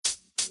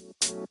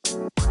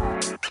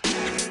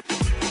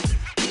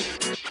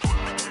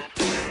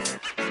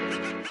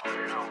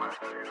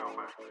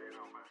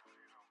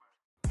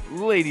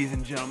Ladies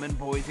and gentlemen,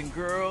 boys and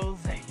girls,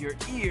 your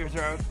ears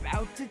are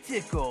about to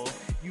tickle.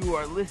 You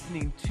are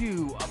listening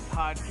to a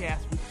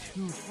podcast with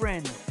two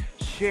friends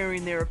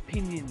sharing their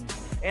opinions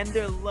and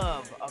their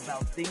love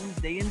about things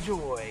they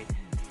enjoy.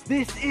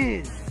 This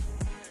is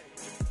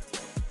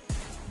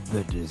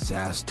the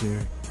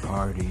Disaster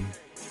Party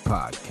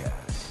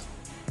Podcast.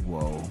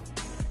 Whoa,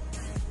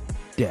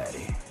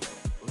 Daddy.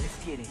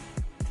 Let's Get It.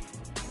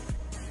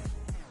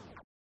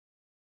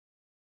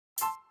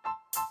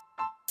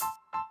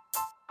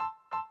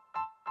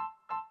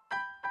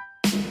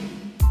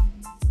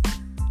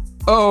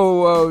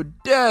 Oh,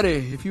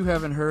 Daddy! If you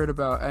haven't heard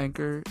about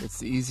Anchor, it's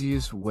the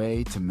easiest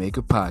way to make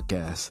a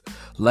podcast.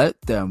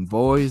 Let them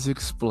boys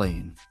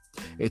explain.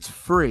 It's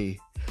free,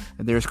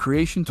 and there's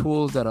creation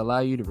tools that allow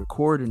you to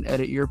record and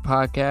edit your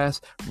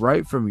podcast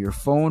right from your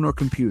phone or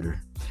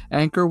computer.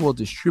 Anchor will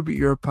distribute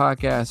your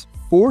podcast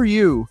for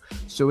you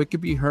so it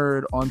can be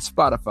heard on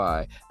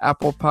Spotify,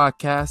 Apple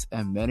Podcasts,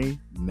 and many,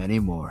 many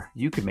more.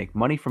 You can make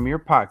money from your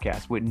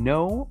podcast with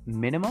no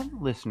minimum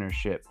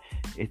listenership.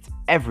 It's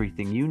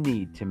everything you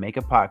need to make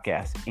a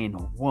podcast in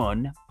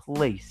one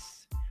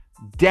place.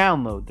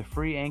 Download the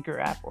free Anchor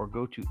app or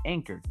go to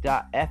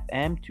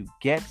anchor.fm to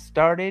get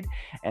started.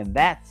 And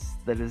that's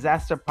the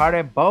Disaster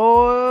Party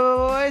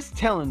Boys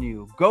telling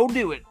you, go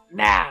do it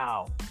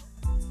now.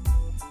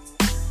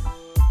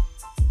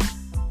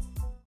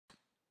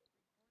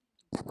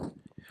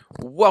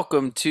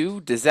 Welcome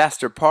to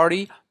Disaster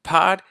Party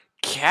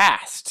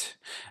Podcast.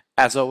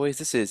 As always,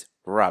 this is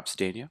Rob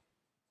Stania.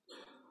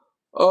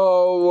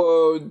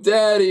 Oh,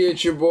 Daddy,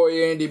 it's your boy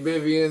Andy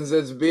Bivians.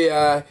 That's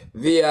Bivins,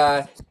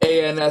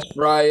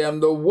 for I am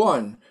the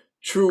one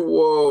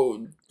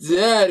true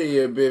Daddy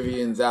of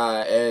Bivians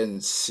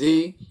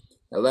INC.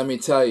 Now, let me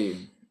tell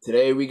you,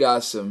 today we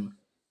got some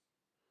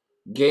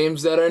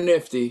games that are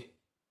nifty,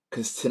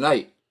 because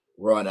tonight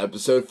we're on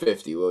episode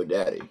 50, Whoa,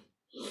 Daddy.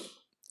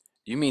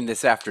 You mean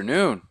this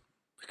afternoon?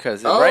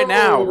 Because right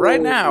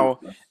now,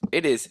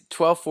 it is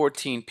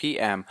 12:14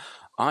 p.m.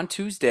 on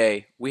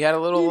Tuesday. We had a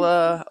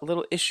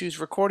little issues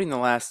recording the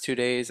last 2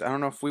 days. I don't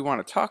know if we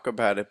want to talk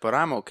about it, but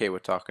I'm okay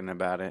with talking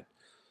about it.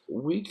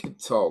 We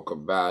could talk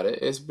about it.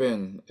 It's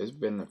been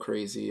a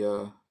crazy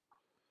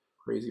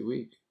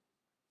week.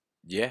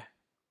 Yeah.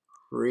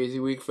 Crazy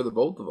week for the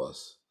both of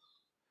us.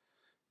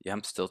 Yeah,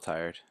 I'm still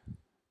tired.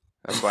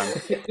 That's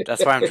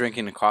why I'm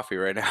drinking the coffee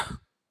right now.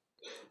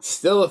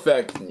 Still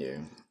affecting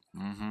you.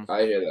 Mm-hmm.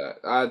 I hear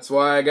that. That's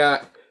why they're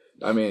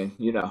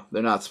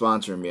not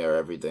sponsoring me or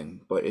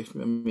everything, but if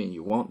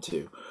you want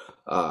to,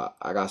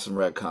 I got some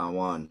Redcon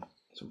 1,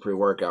 some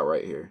pre-workout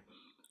right here.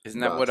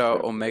 Isn't that what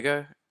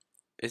Omega?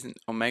 Isn't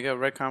Omega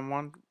Redcon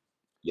 1?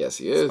 Yes,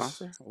 he is.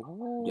 Sponsor?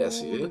 Ooh, yes,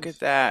 he is. Look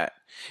at that.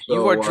 So,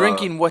 you are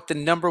drinking what the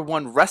number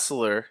one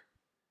wrestler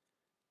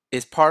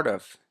is part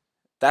of.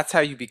 That's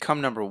how you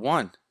become number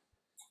one.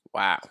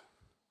 Wow.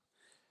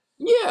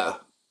 Yeah.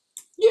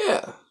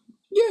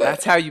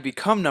 That's how you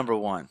become number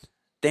one.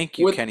 Thank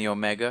you, Kenny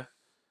Omega.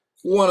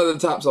 One of the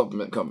top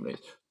supplement companies.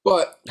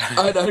 But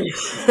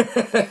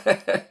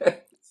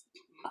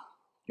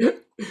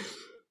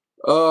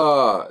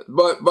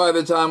but by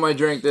the time I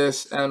drink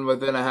this, and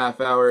within a half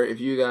hour, if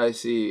you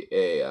guys see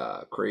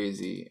a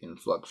crazy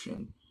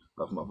inflection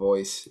of my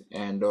voice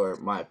and or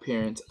my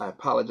appearance, I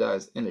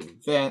apologize in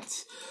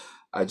advance.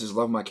 I just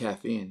love my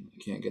caffeine. I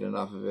can't get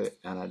enough of it,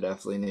 and I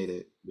definitely need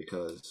it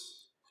because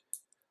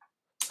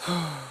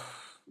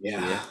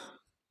yeah,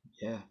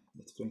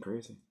 it's been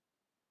crazy.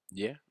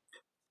 Yeah.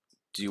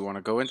 Do you want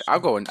to go into? I'll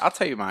go in. I'll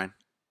tell you mine.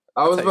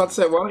 I was about to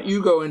say, why don't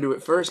you go into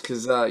it first?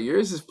 Because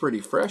yours is pretty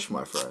fresh,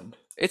 my friend.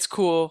 It's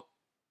cool,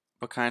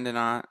 but kind of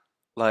not.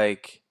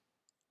 Like,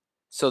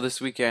 so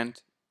this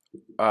weekend,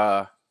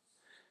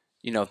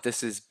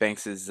 this is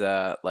Banks's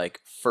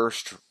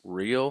first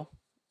real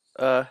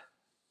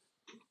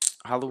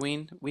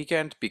Halloween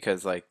weekend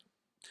because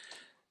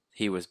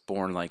he was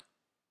born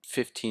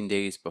 15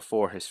 days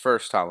before his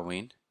first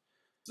Halloween.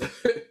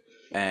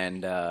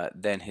 And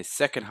then his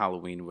second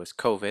Halloween was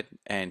COVID,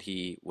 and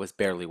he was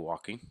barely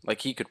walking.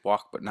 He could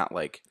walk, but not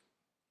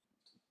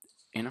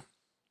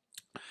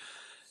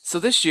So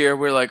this year,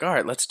 we're like, all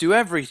right, let's do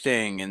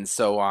everything. And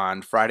so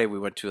on Friday, we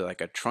went to a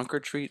trunk or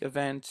treat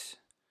event.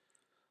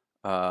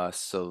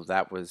 So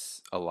that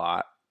was a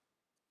lot.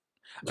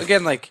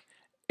 Again,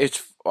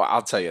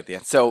 I'll tell you at the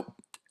end. So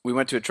we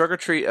went to a trunk or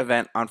treat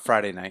event on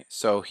Friday night.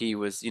 So he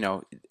was,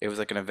 it was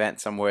an event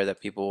somewhere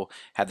that people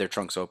had their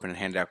trunks open and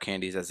handed out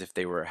candies as if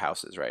they were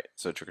houses, right?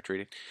 So trick or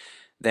treating.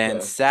 Then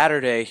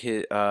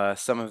Saturday,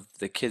 some of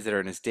the kids that are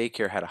in his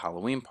daycare had a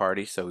Halloween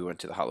party, so we went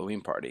to the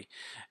Halloween party,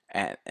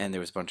 and there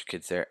was a bunch of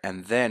kids there.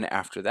 And then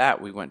after that,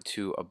 we went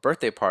to a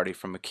birthday party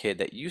from a kid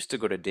that used to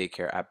go to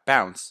daycare at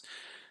Bounce.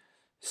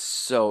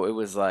 So it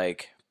was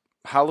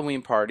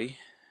Halloween party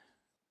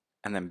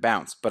and then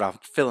Bounce, but I'll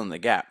fill in the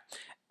gap.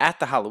 At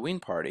the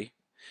Halloween party,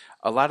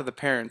 a lot of the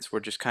parents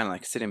were just kind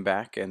of sitting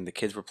back and the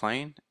kids were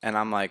playing, and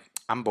I'm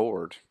I'm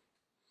bored.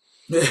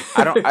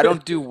 I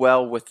don't do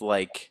well with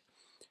like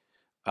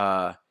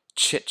uh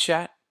chit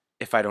chat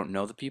if I don't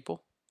know the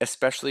people,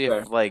 especially if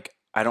Okay. like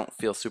I don't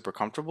feel super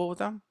comfortable with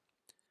them.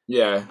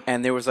 Yeah.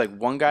 And there was like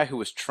one guy who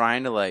was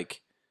trying to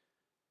like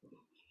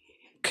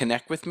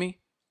connect with me,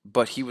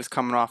 but he was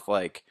coming off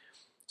like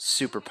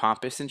super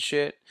pompous and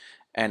shit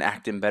and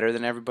acting better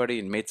than everybody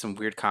and made some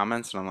weird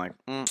comments, and I'm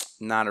like,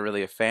 not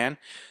really a fan.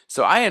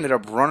 So I ended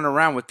up running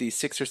around with these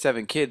 6 or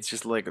 7 kids,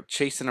 just like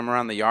chasing them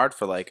around the yard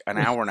for like an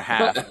hour and a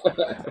half.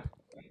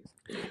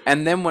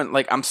 And then when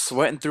like I'm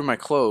sweating through my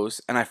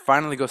clothes and I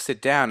finally go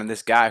sit down, and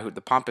this guy, who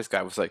the pompous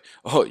guy, was like,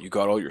 "Oh, you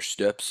got all your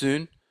steps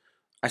in?"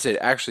 I said,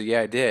 "Actually,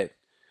 yeah, I did."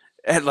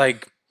 And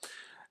like,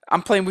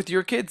 I'm playing with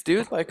your kids,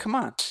 dude. Like, come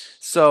on.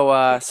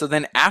 So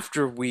then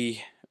after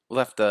we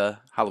left the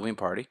Halloween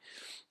party,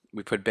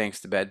 we put Banks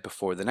to bed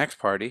before the next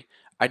party.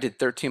 I did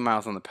 13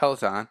 miles on the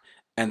Peloton,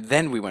 and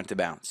then we went to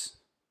bounce.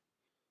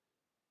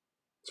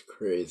 It's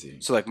crazy.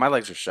 So like my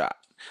legs are shot.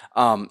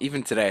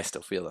 Even today I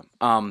still feel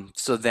them.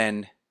 So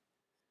then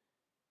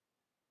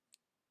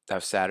that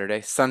was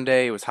Saturday.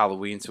 Sunday it was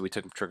Halloween, so we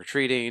took him trick or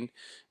treating.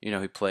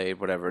 He played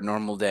whatever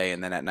normal day,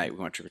 and then at night we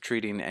went trick or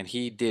treating, and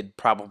he did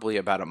probably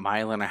about a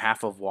mile and a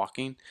half of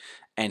walking,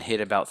 and hit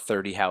about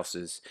 30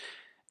 houses.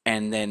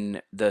 And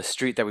then the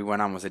street that we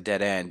went on was a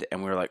dead end,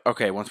 and we were like,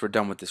 okay, once we're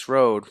done with this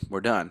road,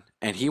 we're done.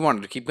 And he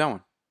wanted to keep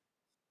going.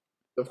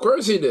 Of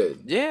course he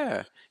did.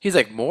 Yeah. He's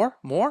like, more,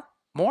 more,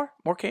 more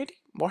candy,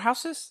 more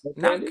houses, More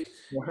knock. candy,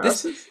 more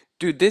This houses.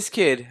 dude, this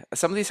kid,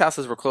 some of these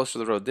houses were close to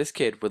the road. This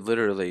kid would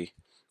literally,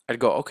 I'd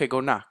go, okay,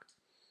 go knock.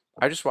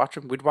 I just watch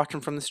him. We'd watch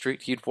him from the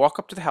street. He'd walk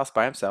up to the house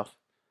by himself,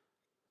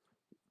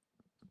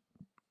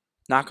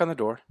 knock on the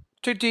door,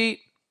 toot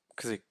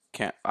because he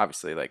can't,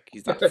 obviously, like,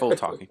 he's not full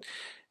talking.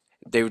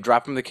 They would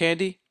drop him the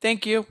candy.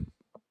 Thank you.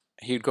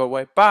 He'd go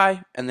away.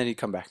 Bye. And then he'd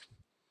come back.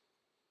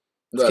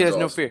 This kid That's has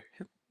no awesome. fear.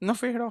 No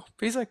fear at all.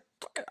 He's like,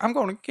 "Fuck it, I'm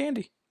going to get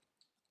candy."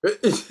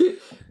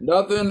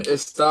 Nothing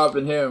is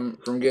stopping him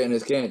from getting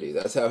his candy.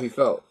 That's how he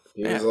felt.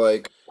 He was Yeah.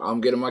 like,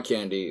 "I'm getting my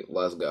candy.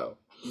 Let's go."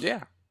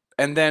 Yeah.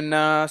 And then,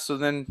 so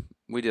then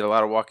we did a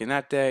lot of walking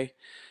that day.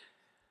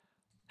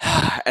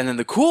 And then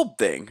the cool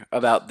thing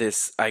about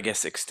this, I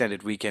guess,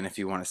 extended weekend, if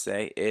you want to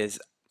say, is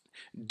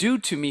due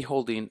to me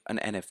holding an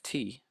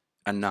NFT,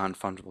 a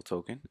non-fungible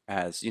token,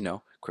 as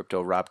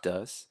Crypto Rob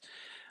does,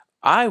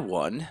 I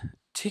won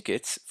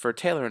tickets for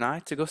Taylor and I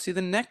to go see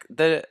the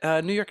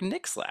New York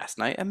Knicks last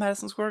night at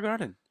Madison Square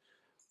Garden.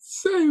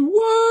 Say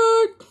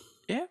what?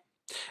 Yeah,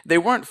 they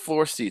weren't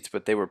floor seats,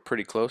 but they were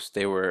pretty close.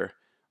 They were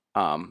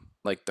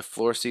like the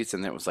floor seats,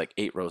 and it was like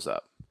 8 rows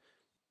up.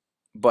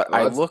 But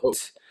Oh, that's dope.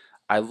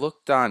 I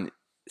looked on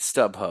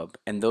StubHub,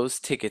 and those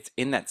tickets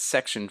in that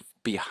section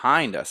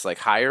behind us, like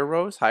higher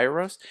rows,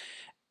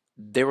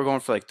 they were going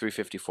for like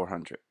 350,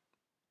 400.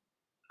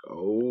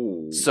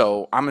 Oh,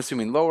 So I'm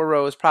assuming lower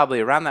rows, probably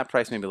around that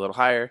price, maybe a little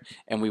higher,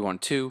 and we won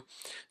two.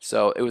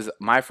 So it was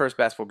my first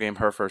basketball game,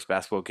 her first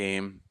basketball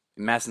game,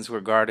 Madison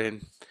Square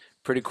Garden.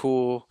 Pretty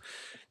cool.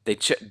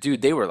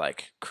 Dude, they were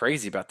like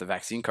crazy about the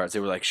vaccine cards.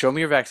 They were like, "Show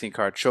me your vaccine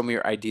card. Show me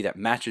your ID that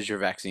matches your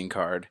vaccine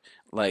card."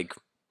 Like,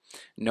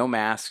 no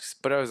masks,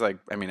 but I was like,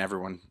 I mean,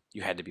 everyone,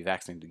 you had to be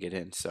vaccinated to get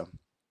in. So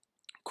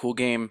cool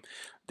game.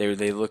 They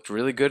looked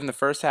really good in the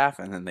first half,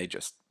 and then they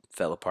just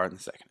fell apart in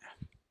the second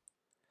half.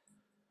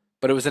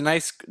 But it was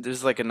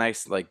like a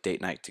nice like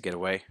date night to get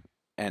away,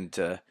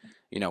 and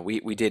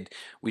we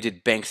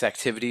did Banks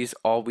activities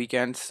all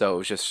weekend, so it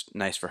was just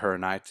nice for her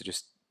and I to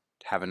just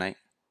have a night.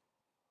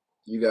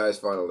 you guys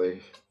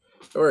finally.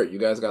 All right, you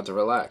guys got to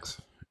relax.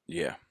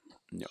 Yeah.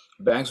 No,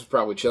 Banks was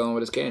probably chilling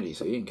with his candy,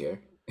 so he didn't care.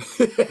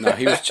 no,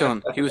 he was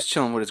chilling. He was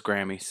chilling with his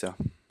Grammy, so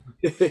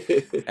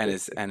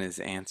and his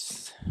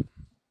aunts.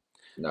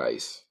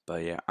 Nice.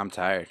 But yeah, I'm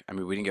tired. I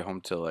mean, we didn't get home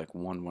till like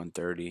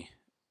 1:30,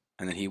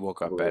 and then he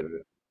woke up at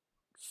Ooh.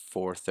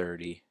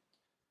 4:30,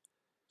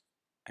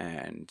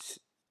 and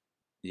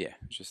yeah,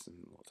 just a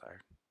little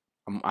tired.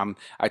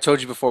 I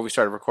told you before we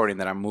started recording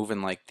that I'm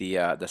moving like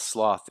the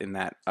sloth in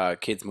that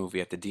kids movie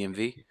at the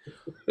DMV.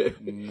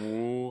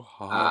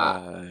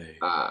 Ah, Mohai.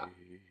 ah,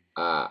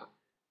 ah,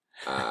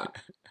 ah,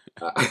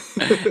 ah.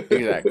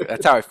 Exactly.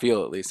 That's how I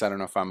feel at least. I don't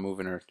know if I'm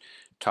moving or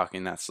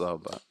talking that slow,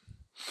 but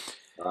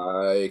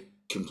I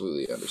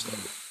completely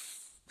understand it.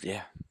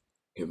 yeah.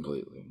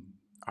 Completely.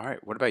 All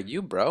right. What about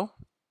you, bro?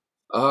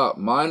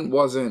 Mine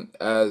wasn't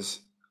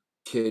as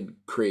kid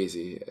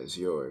crazy as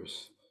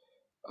yours.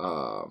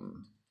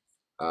 Um,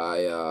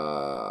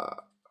 I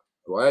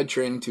had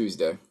training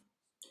Tuesday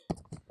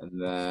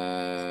and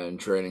then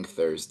training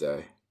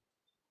Thursday.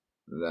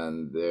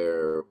 Then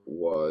there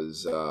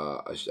was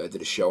I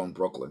did a show in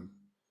Brooklyn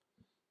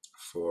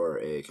for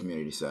a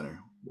community center,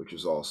 which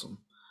was awesome.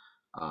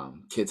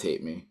 Kids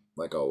hate me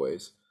like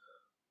always.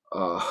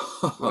 Well,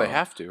 they Uh,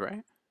 have to,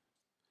 right?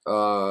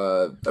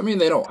 I mean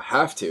they don't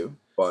have to,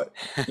 but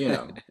you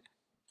know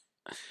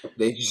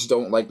they just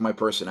don't like my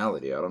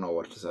personality. I don't know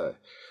what to say.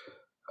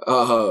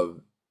 Uh,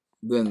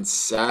 then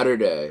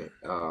Saturday,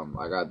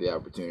 I got the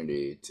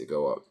opportunity to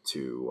go up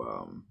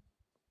to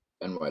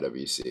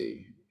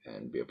NYWC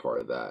and be a part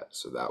of that.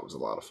 So that was a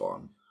lot of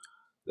fun.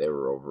 They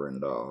were over in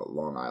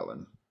Long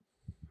Island.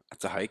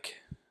 That's a hike.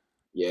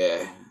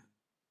 Yeah,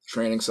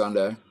 training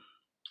Sunday,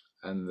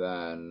 and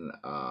then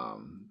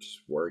just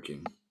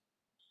working.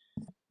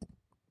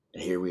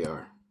 And here we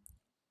are.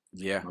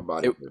 Yeah. My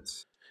body It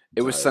hurts.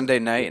 I'm it was tired. Sunday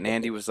night and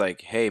Andy was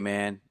like, "Hey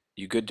man,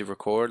 you good to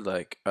record?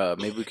 Like,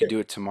 maybe we could do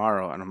it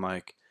tomorrow." And I'm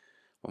like,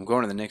 "I'm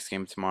going to the Knicks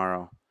game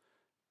tomorrow,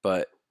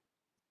 but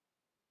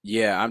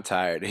yeah, I'm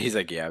tired." He's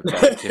like, "Yeah, I'm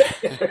tired too."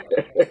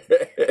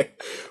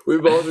 We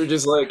both were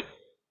just like,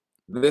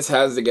 this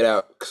has to get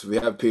out because we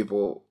have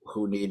people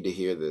who need to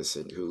hear this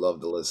and who love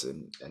to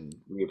listen, and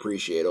we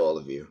appreciate all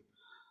of you.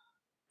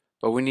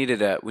 But we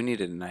needed a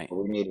night. But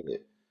we needed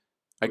it.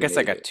 I We guess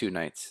I needed got it. 2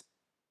 nights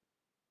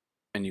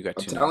and you got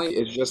I'm two telling nights.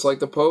 you, it's just like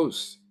the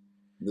post.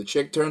 The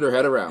chick turned her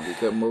head around. We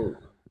couldn't move.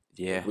 If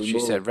Yeah, we she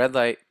moved, said red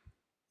light.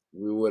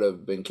 we would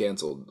have been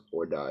canceled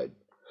or died.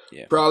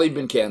 Yeah. Probably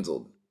been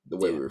canceled the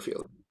way Yeah. we were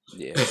feeling.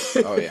 Yeah.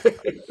 Oh yeah.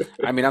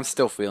 I mean, I'm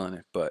still feeling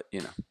it, but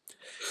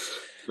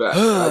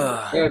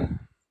Facts. And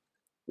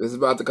this is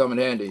about to come in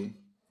handy.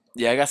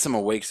 yeah, I got some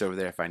awakes over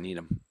there if I need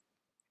them.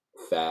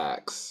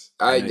 Facts.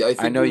 I I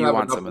think know we you have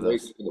want enough some of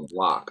weights those. for the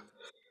block.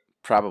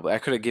 Probably. I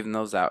could have given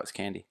those out as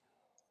candy.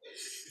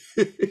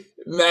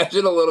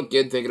 Imagine a little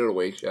kid taking an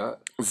awake shot.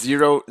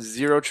 Zero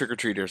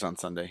trick-or-treaters on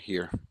Sunday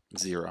here.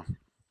 Zero.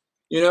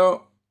 You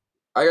know,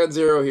 I got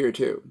zero here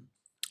too,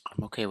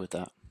 I'm okay with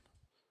that.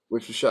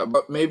 which was shot.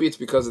 But maybe it's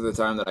because of the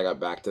time that I got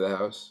back to the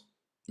house.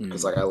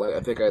 Because Mm.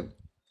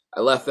 I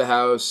left the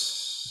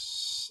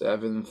house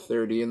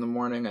 7:30 in the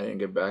morning. I didn't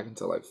get back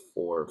until like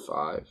 4 or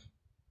 5.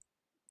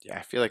 Yeah,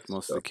 I feel like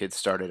most of the So kids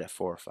started at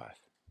 4 or 5.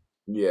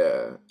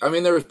 yeah, I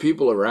mean there was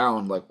people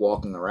around, like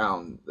walking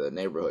around the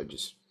neighborhood.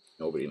 Just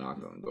nobody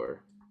knocked on the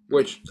door, Mm.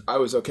 which I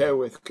was okay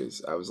with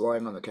because I was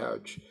lying on the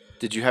couch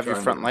Did you have your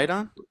trying to. front light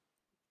on?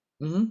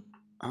 Mhm.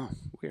 Oh,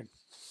 weird.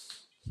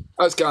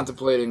 I was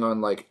contemplating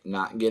on like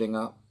not getting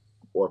up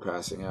or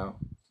passing out,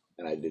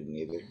 and I didn't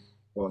either.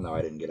 Well, no,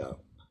 I didn't get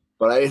up,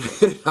 but I didn't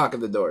get a knock at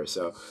the door,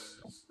 so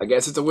I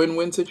guess it's a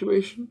win-win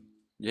situation.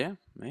 Yeah,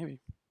 maybe.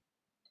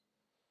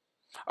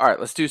 All right,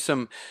 let's do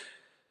some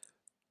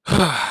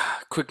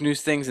quick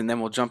news things and then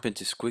we'll jump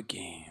into Squid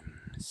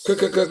Games.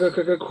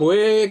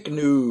 Quick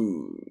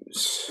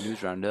news.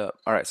 News roundup.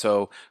 All right,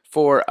 so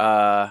for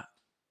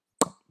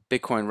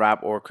Bitcoin Rob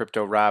or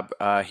Crypto Rob,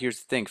 here's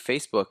the thing.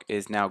 Facebook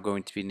is now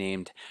going to be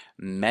named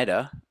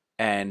Meta.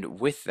 And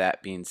with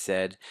that being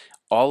said,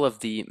 all of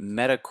the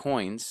Meta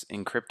coins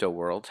in crypto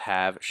world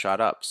have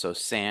shot up. So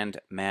Sand,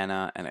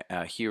 Mana, and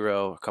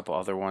Hero, a couple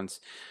other ones.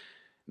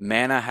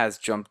 Mana has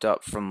jumped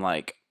up from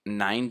like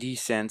 90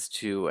 cents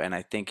to, and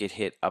I think it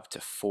hit up to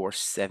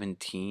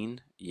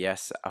 417.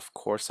 Yes, of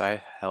course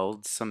I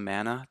held some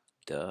Mana.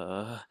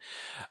 Duh.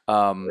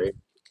 Um, Great.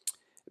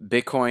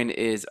 Bitcoin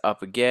is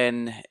up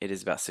again. It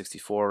is about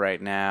 64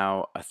 right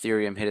now.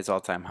 Ethereum hit its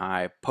all-time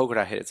high.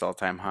 Polkadot hit its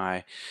all-time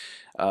high.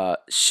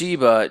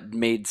 Shiba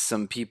made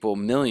some people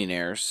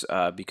millionaires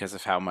because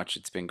of how much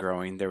it's been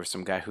growing. There was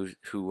some guy who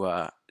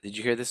did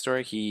you hear this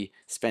story? He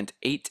spent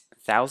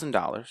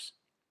 $8,000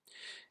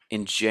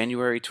 in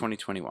January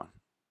 2021.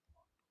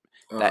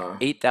 That Uh,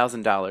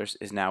 $8,000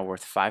 is now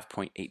worth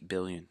 5.8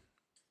 billion.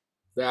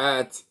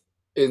 that's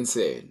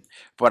insane.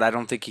 But I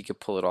don't think he could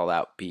pull it all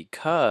out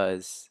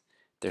because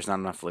there's not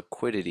enough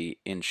liquidity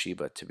in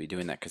Shiba to be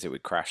doing that because it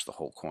would crash the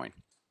whole coin.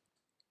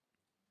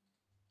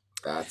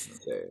 That's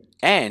insane.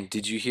 And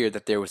did you hear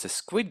that there was a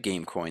Squid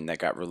Game coin that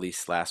got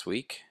released last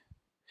week?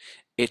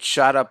 It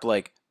shot up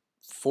like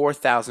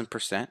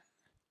 4,000%.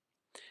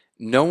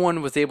 No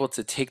one was able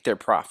to take their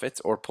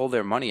profits or pull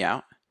their money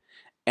out,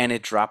 and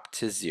it dropped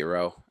to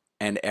zero,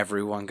 and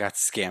everyone got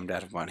scammed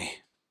out of money.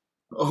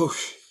 Oh,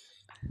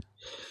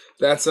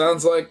 that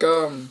sounds like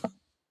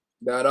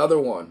that other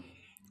one.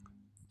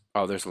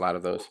 Oh, there's a lot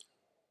of those.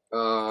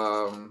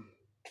 Um,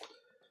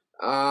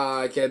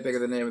 I can't think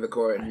of the name of the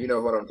coin. You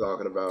know what I'm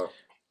talking about.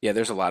 Yeah,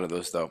 there's a lot of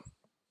those though.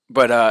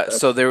 But That,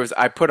 so there was,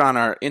 I put on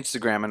our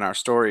Instagram and our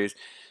stories,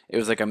 it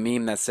was like a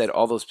meme that said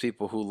all those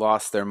people who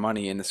lost their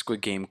money in the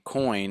Squid Game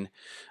coin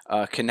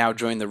can now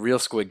join the real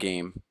Squid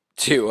Game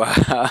to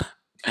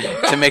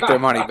to make their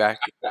money back.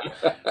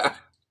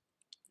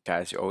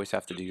 Guys, you always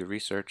have to do your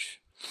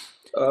research.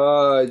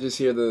 I just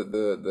hear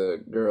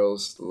the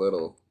girls, the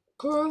little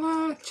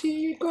Cola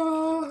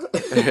Chico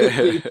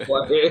thing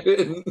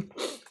playing.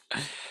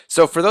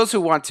 So for those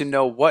who want to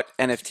know what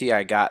NFT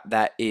I got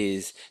that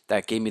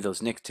gave me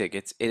those Knicks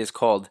tickets, it is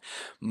called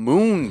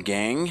Moon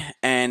Gang,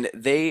 and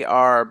they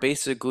are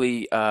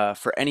basically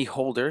for any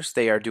holders.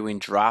 They are doing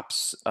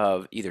drops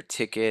of either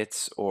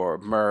tickets or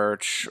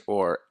merch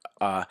or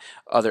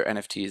other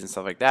NFTs and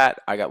stuff like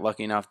that. I got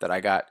lucky enough that I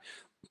got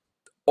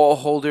all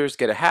holders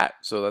get a hat,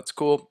 so that's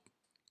cool.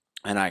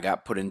 And I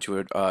got put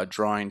into a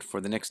drawing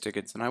for the Knicks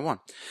tickets, and I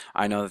won.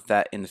 I know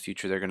that in the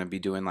future they're going to be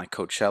doing like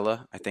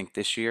Coachella, I think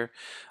this year,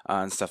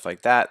 and stuff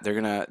like that.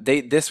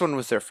 This one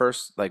was their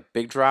first like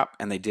big drop,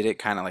 and they did it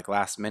kind of like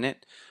last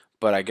minute.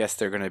 But I guess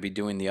they're going to be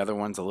doing the other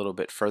ones a little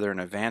bit further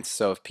in advance.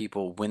 So if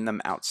people win them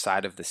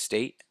outside of the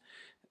state,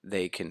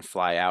 they can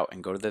fly out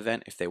and go to the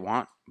event if they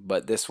want.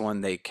 But this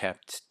one they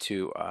kept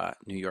to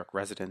New York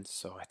residents,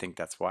 so I think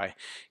that's why it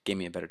gave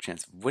me a better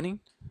chance of winning.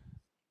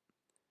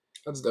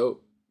 That's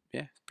dope.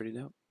 Yeah, it's pretty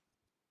dope.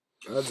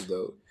 That's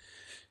dope.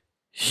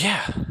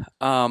 Yeah.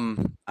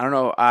 I don't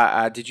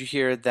know. Did you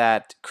hear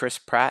that Chris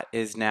Pratt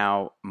is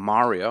now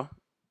Mario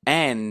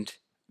and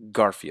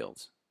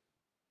Garfield?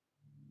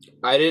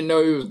 I didn't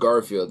know he was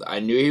Garfield. I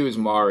knew he was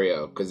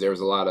Mario because there was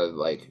a lot of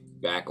like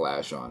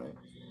backlash on it.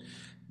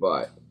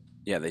 But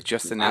Yeah, they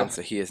just announced that's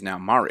that he is now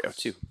Mario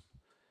too.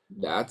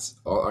 that's.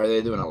 Are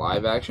they doing a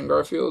live action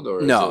Garfield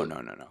or is No, it?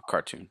 no, no, no.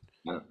 Cartoon.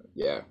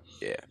 Yeah,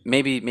 Yeah.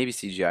 Maybe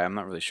CGI. I'm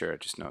not really sure. I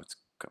just know it's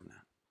coming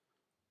out.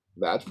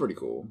 that's pretty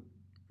cool.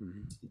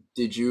 Mhm.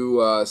 Did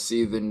you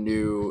see the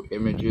new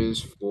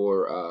images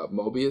for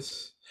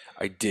Mobius?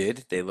 I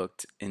did. They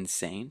looked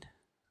insane.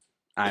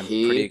 I'm pretty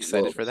He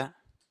excited for looks that.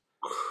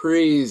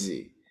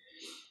 crazy.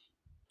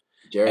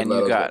 Jared And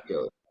you Leto's gonna got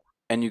kill it.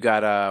 and you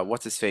got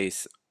what's his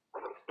face?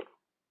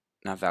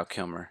 Not Val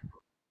Kilmer.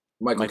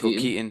 Michael Michael Keaton.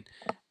 Keaton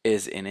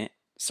is in it,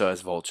 so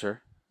as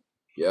Vulture.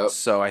 Yep.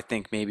 So I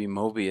think maybe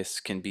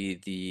Mobius can be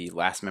the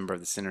last member of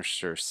the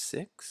Sinister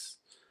Six.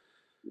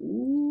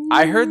 Ooh.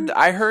 I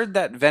heard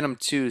that Venom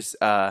 2's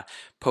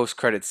post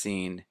credit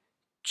scene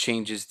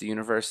changes the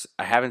universe.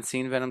 I haven't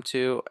seen Venom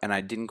 2 and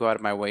I didn't go out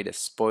of my way to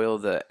spoil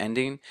the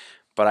ending,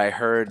 but I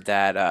heard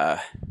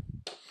that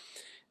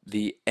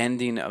the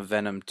ending of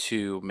Venom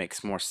 2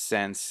 makes more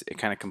sense. It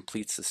kind of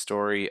completes the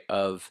story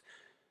of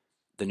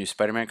the new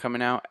Spider-Man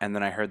coming out, and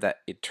then I heard that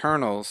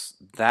Eternals,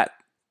 that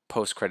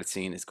post-credit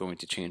scene is going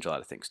to change a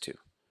lot of things too.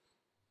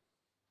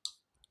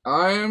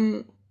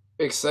 I'm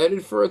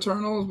excited for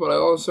Eternals, but I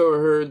also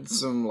heard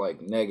some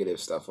like negative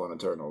stuff on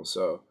Eternals.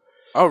 So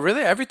Oh,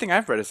 really? Everything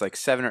I've read is like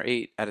 7 or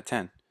 8 out of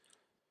 10.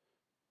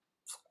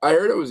 I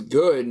heard it was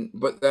good,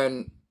 but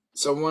then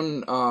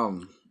someone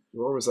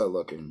where was I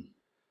looking?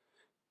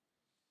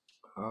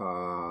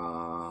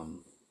 I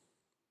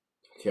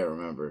can't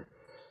remember.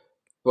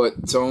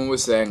 But someone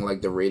was saying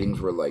like the ratings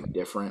were like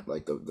different,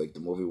 like the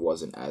movie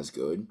wasn't as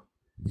good.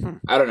 Hmm.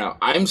 I don't know.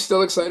 I'm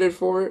still excited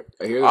for it.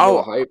 I hear there's a little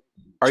Oh, hype,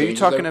 are you changes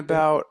talking everything.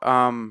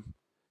 about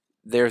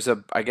there's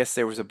a I guess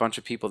there was a bunch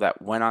of people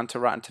that went onto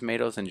Rotten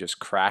Tomatoes and just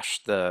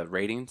crashed the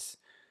ratings.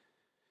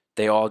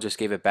 They all just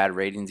gave it bad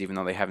ratings even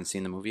though they haven't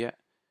seen the movie yet.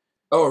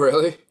 Oh,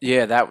 really?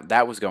 Yeah,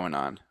 that was going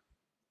on.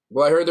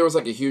 Well, I heard there was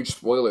like a huge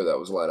spoiler that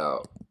was let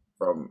out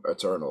from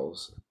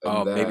Eternals,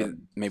 Oh, and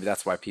then maybe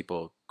that's why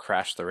people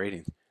crashed the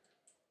ratings.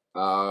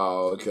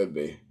 oh, it could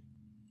be.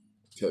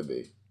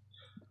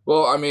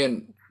 Well, I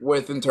mean,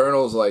 with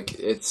internals, like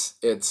it's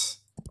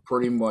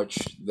pretty much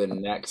the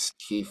next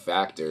key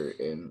factor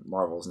in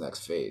Marvel's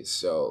next phase.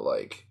 So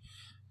like,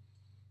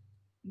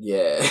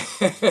 yeah,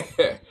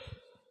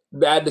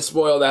 bad to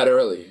spoil that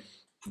early.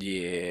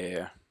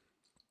 Yeah.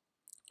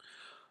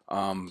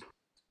 Um,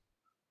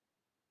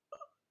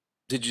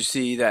 did you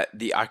see that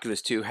the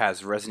Oculus 2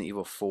 has Resident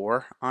Evil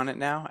 4 on it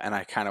now? And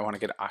I kind of want to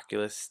get an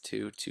Oculus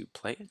 2 to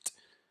play it.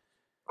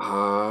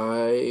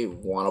 I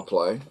want to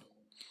play.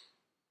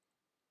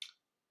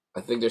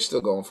 I think they're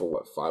still going for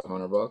what,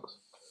 $500?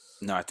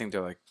 No, I think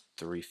they're like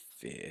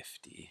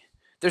 350.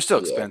 They're still Yeah,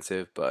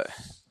 expensive, but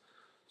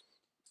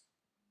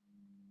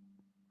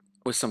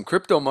with some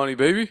crypto money,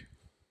 baby.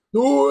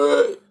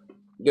 do it.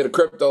 Get a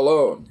crypto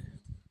loan.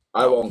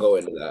 I No, won't go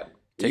into that.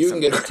 take You can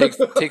some get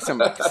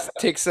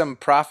take some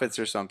profits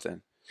or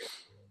something.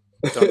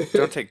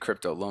 Don't take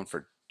crypto loan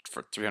for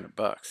 300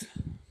 bucks.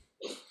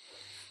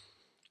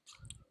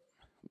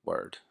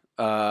 Word.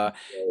 Uh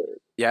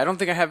yeah, I don't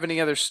think I have any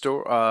other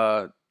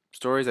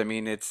stories. I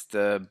mean, it's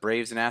the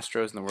Braves and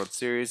Astros in the World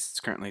Series. It's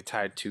currently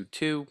tied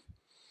 2-2.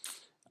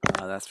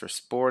 That's for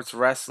sports.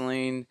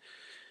 Wrestling,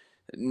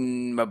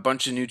 a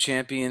bunch of new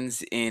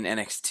champions in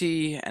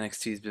NXT.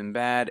 NXT's been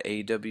bad.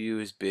 AEW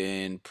has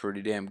been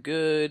pretty damn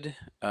good.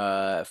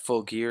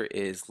 Full Gear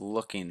is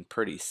looking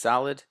pretty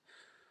solid.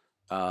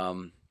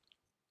 Um,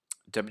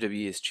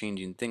 WWE is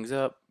changing things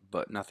up,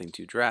 but nothing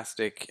too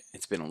drastic.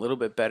 It's been a little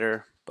bit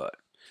better, but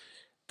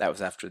that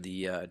was after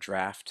the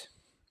draft.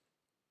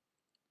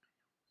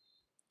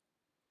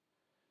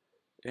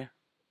 Yeah.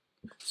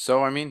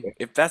 So I mean,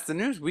 if that's the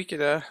news, we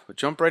could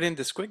jump right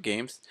into Squid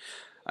Games.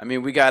 I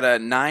mean, we got a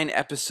 9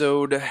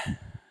 episode,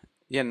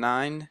 yeah,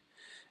 9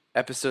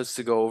 episodes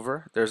to go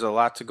over. There's a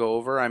lot to go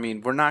over. I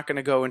mean, we're not going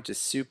to go into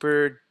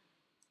super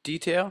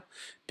detail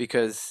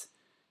because,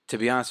 to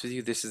be honest with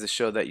you, this is a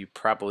show that you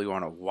probably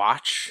want to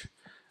watch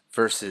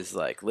versus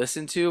like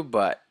listen to,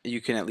 but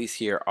you can at least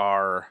hear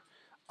our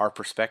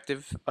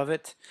perspective of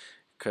it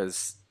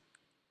because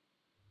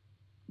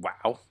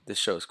wow, this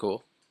show is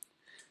cool.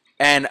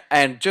 And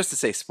just to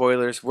say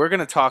spoilers, we're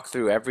gonna talk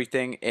through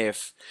everything.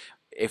 If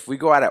we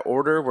go out of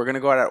order, we're gonna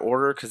go out of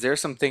order because there's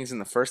some things in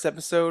the first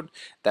episode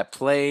that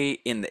play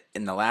in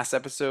the last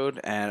episode,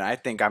 and I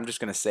think I'm just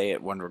gonna say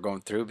it when we're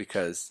going through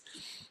because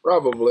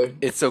probably.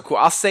 it's so cool.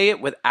 I'll say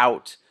it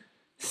without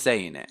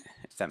saying it,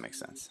 if that makes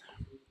sense.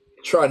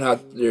 Try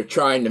not. You're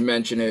trying to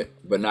mention it,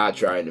 but not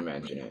trying to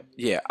mention it.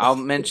 Yeah, I'll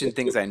mention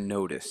things I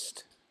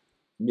noticed.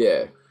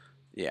 Yeah.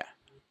 Yeah.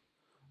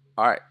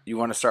 All right. You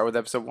want to start with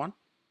episode one?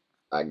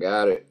 I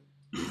got it.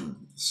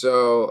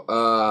 So,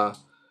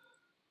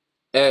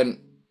 and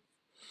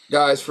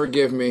guys,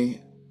 forgive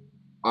me.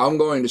 I'm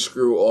going to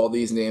screw all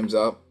these names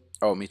up.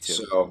 Oh, me too.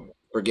 So,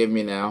 forgive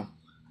me now.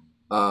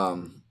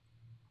 Um,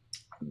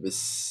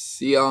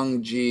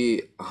 Seong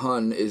Ji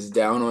Hun is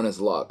down on his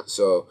luck.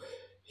 So,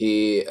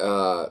 he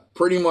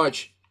pretty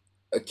much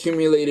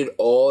accumulated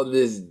all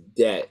this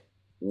debt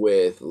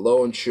with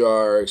loan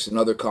sharks and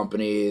other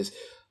companies.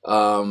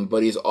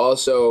 But he's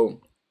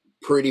also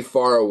pretty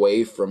far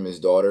away from his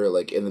daughter.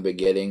 Like in the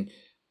beginning,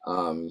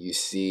 you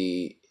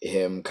see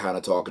him kind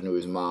of talking to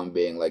his mom,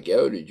 being like,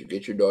 "Yo, did you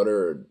get your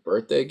daughter a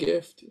birthday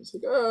gift?" He's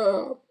like,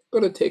 "Oh,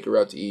 I'm gonna take her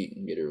out to eat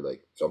and get her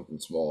like something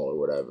small or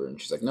whatever." And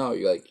she's like, "No,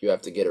 you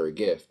have to get her a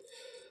gift."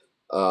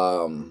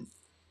 Um,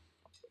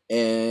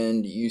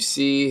 and you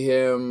see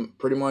him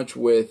pretty much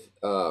with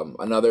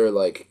another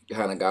like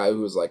kind of guy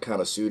who's like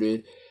kind of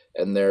suited,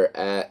 and they're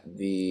at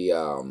the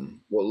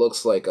what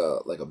looks like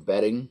a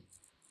betting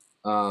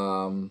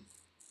um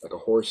like a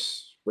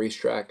horse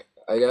racetrack,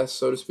 I guess,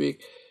 so to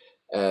speak,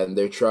 and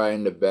they're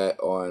trying to bet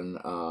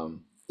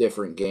on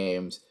different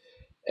games.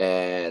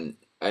 And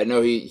I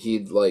know he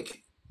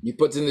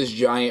puts in this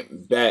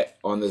giant bet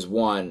on this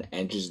one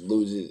and just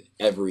loses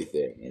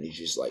everything, and he's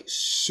just like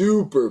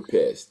super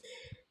pissed.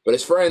 But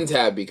his friend's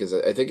happy because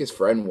I think his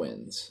friend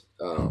wins.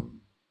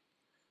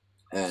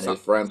 And So,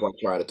 his friend's like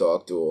trying to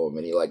talk to him,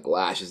 and he like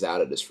lashes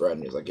out at his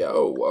friend. He's like,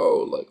 "Yo,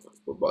 whoa, like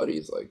we're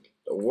buddies. Like,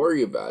 don't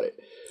worry about it."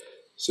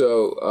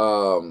 So,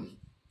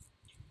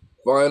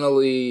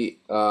 finally,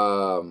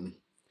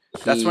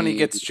 that's when he he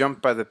gets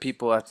jumped by the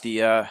people at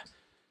the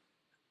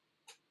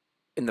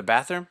in the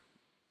bathroom.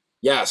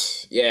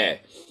 yes, yeah,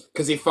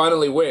 because he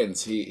finally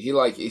wins.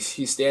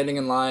 He's standing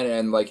in line,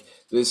 and like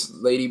this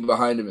lady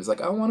behind him is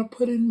like, "I want to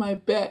put in my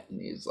bet,"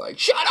 and he's like,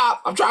 "Shut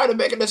up! I'm trying to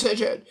make a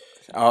decision."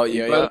 Oh, And he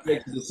yeah, finally yeah.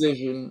 makes a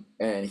decision,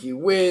 and he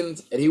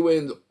wins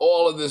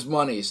all of this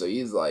money. So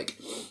he's like,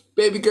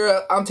 "Baby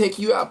girl, I'm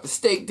taking you out for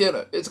steak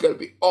dinner. It's gonna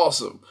be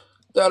awesome."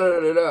 Da da da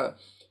da da.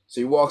 So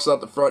he walks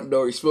out the front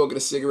door. He's smoking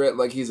a cigarette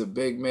like he's a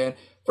big man.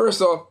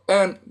 First off,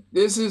 and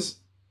this is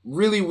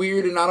really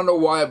weird, and I don't know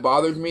why it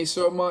bothered me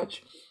so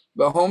much,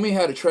 but homie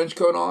had a trench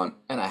coat on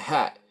and a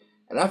hat,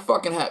 and that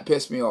fucking hat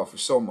pissed me off for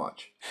so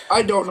much.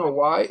 I don't know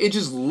why. It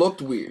just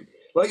looked weird.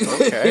 Like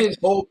Okay. his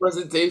whole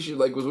presentation,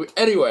 like was weird.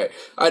 Anyway,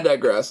 I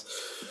digress.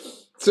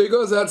 So he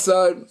goes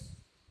outside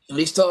and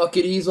he's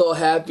talking. He's all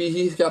happy.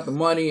 He's got the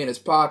money in his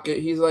pocket.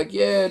 He's like,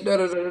 "Yeah, da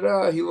da da da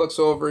da." He looks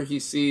over. He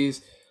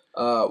sees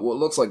what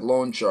looks like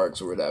loan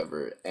sharks or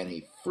whatever, and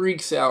he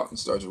freaks out and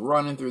starts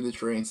running through the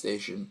train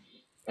station.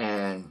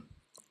 And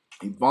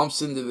he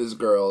bumps into this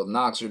girl,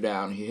 knocks her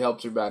down. He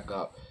helps her back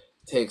up,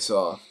 takes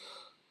off.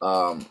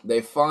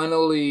 They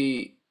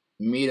finally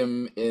meet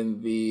him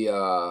in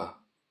the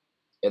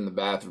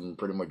bathroom,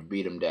 pretty much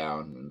beat him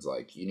down, and it's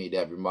like, "You need to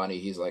have your money."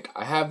 He's like,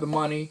 "I have the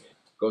money."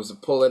 Goes to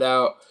pull it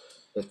out.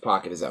 His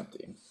pocket is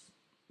empty.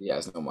 He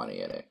has no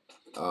money in it.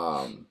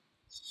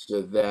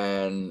 So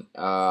then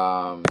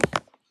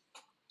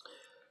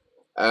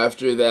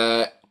after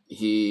that,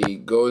 he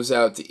goes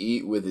out to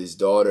eat with his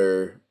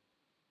daughter,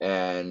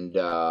 and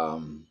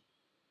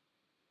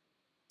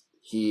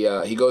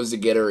he goes to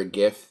get her a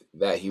gift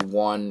that he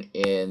won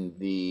in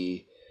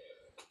the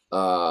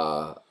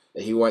uh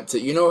he went to,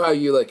 you know how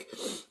you like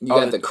you Oh,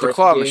 got the the the crazy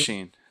claw game.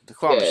 machine. The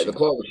claw Yeah, the machine.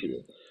 claw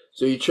machine.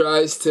 So he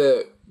tries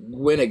to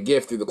win a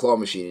gift through the claw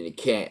machine, and he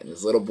can't. And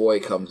this little boy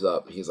comes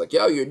up. He's like,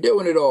 "Yo, you're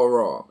doing it all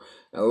wrong."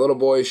 And the little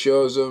boy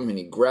shows him, and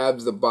he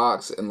grabs the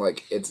box, and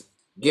like it's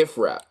gift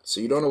wrapped,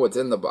 so you don't know what's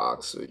in the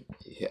box.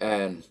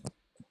 And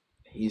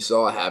he's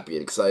all happy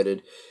and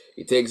excited.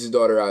 He takes his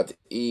daughter out to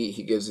eat.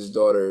 He gives his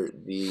daughter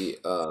the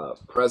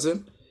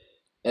present,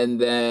 and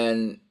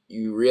then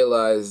you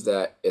realize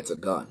that it's a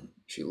gun.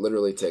 She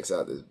literally takes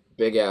out this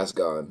big ass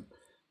gun,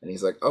 and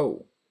he's like,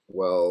 "Oh,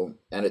 well,"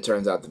 and it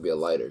turns out to be a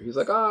lighter. He's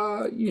like,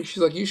 she's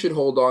like, "You should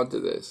hold on to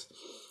this."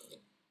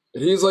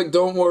 And he's like,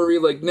 "Don't worry,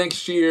 like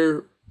next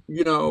year,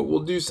 we'll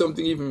do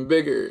something even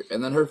bigger."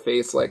 And then her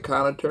face like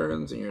kind of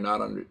turns, and you're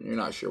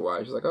not sure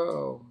why. She's like,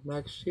 "Oh,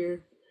 next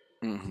year,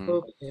 Mm-hmm.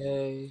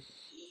 okay."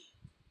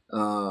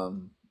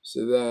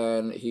 So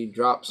then he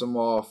drops him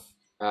off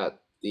at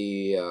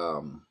the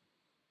um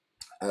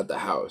at the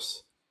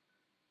house.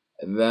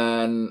 And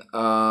then,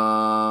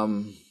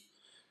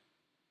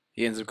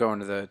 He ends up going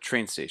to the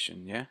train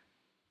station. Yeah.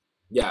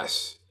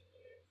 yes,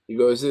 he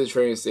goes to the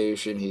train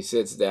station. He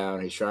sits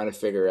down. He's trying to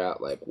figure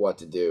out like what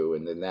to do,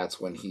 and then that's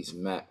when he's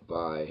met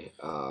by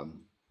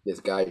this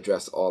guy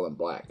dressed all in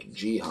black,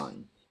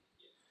 Jihan.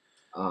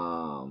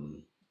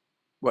 Um,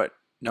 What?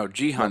 No, no,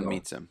 Jihan no,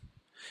 meets him.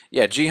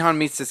 Yeah, Jihan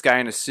meets this guy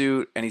in a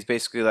suit, and he's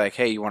basically like,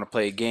 "Hey, you want to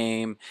play a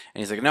game?" And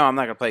he's like, "No, I'm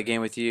not gonna play a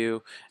game with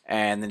you."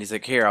 And then he's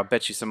like, "Here, I'll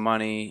bet you some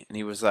money." And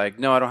he was like,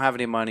 "No, I don't have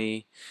any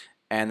money."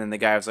 And then the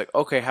guy was like,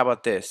 "Okay, how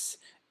about this?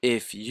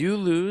 If you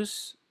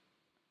lose,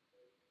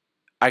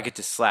 I get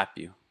to slap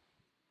you.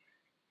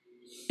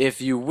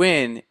 If you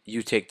win,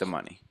 you take the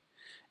money."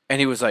 And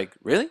he was like,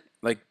 "Really?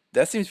 Like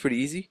that seems pretty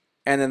easy."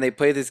 And then they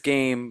play this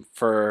game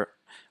for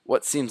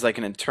what seems like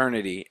an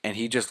eternity, and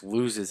he just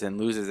loses and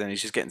loses, and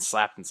he's just getting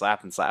slapped and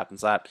slapped and slapped and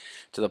slapped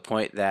to the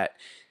point that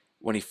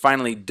when he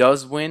finally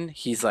does win,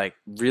 he's like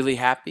really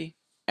happy.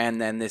 And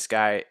then this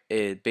guy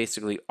it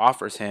basically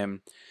offers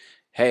him,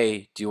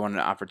 "Hey, do you want an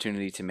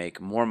opportunity to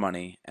make more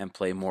money and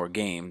play more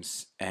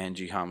games?" And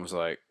Jihan was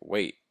like,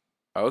 "Wait,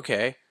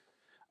 okay."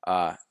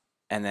 Uh,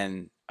 and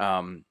then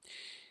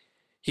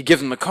he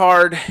gives him a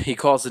card. He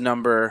calls the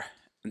number.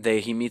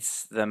 He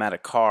meets them at a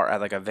car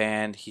at like a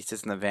van. He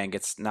sits in the van,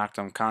 gets knocked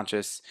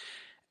unconscious,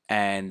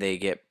 and they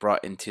get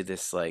brought into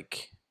this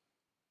like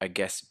I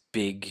guess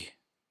big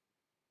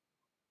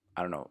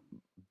I don't know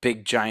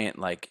big giant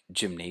like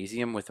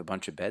gymnasium with a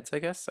bunch of beds. I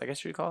guess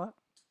you'd call it.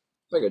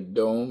 Like a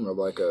dome or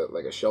like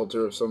a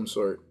shelter of some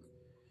sort.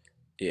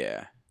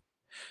 Yeah.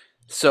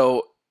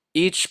 So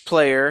each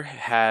player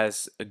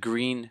has a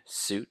green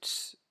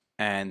suits,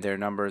 and their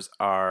numbers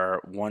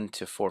are 1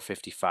 to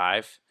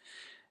 455.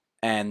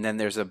 And then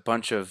there's a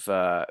bunch of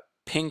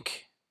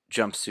pink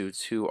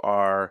jumpsuits who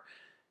are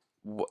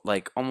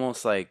like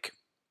almost like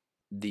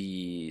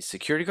the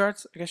security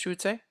guards, I guess you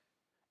would say.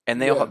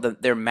 And Yeah.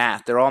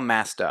 they're all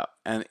masked up,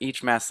 and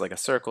each mask is like a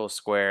circle,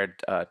 square,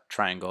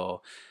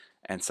 triangle,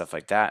 and stuff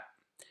like that.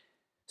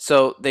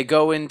 So they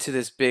go into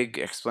this big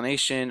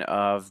explanation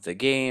of the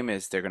game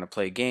is they're going to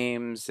play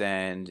games,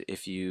 and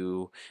if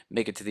you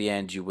make it to the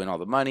end, you win all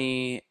the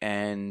money,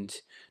 and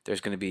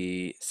there's going to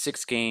be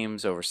 6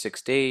 games over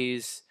 6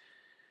 days,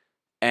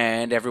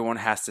 and everyone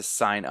has to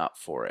sign up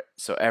for it.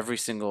 So every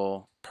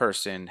single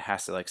person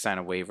has to like sign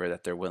a waiver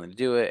that they're willing to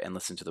do it and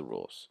listen to the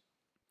rules.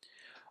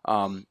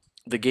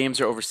 The games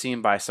are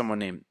overseen by someone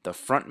named the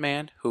front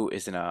man, who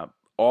is in a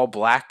all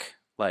black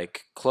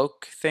like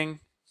cloak thing,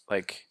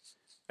 like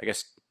I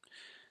guess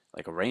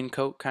like a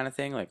raincoat kind of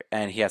thing, like,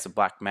 and he has a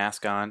black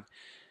mask on.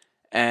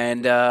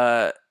 And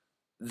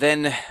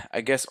then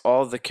I guess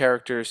all the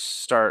characters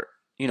start,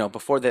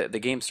 before the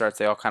game starts,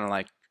 they all kind of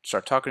like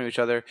start talking to each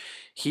other.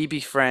 He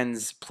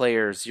befriends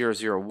player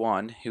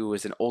 001, who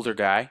is an older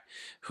guy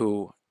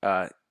who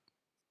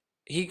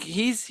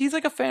he's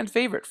like a fan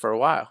favorite for a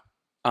while.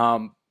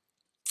 Um,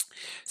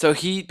 so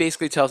he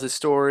basically tells his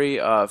story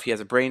of he has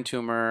a brain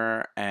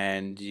tumor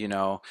and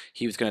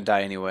he was gonna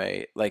die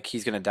anyway. Like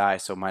he's gonna die,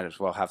 so might as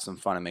well have some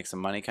fun and make some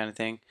money, kind of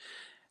thing.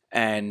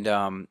 And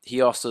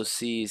he also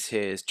sees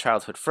his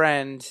childhood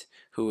friend,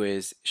 who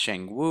is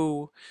Sheng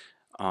Wu,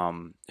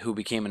 who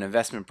became an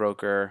investment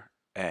broker.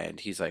 And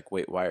he's like,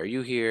 "Wait, why are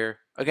you here?"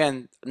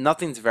 Again,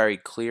 nothing's very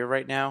clear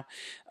right now.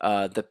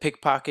 The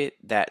pickpocket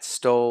that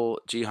stole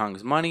Ji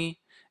Hung's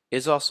money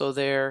is also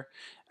there.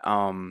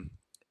 Um,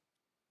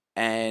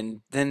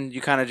 and then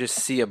you kind of just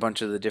see a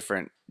bunch of the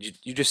different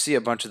you just see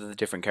a bunch of the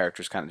different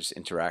characters kind of just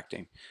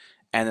interacting,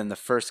 and then the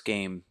first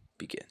game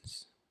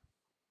begins.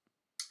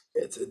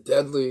 It's a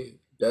deadly,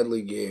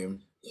 deadly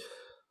game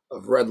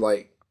of red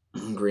light,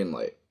 green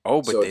light.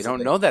 Oh, but So they it's don't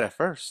like, know that at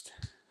first.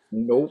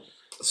 nope.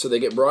 So they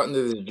get brought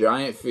into this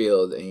giant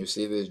field, and you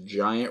see this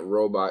giant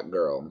robot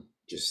girl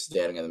just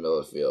standing in the middle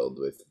of the field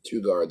with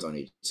two guards on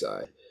each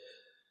side.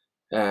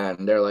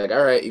 And they're like,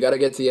 all right, you got to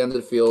get to the end of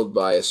the field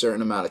by a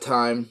certain amount of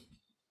time.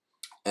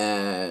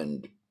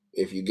 And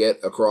if you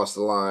get across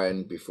the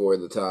line before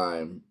the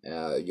time,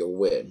 you'll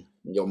win.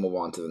 You'll move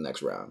on to the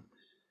next round.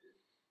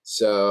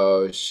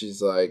 So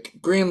she's like,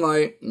 green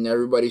light, and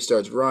everybody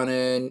starts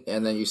running.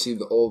 And then you see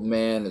the old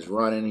man is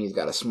running. He's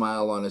got a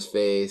smile on his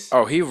face.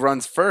 Oh, he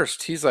runs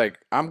first. He's like,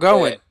 "I'm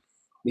Yeah, going."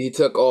 he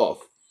took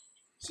off.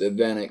 So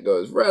then it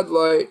goes red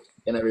light,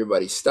 and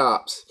everybody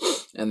stops.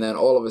 And then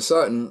all of a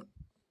sudden,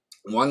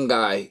 one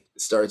guy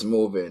starts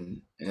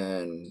moving,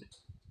 and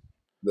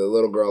the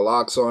little girl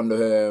locks onto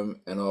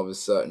him. And all of a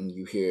sudden,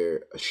 you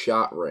hear a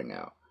shot ring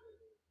out,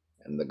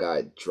 and the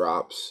guy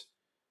drops,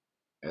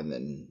 and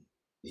then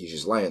he's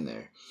just laying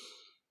there.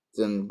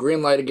 Then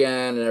green light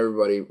again, and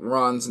everybody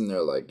runs, and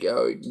they're like,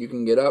 "Yo, you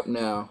can get up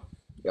now."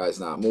 The guy's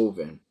not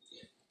moving.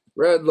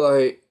 Red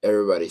light,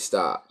 everybody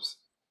stops.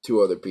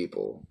 Two other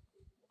people,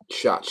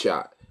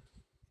 shot.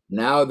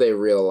 Now they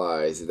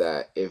realize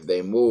that if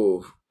they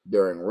move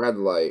during red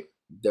light,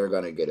 they're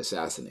gonna get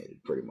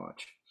assassinated, pretty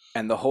much.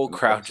 And the whole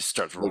crowd just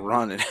starts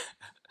running.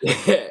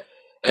 Yeah.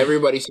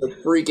 Everybody starts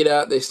freaking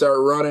out. They start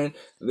running.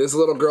 This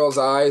little girl's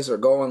eyes are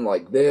going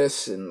like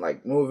this and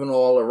like moving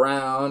all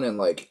around and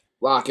like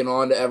locking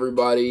on to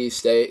everybody,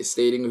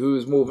 stating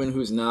who's moving,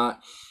 who's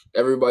not.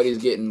 Everybody's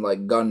getting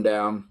like gunned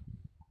down.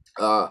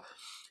 Uh,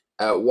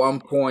 at one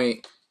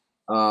point,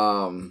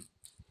 um,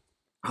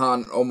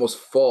 Han almost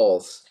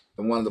falls,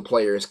 and one of the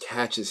players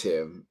catches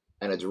him,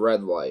 and it's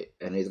red light,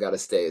 and he's got to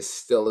stay as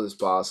still as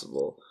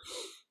possible.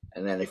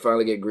 And then they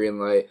finally get green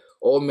light.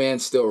 Old man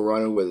still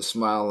running with a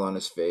smile on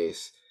his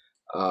face.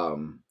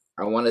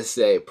 I want to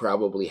say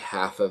probably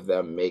half of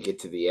them make it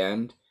to the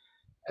end,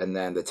 and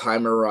then the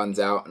timer runs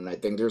out, and I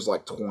think there's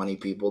like 20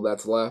 people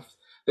that's left.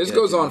 This Yeah,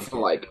 that goes didn't on make for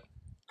it. like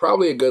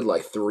probably a good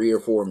like 3 or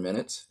 4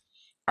 minutes.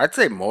 I'd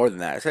say more than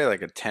that. I'd say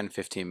like a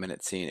 10-15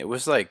 minute scene. It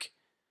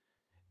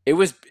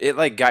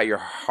like got your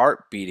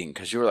heart beating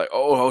because you were like,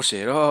 "Oh, oh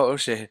shit, oh, oh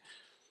shit."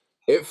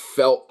 it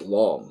felt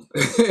long.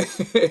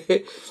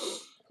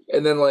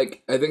 And then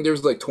like I think there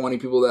was like 20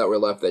 people that were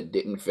left that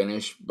didn't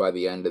finish by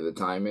the end of the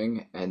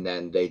timing, and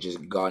then they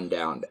just gunned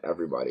down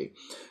everybody.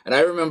 And I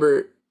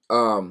remember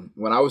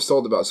when I was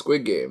told about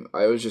Squid Game,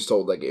 I was just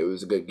told like it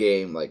was a good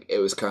game. Like it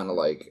was kind of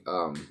like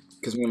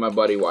because me and my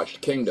buddy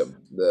watched Kingdom,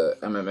 the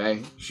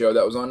MMA show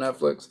that was on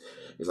Netflix.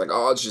 He's like,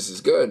 "Oh, it's just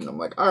as good," and I'm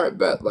like, "All right,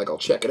 bet. Like I'll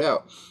check it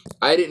out."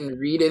 I didn't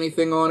read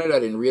anything on it. I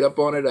didn't read up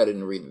on it. I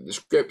didn't read the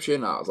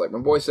description. I was like, "My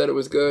boy said it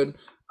was good.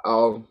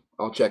 I'll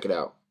check it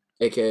out."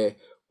 AKA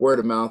word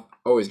of mouth,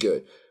 always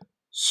good.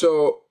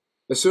 So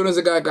as soon as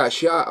the guy got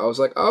shot, I was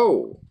like,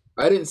 "Oh,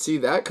 I didn't see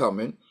that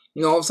coming."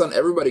 You know, all of a sudden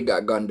everybody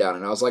got gunned down,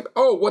 and I was like,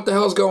 "Oh, what the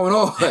hell's going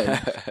on?"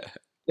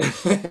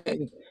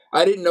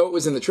 I didn't know it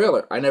was in the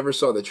trailer. I never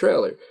saw the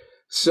trailer.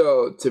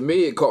 So to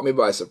me, it caught me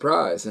by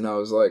surprise, and I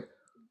was like,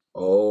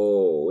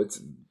 "Oh,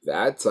 it's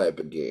that type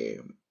of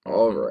game."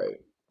 All hmm right,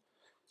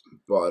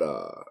 but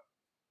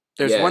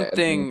There's one yeah,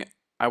 and then thing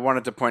I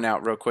wanted to point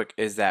out real quick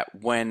is that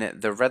when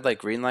the red light,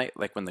 green light,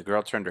 like when the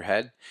girl turned her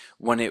head,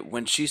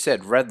 when she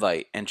said red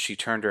light and she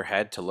turned her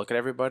head to look at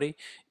everybody,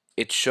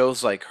 it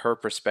shows like her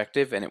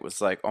perspective and it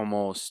was like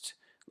almost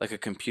like a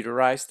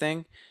computerized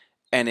thing.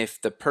 And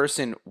if the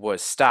person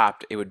was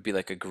stopped, it would be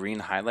like a green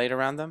highlight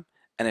around them.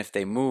 And if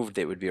they moved,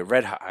 it would be a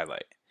red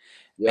highlight.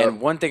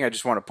 And yep. one thing I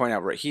just want to point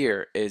out right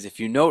here is if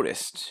you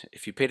noticed,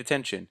 if you paid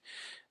attention,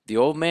 the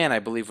old man, I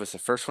believe, was the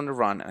first one to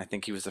run, and I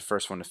think he was the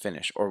first one to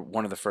finish, or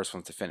one of the first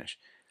ones to finish.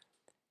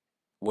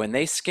 When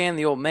they scanned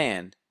the old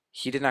man,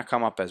 he did not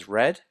come up as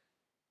red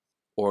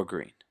or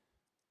green.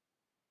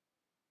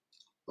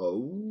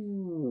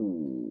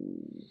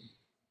 Oh,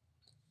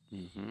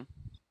 hmm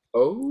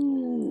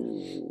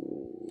oh.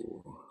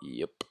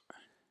 Yep.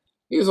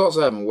 He was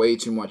also having way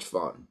too much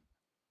fun.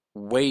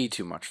 Way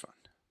too much fun.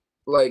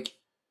 Like,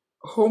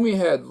 homie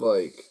had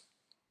like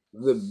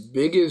the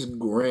biggest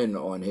grin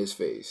on his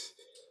face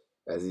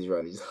as he's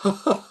running. He's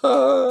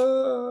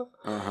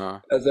Uh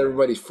huh. as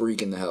everybody's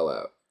freaking the hell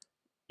out.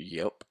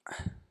 Yep.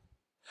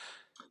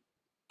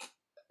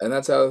 And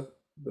that's how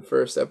the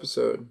first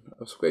episode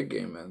of Squid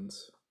Game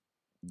ends.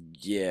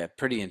 Yeah,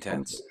 pretty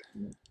intense.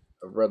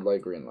 A red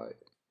light, green light.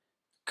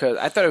 Cause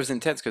I thought it was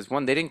intense because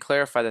one, they didn't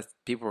clarify that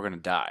people were gonna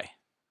die,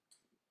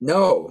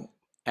 No.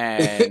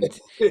 and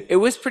it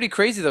was pretty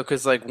crazy though,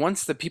 because like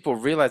once the people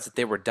realized that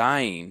they were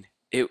dying,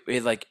 it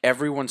like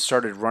everyone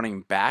started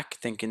running back,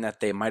 thinking that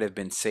they might have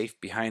been safe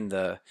behind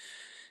the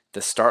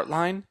start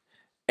line,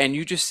 and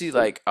you just see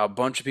like a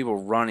bunch of people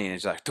running, and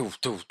it's like do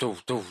do do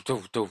do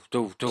do do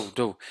do do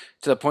do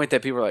to the point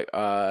that people are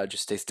like,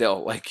 just stay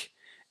still. Like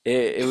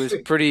it was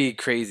pretty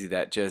crazy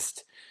that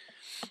just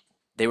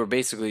they were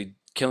basically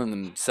killing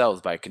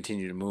themselves by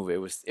continuing to move. It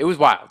was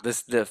wild.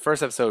 The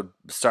first episode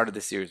started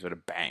the series with a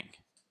bang.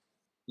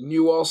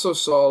 You also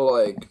saw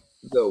like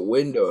the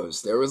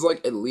windows. There was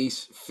like at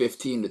least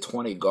 15 to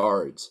 20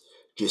 guards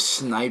just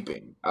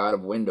sniping out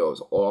of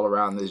windows all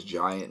around this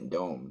giant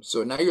dome.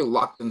 So now you're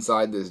locked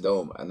inside this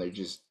dome and they're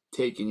just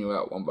taking you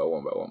out one by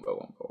one by one by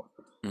one by one.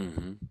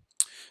 hmm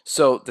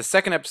So the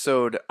second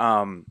episode,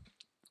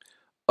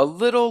 a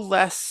little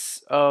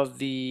less of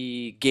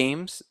the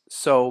games.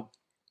 So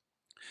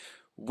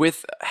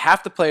with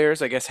half the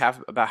players, I guess half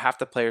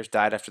the players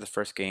died after the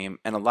first game,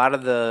 and a lot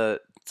of the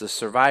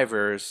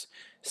survivors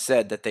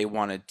said that they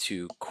wanted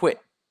to quit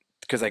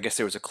because I guess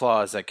there was a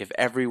clause like if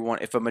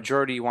a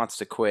majority wants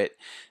to quit,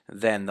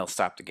 then they'll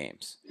stop the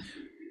games.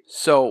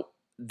 So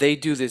they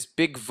do this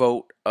big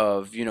vote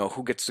of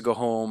who gets to go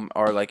home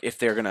or like if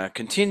they're gonna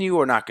continue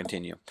or not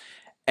continue,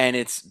 and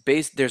it's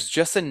based. There's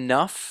just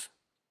enough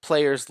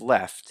players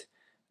left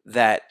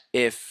that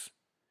if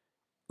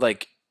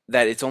like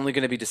that it's only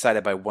going to be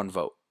decided by one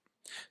vote.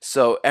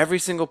 So every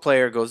single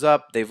player goes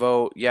up, they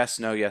vote yes,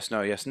 no, yes,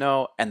 no, yes,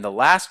 no, and the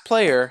last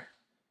player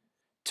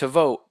to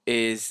vote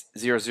is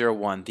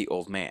 001, the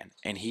old man,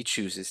 and he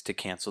chooses to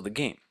cancel the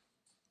game.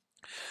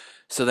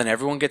 So then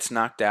everyone gets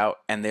knocked out,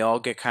 and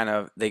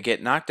they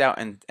get knocked out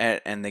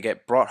and they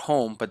get brought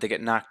home, but they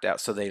get knocked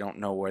out, so they don't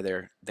know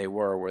where they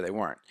were or where they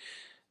weren't.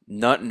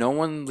 No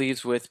one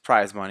leaves with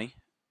prize money.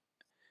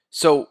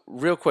 So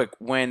real quick,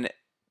 when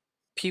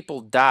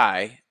people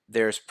die,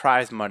 there's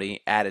prize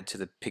money added to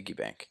the piggy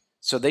bank.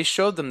 So they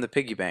showed them the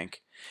piggy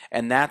bank,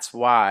 and that's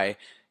why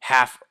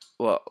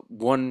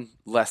one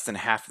less than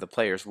half of the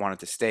players wanted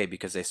to stay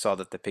because they saw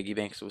that the piggy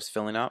bank was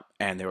filling up,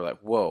 and they were like,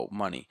 "Whoa,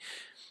 money!"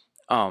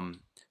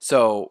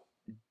 So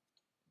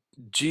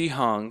Ji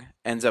Hung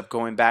ends up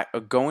going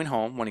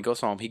home. When he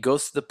goes home, he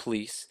goes to the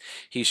police.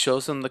 He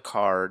shows them the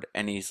card,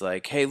 and he's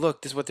like, "Hey,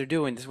 look, this is what they're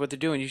doing. This is what they're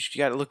doing. You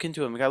got to look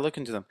into them. You got to look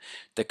into them."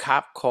 The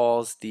cop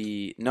calls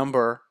the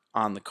number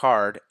on the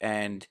card,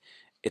 and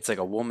it's like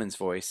a woman's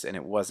voice, and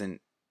it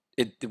wasn't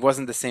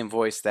the same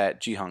voice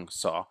that Ji Hung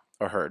saw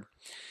or heard.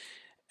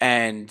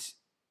 And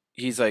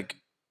he's like,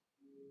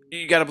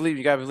 "You got to believe me.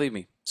 You got to believe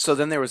me." So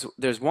then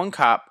there's one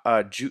cop,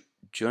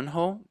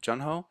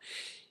 Junho.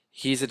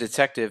 He's a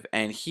detective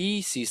and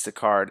he sees the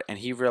card and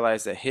he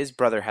realized that his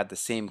brother had the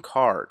same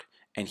card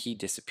and he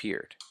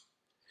disappeared.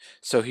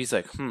 So he's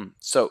like, hmm.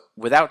 So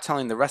without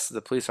telling the rest of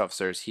the police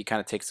officers, he kind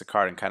of takes the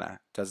card and kind of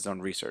does his own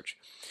research.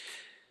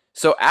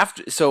 So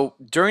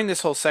during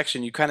this whole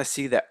section, you kind of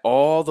see that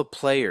all the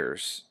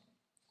players,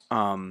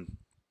 um,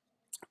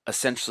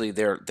 essentially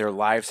their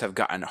lives have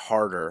gotten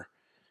harder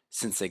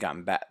since they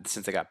got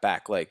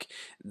back. Like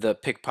the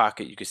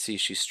pickpocket, you could see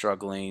she's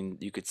struggling.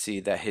 You could see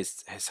that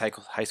his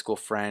high school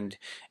friend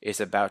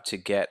is about to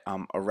get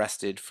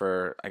arrested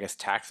for, I guess,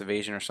 tax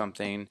evasion or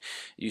something.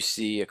 You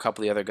see a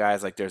couple of the other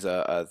guys, like there's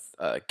a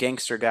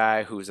gangster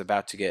guy who's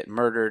about to get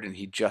murdered and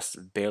he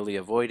just barely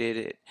avoided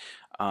it.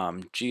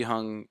 Ji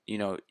Hung,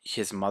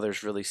 his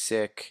mother's really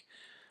sick.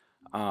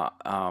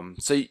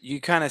 So you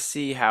kind of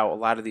see how a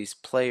lot of these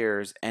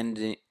players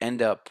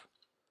end up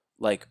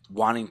like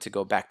wanting to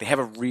go back. They have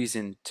a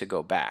reason to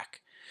go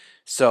back.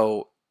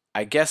 So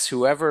I guess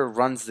whoever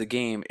runs the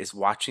game is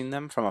watching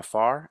them from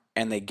afar,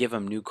 and they give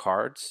them new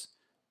cards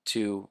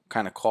to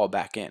kind of call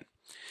back in.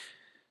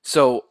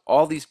 So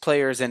all these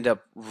players end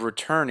up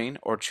returning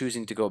or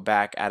choosing to go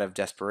back out of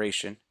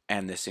desperation,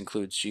 and this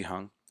includes Ji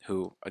Hung,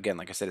 who, again,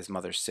 like I said, his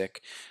mother's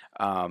sick.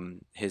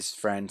 His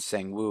friend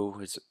Sang Woo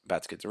is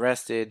about to get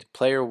arrested.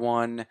 Player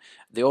one,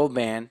 the old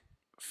man,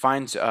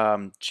 finds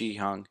Ji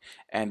Hung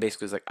and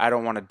basically is like, I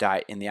don't want to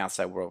die in the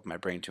outside world with my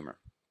brain tumor.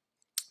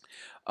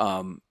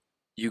 Um,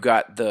 you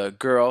got the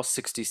girl,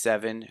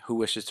 67, who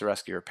wishes to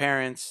rescue her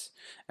parents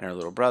and her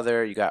little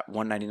brother. You got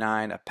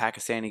 199, a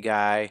Pakistani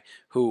guy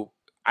who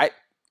I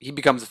he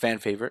becomes a fan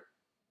favorite.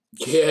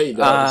 Yeah, he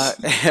Uh,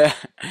 does.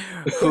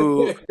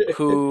 who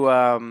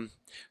who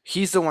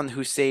he's the one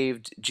who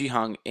saved Ji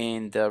Hung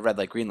in the red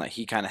light green light.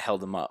 He kind of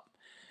held him up.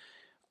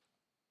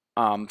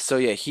 So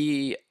yeah,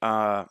 he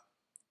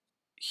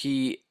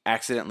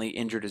accidentally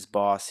injured his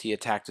boss. He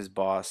attacked his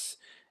boss,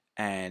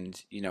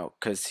 and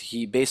because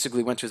he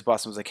basically went to his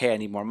boss and was like, "Hey, I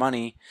need more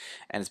money,"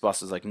 and his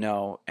boss was like,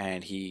 "No,"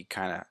 and he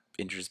kind of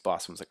injured his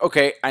boss and was like,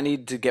 "Okay, I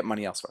need to get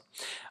money elsewhere."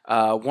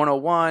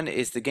 101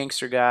 is the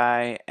gangster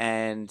guy,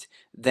 and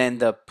then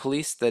the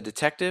police, the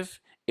detective,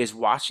 is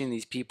watching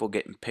these people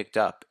getting picked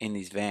up in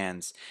these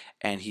vans,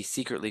 and he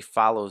secretly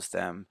follows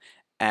them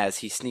as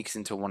he sneaks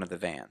into one of the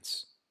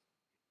vans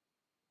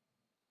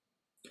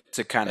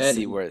to kind of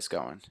see And where it's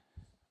going.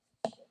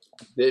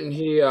 didn't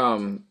he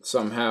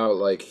somehow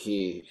like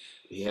he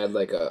had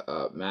like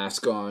a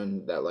mask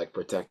on that like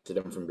protected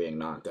him from being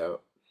knocked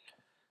out?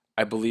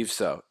 I believe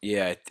so.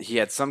 Yeah, he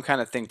had some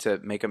kind of thing to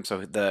make him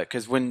so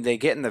because when they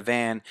get in the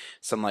van,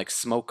 some like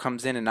smoke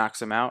comes in and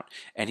knocks him out,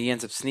 and he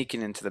ends up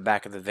sneaking into the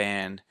back of the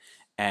van,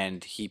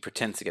 and he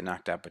pretends to get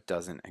knocked out but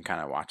doesn't, and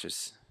kind of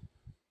watches.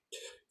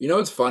 You know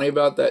what's funny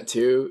about that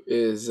too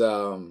is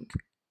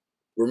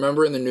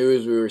remember in the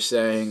news we were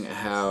saying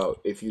how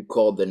if you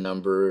called the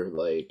number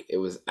like it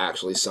was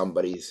actually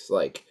somebody's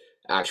like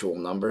actual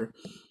number.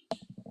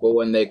 But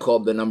when they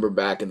called the number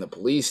back in the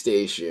police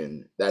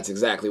station, that's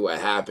exactly what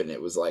happened.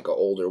 It was like an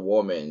older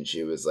woman.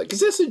 She was like, "Is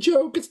this a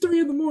joke? It's 3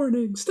 in the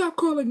morning. Stop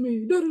calling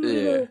me." Da, da, da,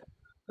 Yeah.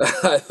 da.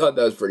 I thought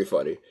that was pretty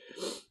funny.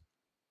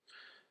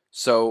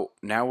 So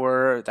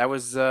now that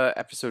was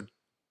episode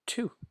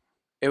two.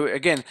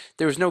 Again,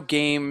 there was no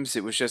games.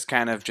 It was just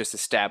kind of just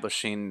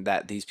establishing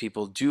that these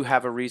people do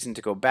have a reason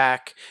to go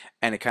back,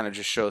 and it kind of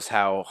just shows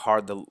how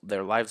hard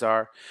their lives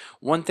are.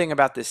 One thing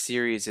about this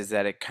series is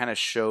that it kind of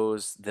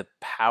shows the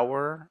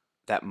power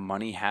that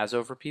money has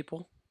over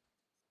people,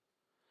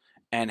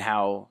 and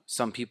how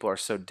some people are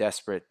so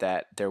desperate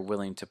that they're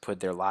willing to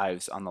put their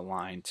lives on the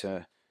line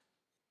to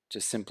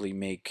just simply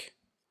make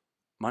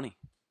money.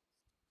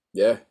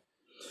 Yeah.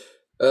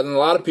 And a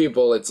lot of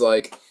people, it's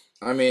like,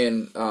 I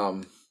mean,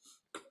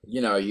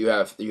 you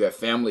have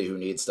family who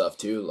need stuff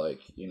too.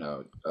 Like,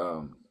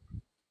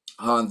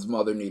 Han's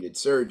mother needed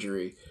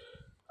surgery.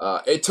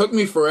 It took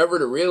me forever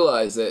to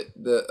realize that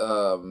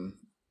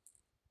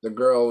the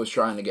girl was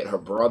trying to get her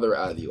brother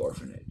out of the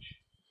orphanage.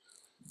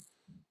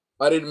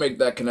 I didn't make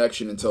that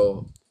connection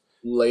until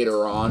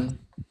later on.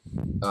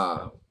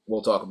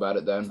 We'll talk about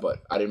it then,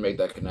 but I didn't make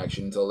that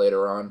connection until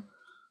later on.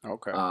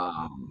 Okay.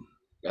 Um,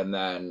 and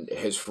then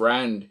his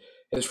friend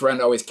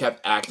always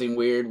kept acting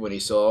weird when he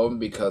saw him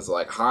because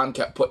like Han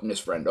kept putting his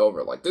friend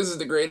over. Like, this is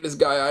the greatest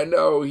guy I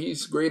know.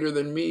 He's greater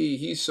than me.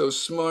 He's so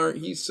smart.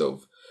 He's so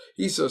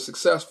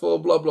successful.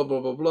 Blah blah blah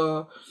blah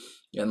blah.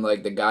 And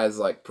like the guy's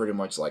like pretty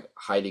much like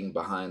hiding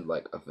behind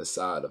like a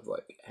facade of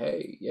like,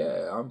 hey,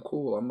 yeah, I'm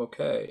cool, I'm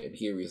okay. And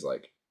here he's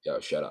like, yo,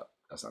 shut up.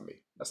 That's not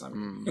me. That's not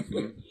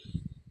Mm-hmm. me.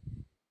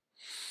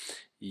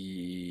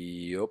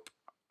 Yup.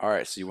 All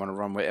right. So you want to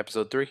run with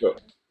episode three? So,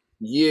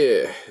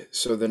 yeah.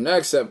 So the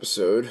next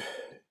episode,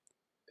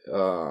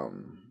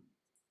 um,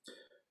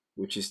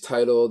 which is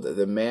titled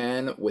 "The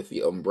Man with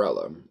the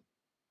Umbrella."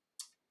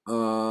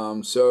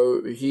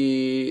 So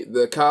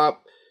the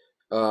cop,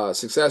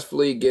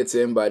 successfully gets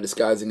in by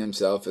disguising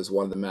himself as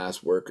one of the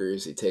masked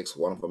workers. He takes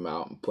one of them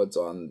out and puts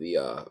on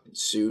the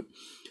suit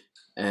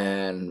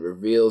and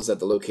reveals that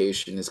the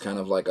location is kind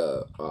of like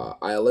a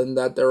island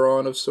that they're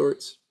on of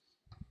sorts.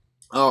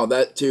 Oh,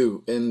 that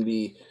too. In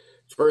the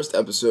first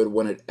episode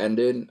when it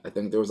ended, I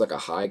think there was like a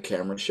high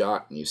camera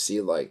shot and you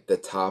see like the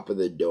top of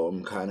the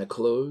dome kind of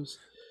close.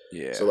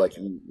 So Yeah. like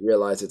you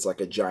realize it's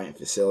like a giant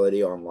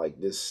facility on like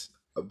this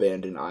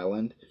abandoned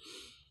island.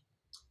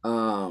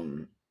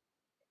 Um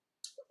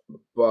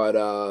but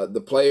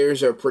the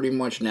players are pretty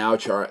much now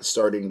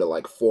starting to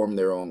like form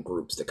their own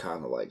groups to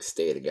kind of like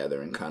stay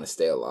together and kind of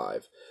stay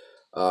alive.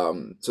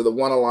 So the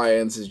one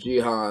alliance is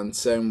Jihan,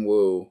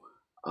 Senwoo,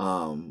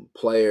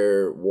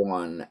 Player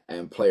One,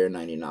 and Player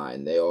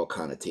 99. They all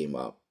kind of team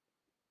up.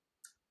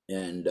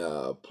 And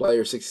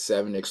Player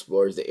 67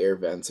 explores the air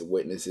vents and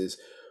witnesses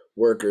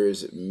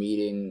workers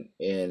meeting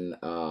in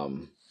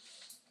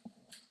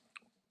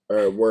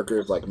or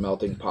workers like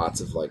melting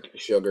pots of like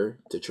sugar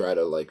to try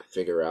to like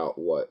figure out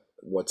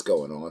what's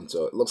going on.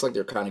 So it looks like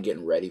they're kind of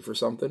getting ready for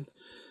something.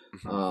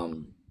 Hmm.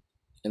 Um,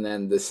 and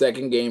then the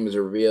second game is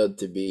revealed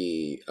to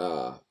be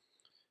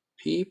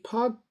P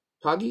Pog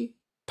Poggy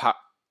Pop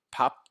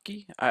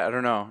Popki? I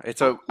don't know.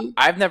 It's a Popki.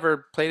 I've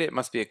never played it. It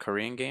must be a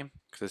Korean game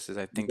because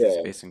I think this is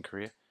Yeah, based in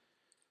Korea.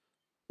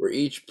 where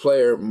each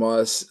player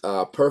must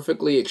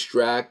perfectly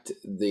extract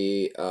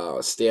the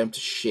stamped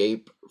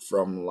shape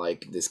from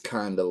like this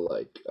kind of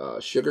like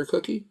sugar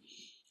cookie.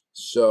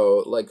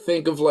 So like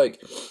think of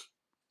like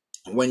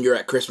when you're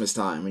at Christmas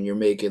time and you're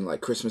making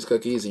like Christmas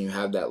cookies and you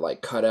have that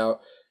like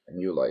cutout and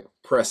you like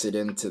press it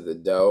into the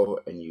dough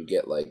and you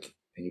get like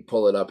and you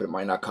pull it up and it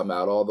might not come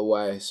out all the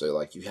way. So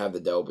like you have the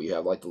dough but you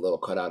have like the little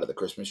cutout of the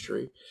Christmas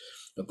tree.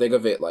 But think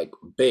of it like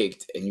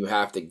baked and you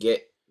have to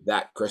get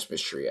that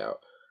Christmas tree out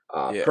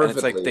Yeah, and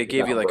it's like perfectly they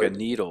gave you without like a breaking.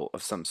 needle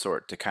of some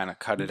sort to kind of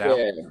cut it out.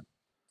 Yeah.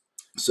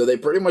 So they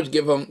pretty much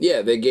give them,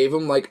 yeah, they gave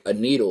them like a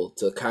needle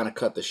to kind of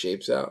cut the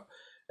shapes out.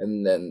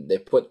 And then they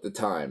put the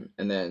time.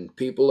 And then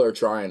people are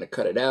trying to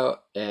cut it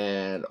out.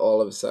 And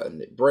all of a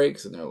sudden it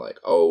breaks. And they're like,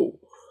 oh.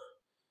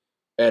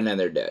 And then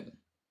they're dead.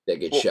 They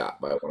get Well,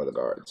 shot by one of the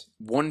guards.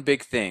 one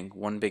big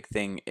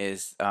thing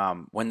is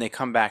when they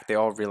come back, they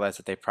all realize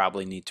that they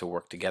probably need to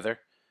work together.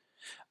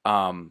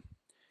 Um,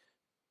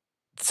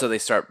 so they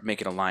start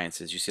making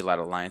alliances. You see a lot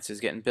of alliances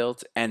getting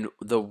built. And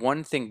the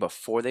one thing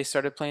before they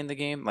started playing the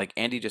game, like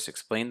Andy just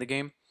explained the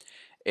game,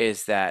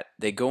 is that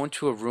they go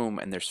into a room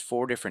and there's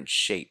four different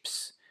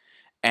shapes.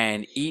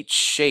 And each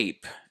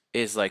shape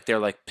is like they're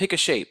like pick a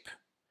shape.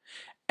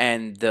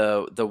 And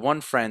the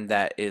one friend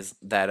that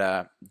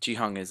Ji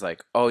Hung is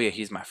like, oh yeah,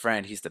 he's my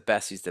friend, he's the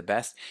best, he's the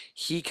best.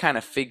 He kind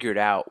of figured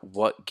out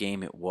what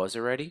game it was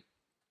already,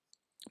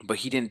 but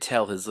he didn't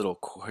tell his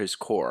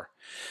core.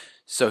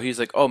 So he's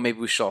like, oh, maybe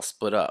we should all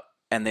split up.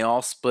 And they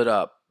all split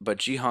up, but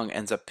Ji Hung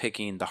ends up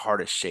picking the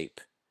hardest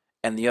shape.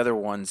 And the other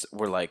ones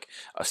were like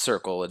a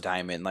circle, a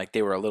diamond, like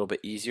they were a little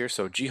bit easier.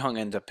 So Ji Hung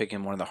ended up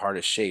picking one of the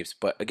hardest shapes,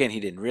 but again, he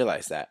didn't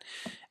realize that.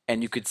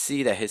 And you could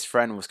see that his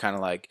friend was kind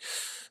of like,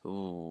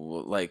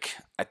 ooh, like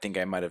I think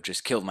I might have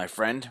just killed my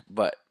friend,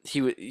 but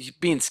he was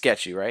being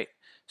sketchy, right?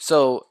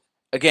 So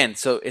again,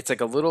 so it's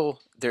like a little,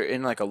 they're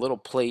in like a little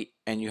plate,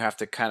 and you have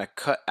to kind of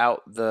cut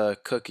out the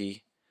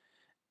cookie,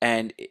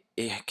 and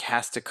it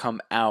has to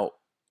come out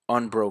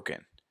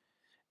unbroken.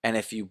 And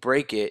if you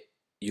break it,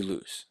 you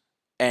lose.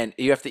 And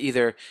you have to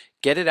either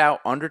get it out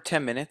under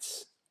 10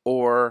 minutes,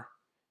 or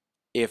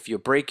if you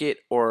break it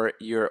or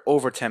you're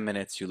over 10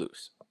 minutes, you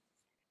lose.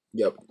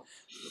 Yep.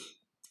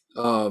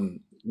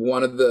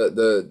 One of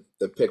the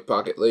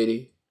pickpocket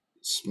lady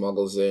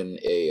smuggles in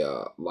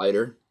a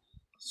lighter,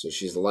 so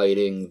she's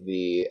lighting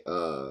the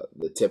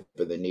tip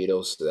of the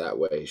needle, so that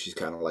way she's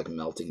kind of like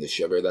melting the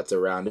sugar that's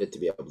around it to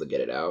be able to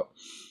get it out.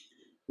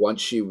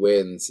 Once she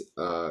wins,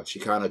 she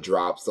kind of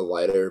drops the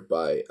lighter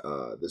by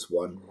this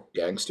one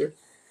gangster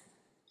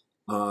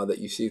that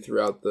you see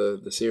throughout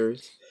the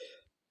series,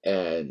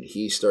 and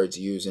he starts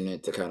using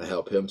it to kind of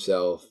help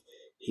himself.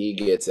 He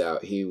gets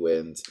out, he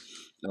wins.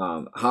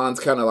 Han's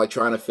kind of like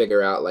trying to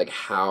figure out like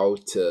how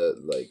to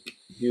like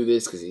do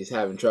this because he's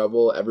having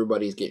trouble.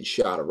 Everybody's getting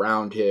shot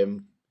around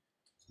him.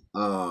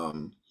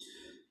 Um,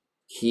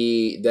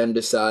 he then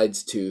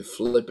decides to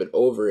flip it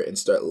over and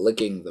start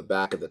licking the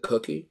back of the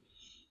cookie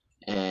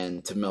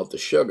and to melt the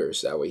sugar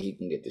so that way he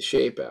can get the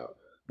shape out.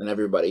 And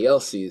everybody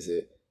else sees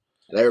it,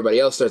 and everybody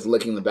else starts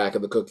licking the back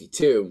of the cookie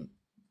too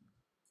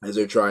as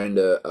they're trying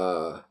to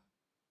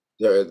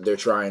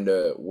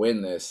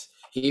win this.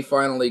 He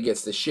finally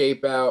gets the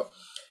shape out,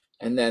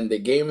 and then the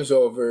game is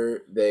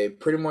over. They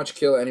pretty much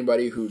kill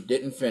anybody who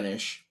didn't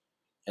finish,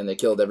 and they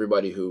killed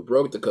everybody who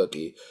broke the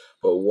cookie.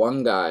 But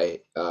one guy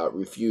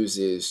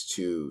refuses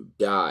to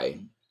die,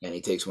 and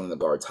he takes one of the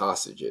guards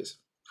hostage,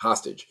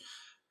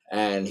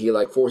 and he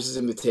like forces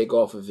him to take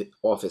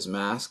off his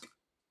mask,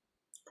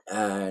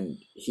 and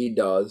he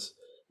does.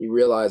 He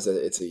realizes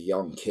that it's a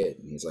young kid,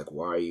 and he's like,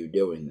 "Why are you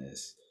doing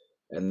this?"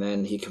 And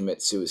then he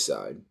commits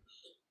suicide.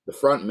 The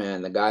front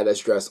man, the guy that's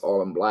dressed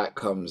all in black,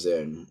 comes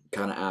in,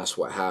 kind of asks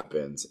what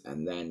happens,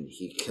 and then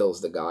he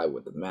kills the guy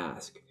with the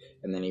mask.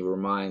 And then he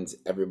reminds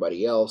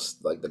everybody else,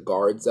 like the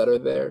guards that are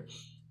there,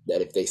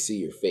 that if they see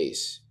your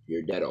face,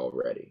 you're dead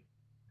already.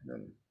 And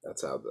then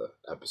that's how the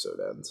episode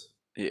ends.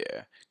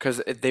 Yeah,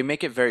 because they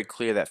make it very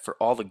clear that for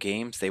all the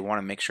games, they want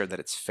to make sure that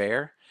it's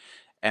fair.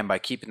 and by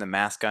keeping the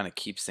mask on, it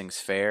keeps things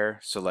fair.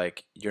 So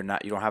like you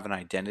don't have an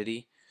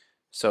identity.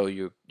 So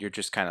you're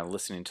just kind of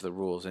listening to the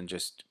rules and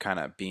just kind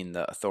of being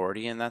the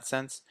authority in that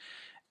sense.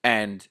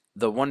 And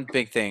the one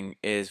big thing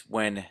is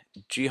when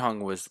Ji-hung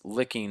was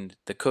licking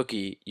the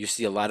cookie, you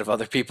see a lot of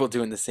other people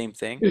doing the same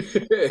thing.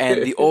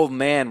 And the old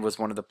man was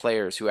one of the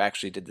players who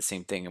actually did the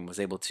same thing and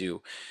was able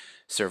to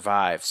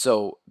survive.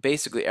 So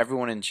basically,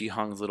 everyone in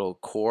Ji-hung's little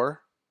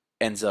core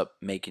ends up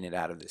making it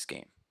out of this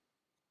game.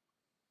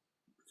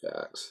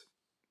 Facts.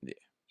 Yeah.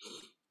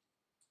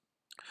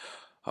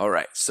 All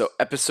right, so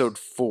episode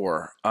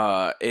 4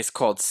 is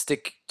called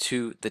Stick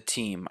to the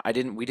Team.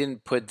 We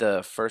didn't put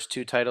the first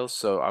two titles,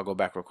 so I'll go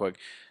back real quick.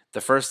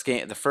 The first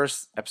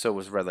episode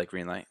was Red Light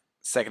Green Light.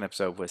 Second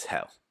episode was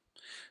Hell.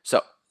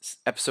 So,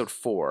 episode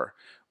 4,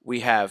 we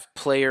have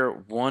player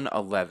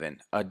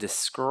 111, a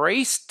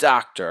disgraced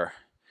doctor.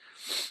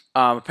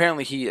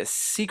 Apparently he is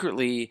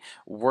secretly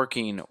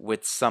working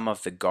with some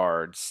of the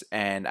guards,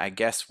 and I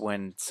guess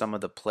when some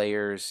of the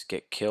players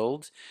get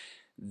killed,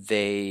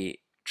 they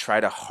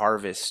try to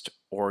harvest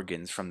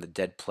organs from the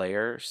dead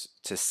players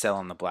to sell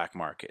on the black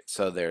market.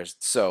 So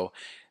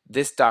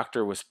this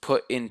doctor was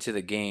put into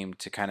the game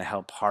to kind of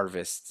help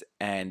harvest,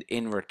 and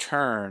in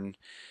return,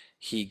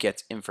 he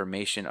gets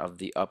information of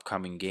the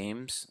upcoming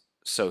games.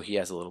 So he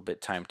has a little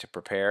bit time to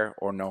prepare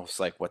or knows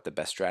like what the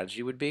best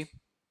strategy would be.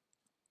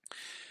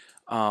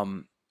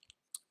 Um,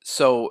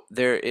 so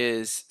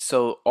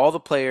all the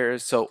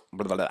players so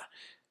blah, blah, blah.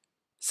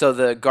 So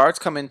the guards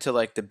come into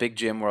like the big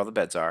gym where all the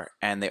beds are,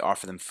 and they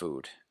offer them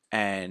food.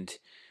 And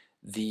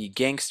the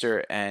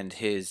gangster and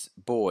his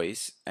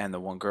boys and the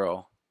one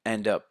girl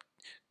end up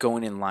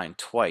going in line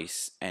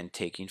twice and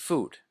taking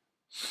food.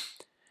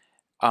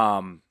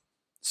 Um,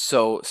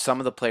 so some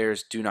of the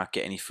players do not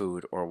get any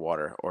food or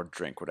water or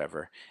drink,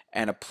 whatever.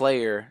 And a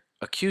player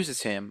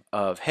accuses him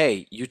of,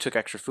 "Hey, you took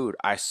extra food.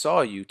 I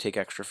saw you take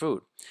extra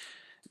food."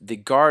 The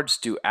guards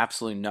do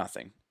absolutely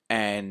nothing,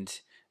 and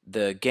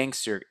the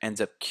gangster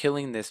ends up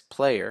killing this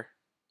player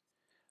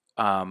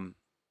um,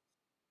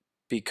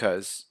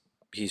 because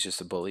he's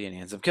just a bully and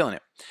he ends up killing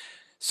it.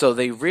 So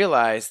they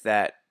realize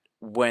that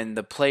when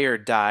the player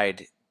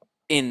died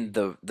in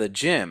the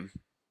gym,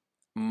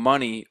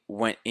 money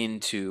went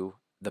into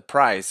the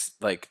prize,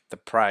 like the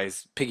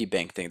prize piggy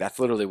bank thing. That's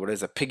literally what it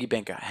is, a piggy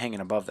bank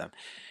hanging above them.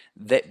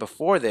 That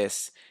before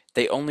this,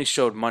 they only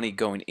showed money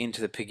going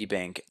into the piggy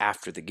bank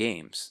after the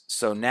games.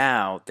 So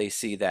now they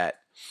see that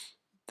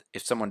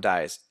if someone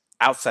dies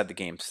outside the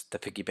games, the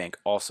piggy bank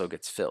also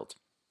gets filled.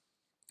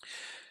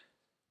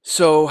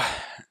 So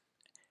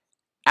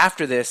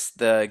after this,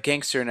 the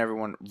gangster and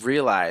everyone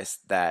realize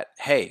that,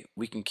 hey,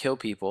 we can kill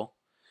people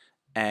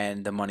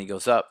and the money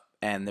goes up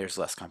and there's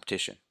less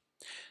competition.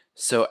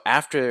 So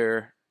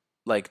after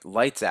like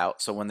lights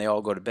out, so when they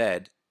all go to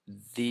bed,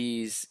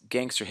 these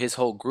gangster, his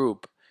whole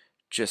group,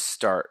 just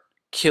start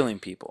killing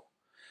people.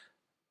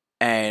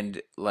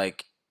 And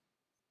like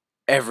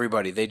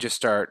everybody, they just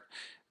start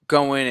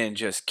going and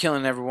just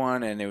killing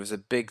everyone, and it was a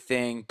big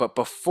thing. But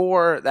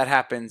before that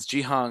happens,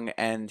 Ji-hung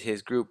and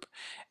his group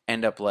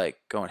end up like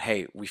going,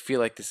 "Hey, we feel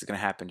like this is gonna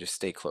happen. Just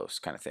stay close,"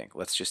 kind of thing.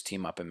 Let's just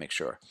team up and make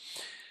sure.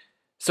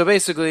 So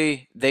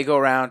basically, they go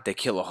around, they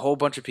kill a whole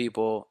bunch of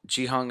people.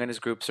 Ji-hung and his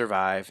group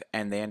survive,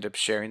 and they end up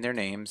sharing their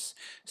names.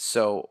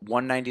 So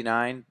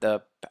 199,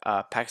 the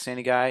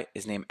Pakistani guy,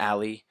 is named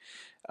Ali.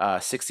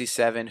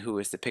 67, who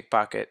is the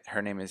pickpocket,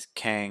 her name is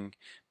Kang.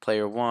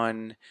 Player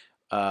 1,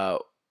 uh,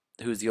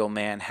 who's the old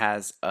man,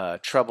 has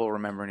trouble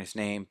remembering his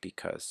name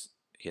because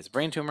he has a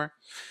brain tumor.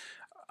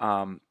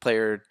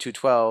 Player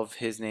 212,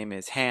 his name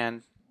is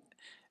Han.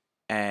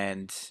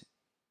 And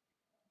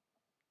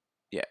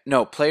yeah,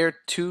 no, player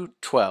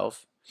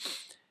 212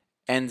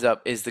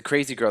 is the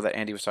crazy girl that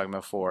Andy was talking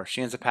about before.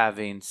 She ends up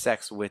having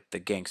sex with the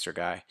gangster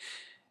guy,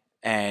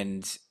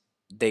 and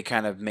they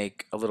kind of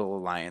make a little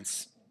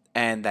alliance.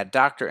 And that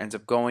doctor ends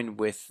up going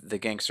with the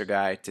gangster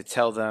guy to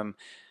tell them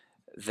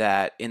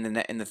that in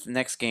the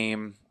next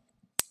game,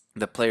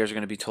 the players are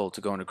going to be told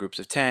to go into groups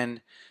of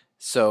 10.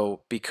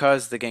 So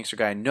because the gangster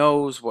guy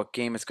knows what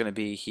game it's going to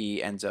be,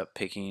 he ends up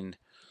picking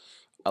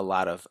a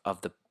lot of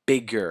the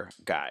bigger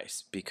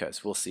guys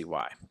because we'll see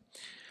why.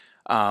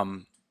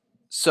 Um,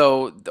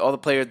 so all the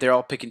players, they're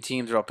all picking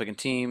teams. They're all picking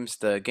teams.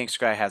 The gangster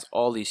guy has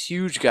all these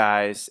huge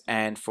guys,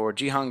 and for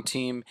Ji-hung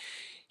team,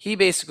 he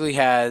basically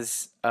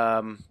has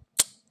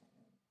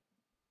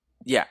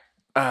yeah.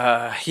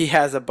 He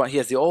has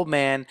the old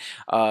man,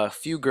 a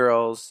few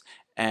girls,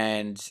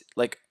 and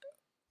like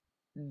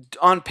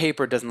on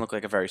paper, it doesn't look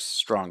like a very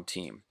strong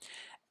team.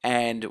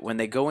 And when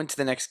they go into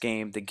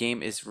the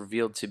game is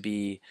revealed to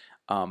be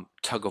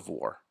tug of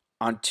war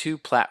on two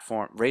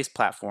race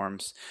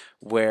platforms,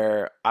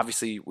 where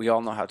obviously we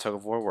all know how tug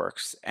of war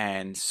works.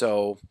 And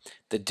so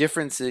the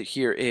difference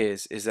here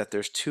is that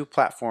there's two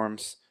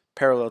platforms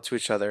parallel to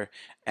each other,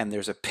 and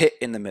there's a pit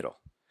in the middle.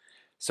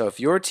 So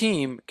if your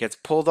team gets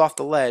pulled off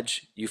the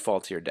ledge, you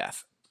fall to your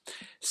death.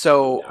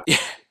 So Yeah.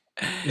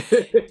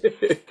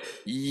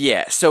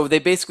 yeah, so they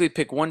basically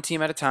pick one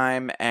team at a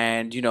time,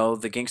 and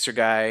the gangster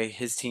guy,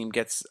 his team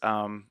gets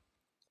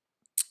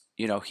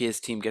his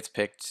team gets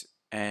picked,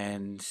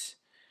 and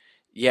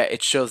yeah,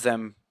 it shows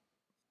them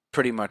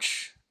pretty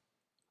much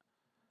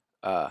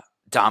uh,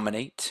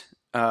 dominate.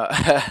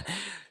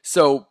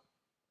 So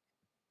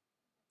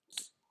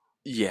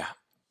yeah.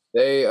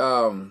 They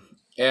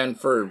and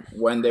for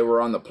when they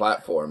were on the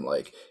platform,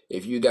 like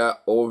if you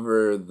got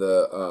over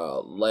the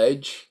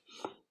ledge,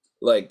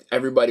 like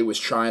everybody was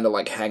trying to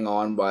like hang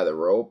on by the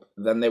rope,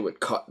 then they would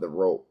cut the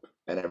rope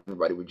and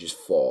everybody would just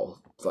fall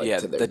like Yeah,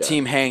 to their the death.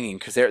 team hanging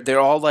because they're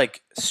all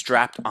like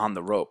strapped on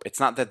the rope. It's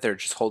not that they're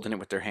just holding it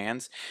with their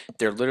hands;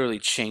 they're literally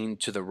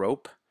chained to the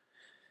rope.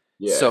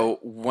 Yeah. So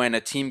when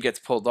a team gets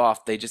pulled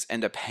off, they just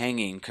end up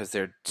hanging because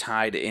they're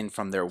tied in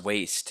from their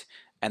waist,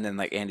 and then,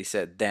 like Andy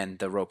said, then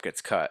the rope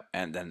gets cut,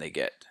 and then they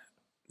get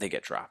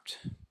dropped.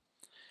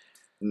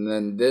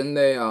 And then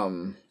they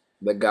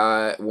the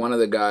guy one of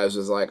the guys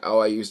was like, "Oh,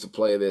 I used to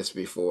play this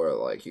before.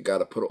 Like you got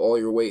to put all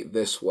your weight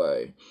this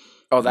way."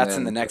 Oh, And that's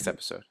in the then next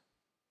episode.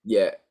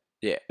 yeah,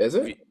 Yeah, is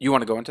it? you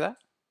want to go into that?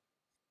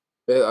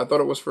 I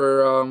thought it was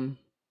for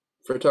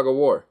tug of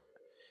war.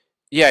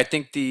 Yeah, I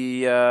think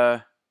the.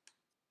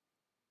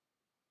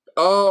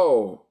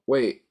 Oh,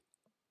 wait.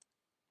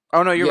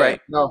 Oh no, you're Yeah,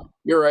 right. no,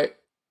 you're right.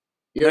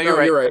 No, You're you're no,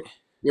 right. you're right.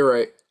 You're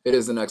right. It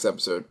is the next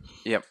episode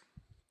Yep.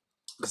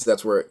 because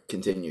that's where it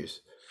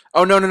continues.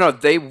 Oh no, no, no.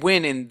 They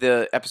win in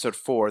the episode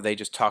 4. They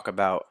just talk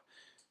about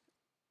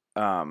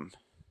um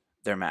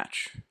their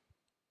match.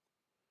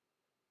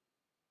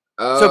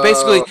 So Oh,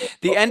 basically,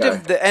 the end okay.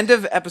 of the end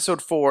of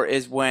episode 4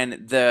 is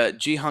when the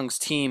Ji Hung's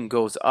team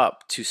goes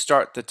up to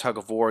start the tug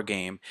of war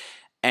game,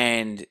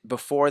 and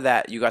before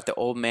that, you got the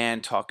old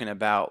man talking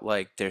about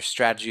like their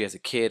strategy as a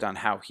kid on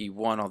how he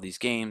won all these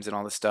games and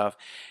all this stuff.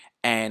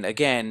 And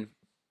again,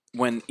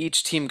 when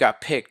each team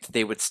got picked,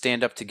 they would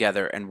stand up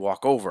together and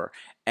walk over.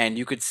 And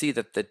you could see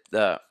that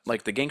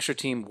the gangster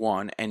team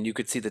won, and you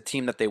could see the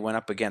team that they went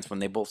up against when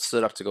they both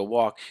stood up to go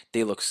walk.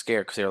 They looked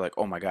scared because they were like,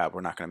 "Oh my God,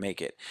 we're not going to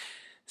make it."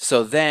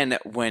 So then,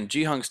 when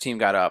Ji Hung's team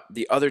got up,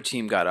 the other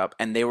team got up,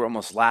 and they were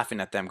almost laughing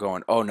at them,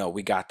 going, "Oh no,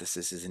 we got this.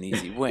 This is an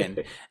easy win."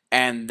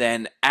 And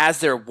then, as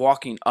they're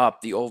walking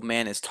up, the old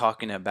man is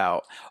talking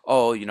about,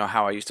 "Oh,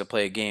 how I used to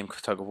play a game,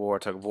 tug of war,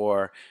 tug of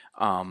war."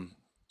 Um,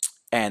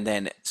 and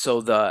then,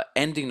 so the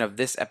ending of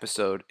this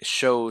episode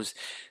shows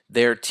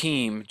their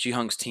team, Ji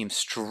Hung's team,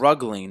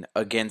 struggling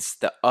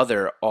against the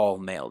other all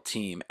male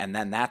team. And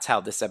then that's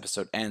how this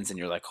episode ends. And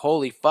you're like,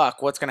 holy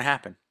fuck, what's going to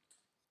happen?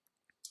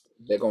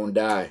 They're gonna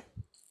die.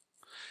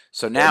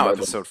 So now, Everybody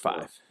gonna episode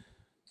die. 5.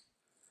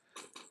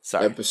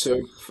 Sorry.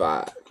 Episode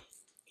 5,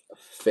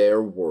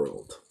 Fair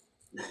World.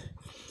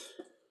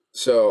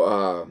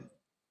 So,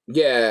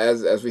 yeah,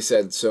 as we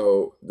said,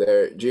 so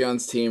their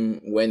Gion's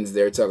team wins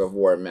their tug of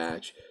war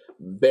match,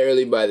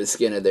 barely by the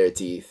skin of their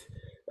teeth.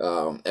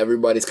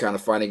 Everybody's kind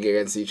of fighting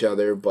against each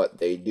other, but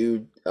they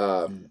do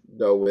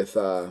go with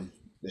the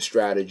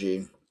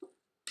strategy,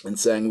 and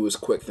Sang was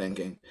quick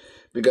thinking,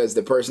 because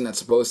the person that's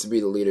supposed to be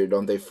the leader,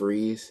 don't they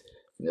freeze?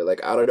 And they're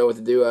like, I don't know what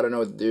to do. I don't know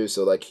what to do.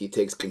 So like he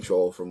takes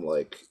control from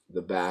like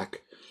the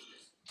back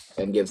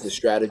and gives the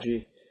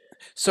strategy.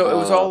 So it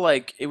was Uh, all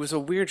like, it was a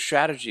weird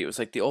strategy. It was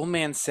like the old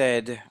man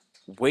said,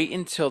 wait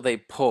until they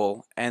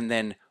pull and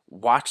then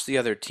watch the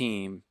other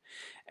team.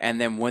 And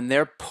then when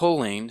they're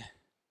pulling,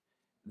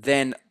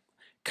 then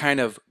kind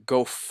of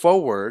go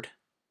forward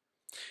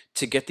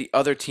to get the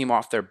other team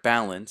off their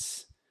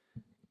balance,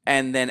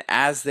 and then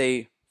as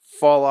they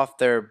fall off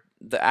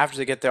after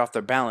they get there off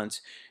their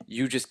balance,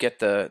 you just get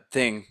the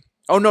thing.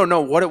 Oh no,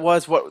 no,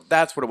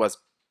 that's what it was.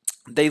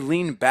 They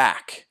lean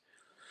back.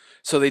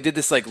 So they did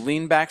this like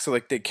lean back, so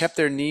like they kept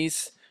their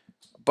knees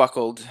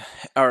buckled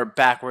or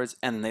backwards,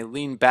 and they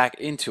leaned back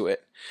into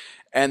it.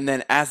 And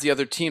then as the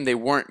other team, they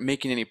weren't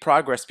making any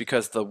progress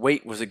because the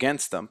weight was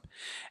against them.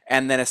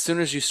 And then as soon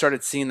as you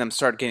started seeing them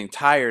start getting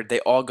tired, they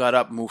all got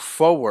up, moved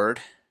forward.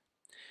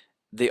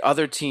 The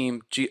other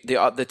team,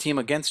 the team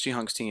against Ji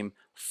Hung's team,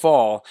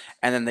 fall,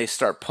 and then they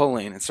start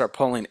pulling and start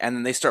pulling, and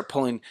then they start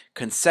pulling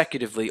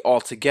consecutively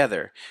all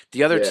together.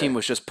 The other team yeah.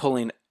 was just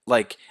pulling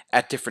like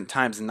at different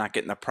times and not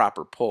getting a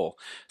proper pull.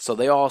 So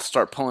they all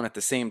start pulling at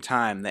the same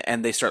time,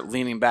 and they start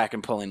leaning back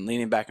and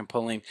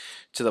pulling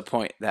to the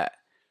point that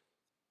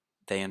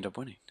they end up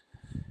winning.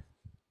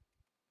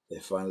 They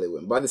finally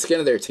win by the skin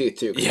of their teeth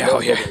too, because it Yeah,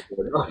 oh does look yeah. like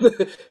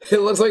it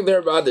looks like they're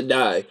about to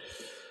die.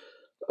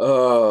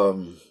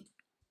 Um.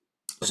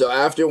 So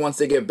after once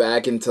they get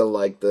back into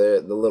like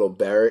the little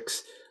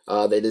barracks,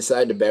 they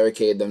decide to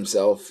barricade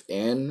themselves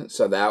in,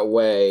 so that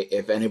way,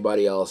 if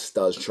anybody else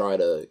does try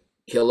to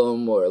kill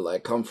them or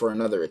like come for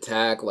another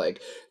attack,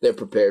 like they're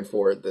prepared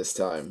for it this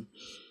time.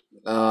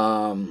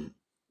 Um.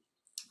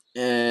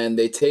 And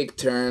they take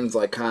turns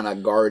like kind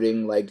of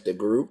guarding like the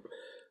group.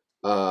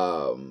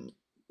 Um,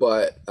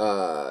 but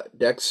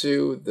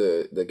Dexu,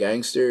 the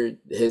gangster,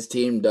 his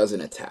team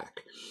doesn't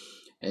attack.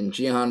 And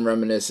Jihan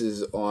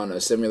reminisces on a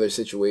similar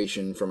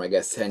situation from I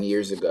guess 10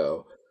 years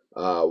ago,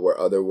 where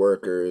other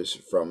workers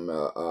from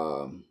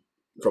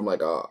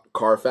like a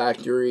car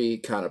factory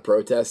kind of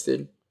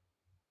protested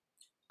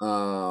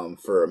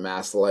for a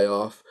mass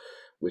layoff,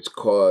 which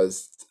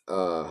caused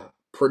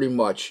pretty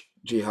much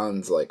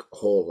Jihan's like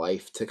whole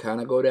life to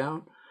kind of go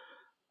down.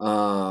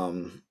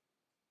 Um,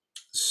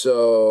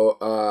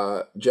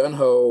 Jun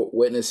Ho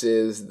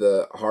witnesses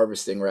the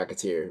harvesting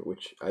racketeer,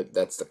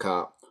 that's the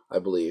cop, I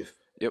believe.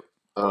 Yep.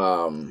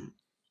 Um,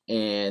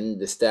 and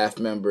the staff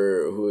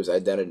member whose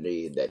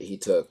identity that he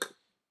took.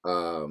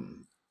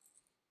 Um,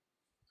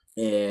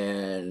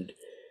 and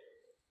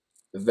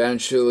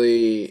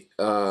eventually,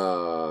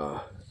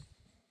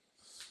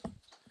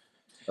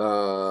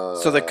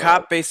 So the uh,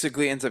 cop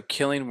basically ends up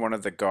killing one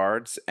of the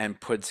guards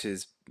and puts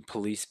his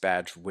police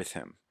badge with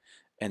him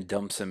and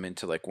dumps him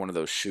into like one of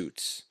those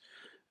chutes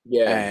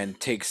yeah, and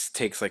takes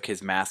like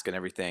his mask and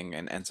everything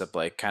and ends up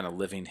like kind of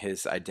living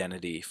his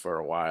identity for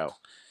a while.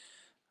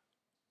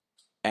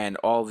 And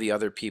all the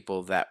other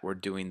people that were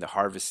doing the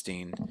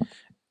harvesting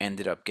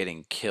ended up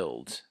getting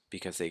killed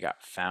because they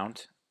got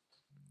found.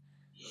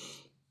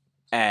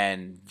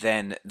 And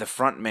then the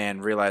front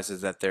man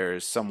realizes that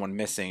there's someone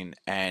missing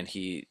and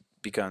he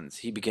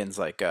begins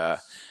like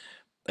a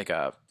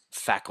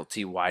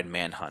faculty wide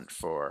manhunt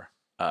for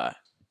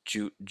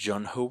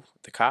Junho,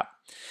 the cop.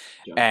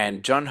 Jun And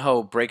Ho.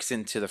 Junho breaks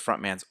into the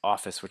front man's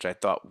office, which I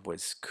thought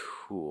was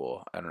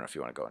cool. I don't know if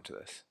you want to go into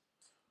this.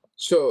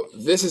 So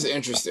this is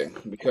interesting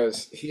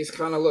because he's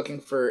kind of looking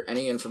for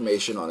any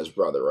information on his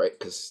brother, right?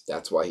 Because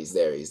that's why he's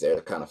there. He's there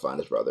to kind of find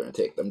his brother and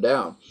take them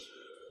down.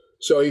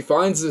 So he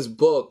finds this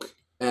book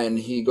and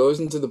he goes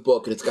into the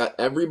book and it's got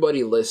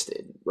everybody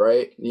listed,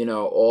 right?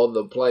 All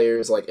the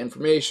players like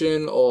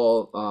information,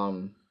 all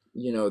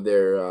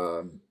their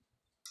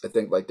I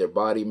think like their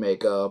body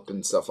makeup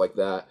and stuff like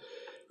that.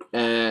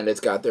 And it's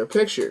got their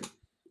picture.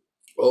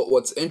 Well,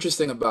 what's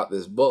interesting about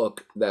this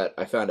book that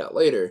I found out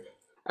later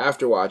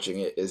after watching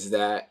it is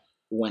that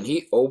when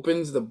he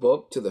opens the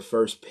book to the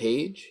first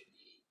page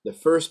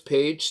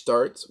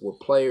starts with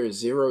player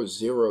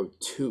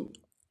 002,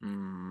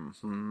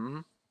 Hmm.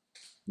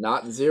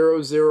 not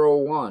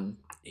 001,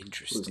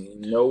 who's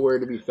Interesting. nowhere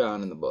to be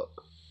found in the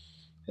book.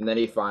 And then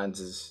he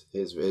finds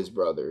his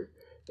brother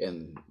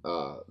in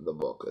the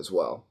book as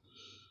well.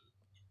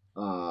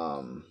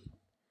 Um,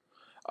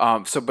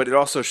 But it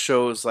also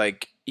shows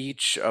like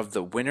each of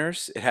the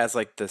winners. It has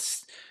like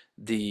this,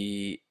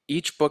 the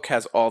each book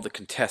has all the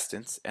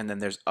contestants, and then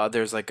there's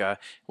like a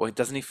well,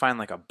 doesn't he find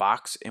like a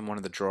box in one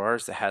of the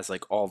drawers that has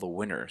like all the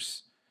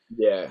winners?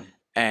 yeah,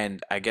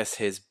 And I guess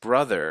his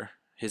brother,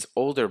 his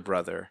older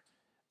brother,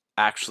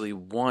 actually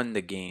won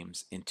the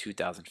games in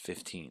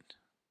 2015.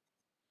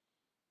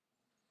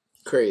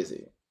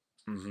 crazy.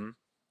 Mm-hmm.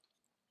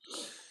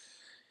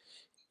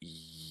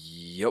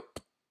 Yup.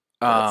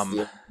 That's Um,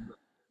 the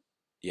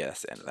yeah,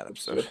 that's the end of that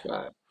episode. episode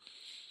 5.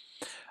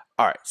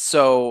 All right,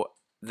 so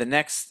the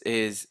next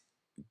is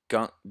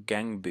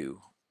Gangbu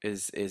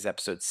is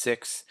episode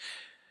 6.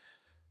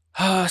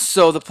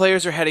 So the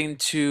players are heading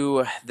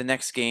to the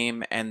next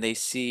game and they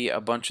see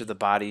a bunch of the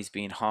bodies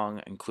being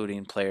hung,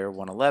 including player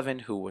 111,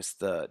 who was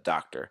the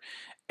doctor.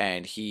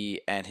 And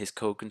he and his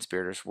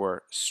co-conspirators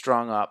were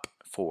strung up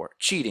for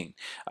cheating.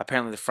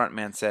 Apparently, the front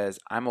man says,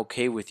 I'm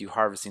okay with you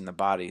harvesting the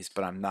bodies,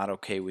 but I'm not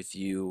okay with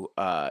you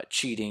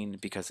cheating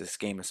because this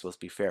game is supposed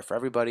to be fair for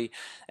everybody.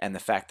 And the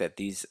fact that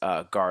these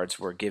guards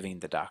were giving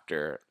the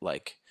doctor,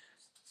 like,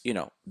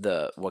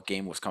 the what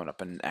game was coming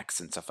up in X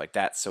and stuff like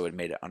that, so it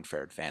made an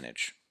unfair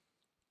advantage,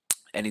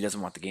 and he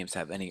doesn't want the games to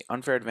have any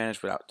unfair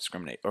advantage without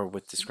discriminate or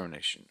with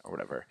discrimination or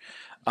whatever.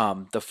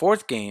 The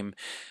fourth game,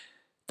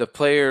 the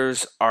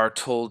players are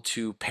told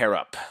to pair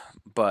up,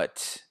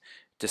 but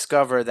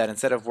discover that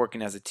instead of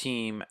working as a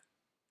team,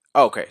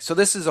 okay, so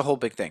this is a whole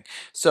big thing.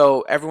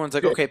 So everyone's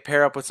like, Yeah. okay,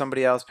 pair up with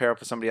somebody else, pair up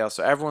with somebody else.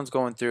 So everyone's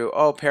going through,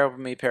 oh, pair up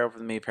with me, pair up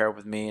with me, pair up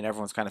with me, and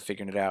everyone's kind of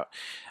figuring it out.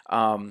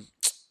 Um,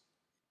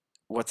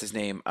 what's his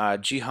name?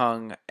 Ji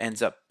Hung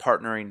ends up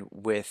partnering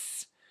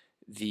with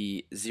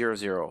the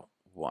 001,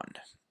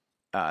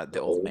 The the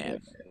old old man.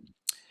 man.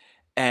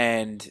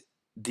 And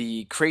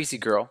the crazy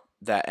girl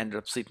that ended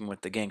up sleeping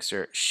with the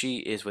gangster, she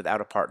is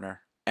without a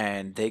partner.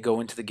 And they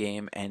go into the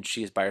game and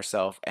she is by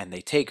herself and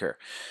they take her.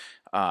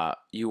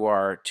 You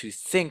are to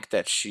think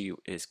that she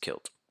is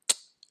killed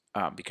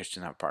because she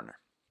doesn't have a partner.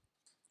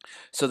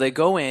 So they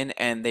go in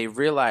and they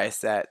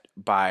realize that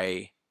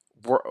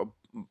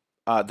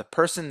the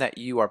person that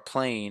you are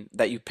playing,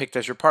 that you picked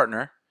as your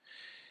partner,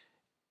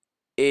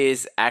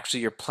 is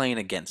actually you're playing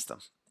against them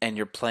and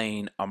you're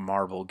playing a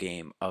marble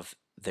game of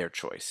their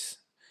choice.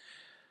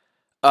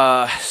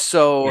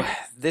 So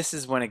this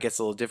is when it gets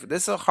a little different.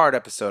 This is a hard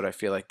episode. I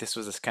feel like this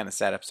was this kind of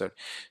sad episode.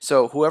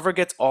 So whoever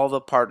gets all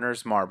the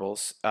partners'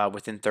 marbles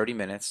within 30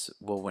 minutes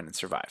will win and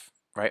survive,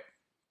 right?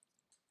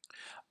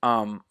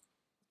 Um,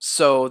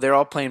 so they're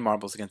all playing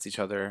marbles against each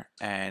other,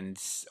 and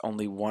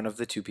only one of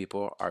the two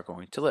people are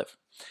going to live.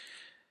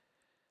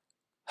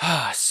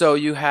 So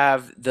you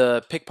have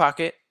the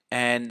pickpocket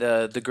and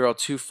the girl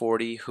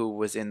 240 who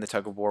was in the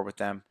tug of war with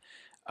them.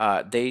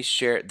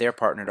 They're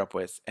partnered up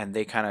with, and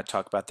they kind of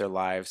talk about their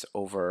lives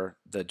over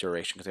the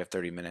duration because they have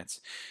 30 minutes.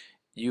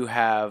 You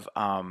have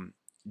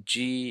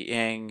Ji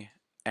Yang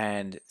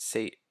and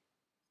say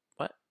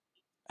what?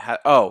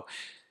 Oh,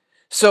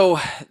 so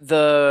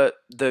the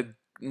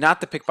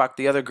not the pickpocket,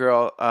 the other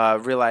girl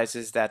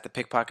realizes that the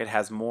pickpocket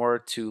has more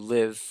to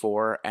live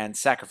for and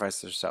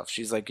sacrifices herself.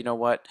 She's like, you know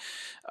what?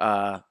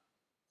 Uh,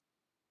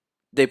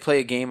 they play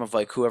a game of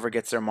like whoever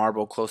gets their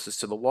marble closest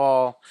to the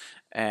wall,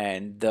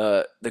 and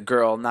the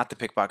girl, not the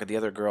pickpocket, the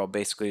other girl,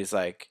 basically is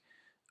like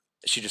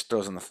she just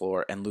throws on the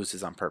floor and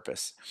loses on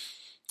purpose.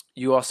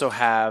 You also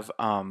have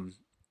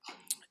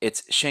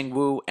it's Shang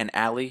Wu and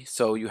Ali.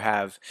 So you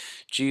have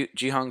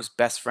Ji Hung's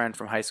best friend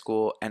from high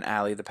school and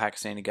Ali, the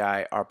Pakistani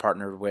guy, are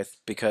partnered with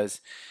because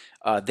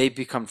they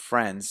become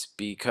friends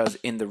because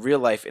in the real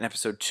life in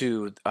episode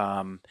two,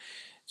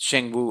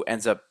 Shang Wu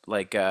ends up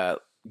like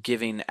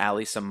giving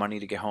Ali some money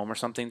to get home or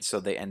something, so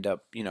they end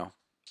up,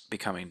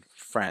 becoming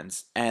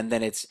friends. And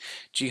then it's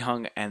Ji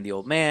Hung and the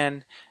old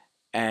man,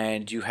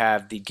 and you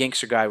have the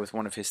gangster guy with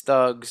one of his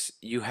thugs.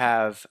 You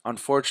have,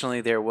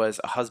 unfortunately, there was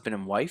a husband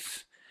and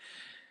wife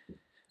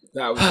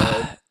That was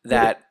hard.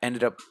 that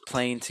ended up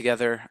playing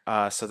together.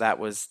 So that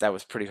was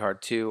pretty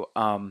hard too.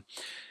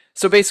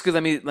 So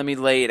basically, let me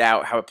lay it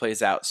out how it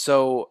plays out.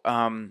 So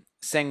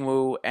Sang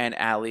Woo and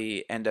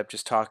Ali end up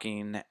just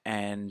talking,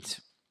 and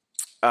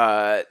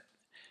uh,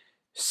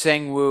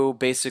 Sang Woo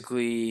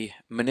basically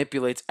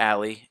manipulates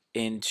Ali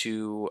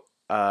into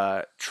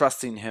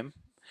trusting him,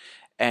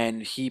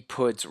 and he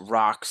puts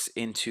rocks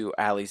into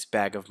Ali's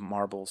bag of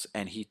marbles,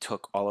 and he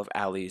took all of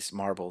Ali's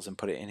marbles and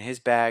put it in his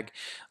bag.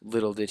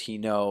 Little did he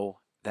know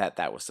that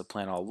that was the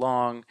plan all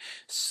along.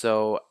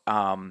 So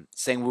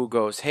Sang-woo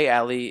goes, "Hey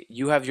Ali,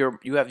 you have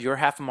your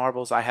half of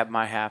marbles, I have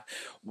my half.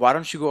 Why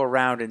don't you go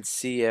around and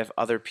see if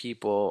other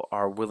people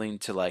are willing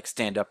to like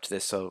stand up to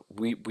this so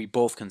we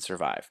both can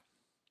survive."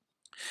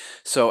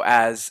 So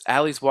as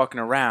Ali's walking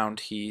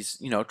around,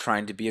 he's,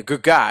 trying to be a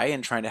good guy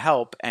and trying to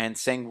help, and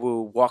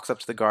Sang-woo walks up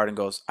to the guard and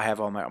goes, "I have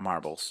all my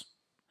marbles."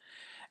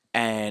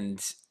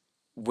 And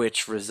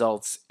which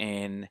results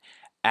in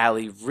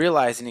Ali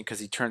realizing it because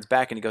he turns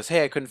back and he goes,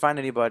 "Hey, I couldn't find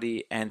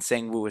anybody." And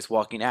Sang-woo is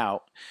walking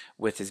out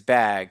with his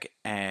bag,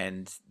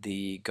 and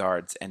the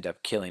guards end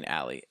up killing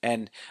Ali.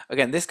 And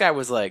again, this guy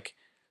was like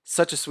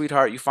such a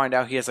sweetheart. You find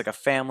out he has like a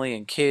family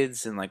and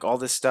kids and like all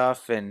this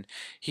stuff, and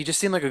he just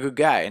seemed like a good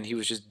guy, and he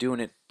was just doing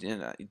it,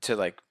 to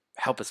like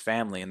help his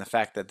family. And the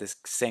fact that this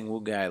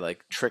Sang-woo guy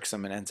like tricks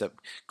him and ends up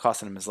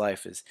costing him his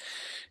life is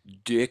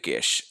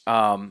dickish.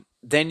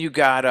 Then you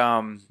got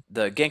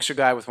the gangster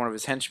guy with one of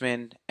his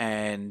henchmen,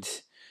 and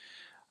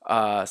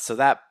so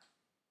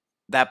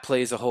that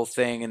plays a whole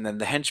thing. And then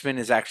the henchman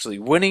is actually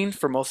winning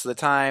for most of the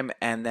time,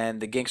 and then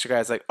the gangster guy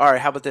is like, "All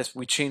right, how about this?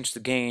 We change the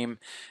game,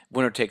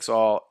 winner takes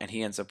all," and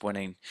he ends up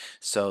winning.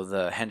 So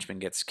the henchman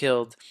gets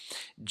killed.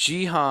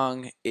 Ji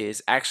Hong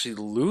is actually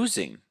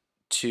losing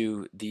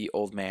to the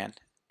old man,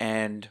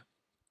 and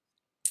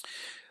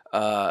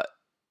uh,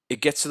 it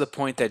gets to the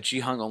point that Ji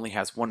Hung only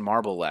has one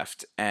marble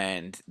left,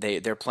 and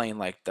they're playing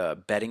like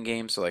the betting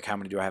game. So like, how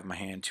many do I have in my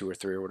hand? Two or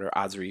three or whatever.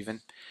 Odds are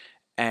even.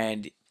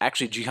 And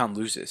actually, Ji Hung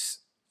loses.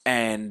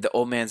 And the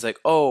old man's like,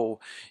 "Oh,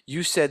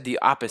 you said the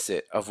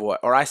opposite of what,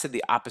 or I said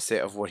the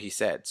opposite of what he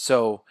said."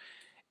 So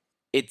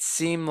it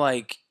seemed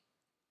like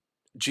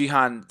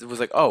Jihan was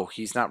like, "Oh,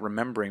 he's not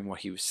remembering what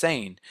he was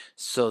saying."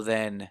 So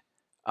then,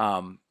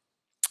 um,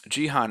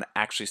 Jihan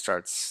actually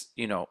starts,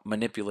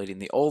 manipulating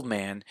the old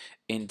man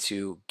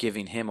into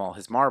giving him all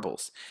his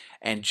marbles.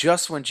 And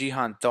just when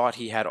Jihan thought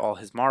he had all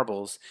his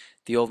marbles,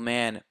 the old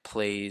man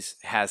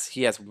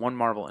he has one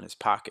marble in his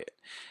pocket.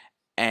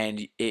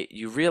 And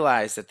you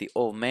realize that the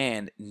old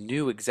man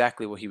knew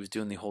exactly what he was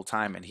doing the whole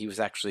time, and he was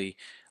actually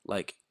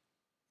like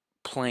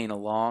playing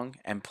along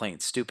and playing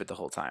stupid the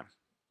whole time.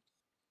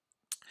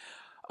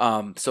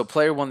 So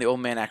player one, the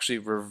old man actually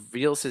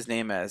reveals his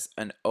name as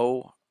an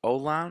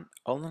Olanam.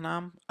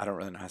 I don't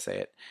really know how to say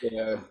it,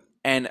 Yeah.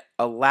 and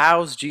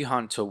allows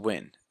Jihan to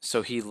win.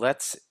 So he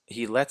lets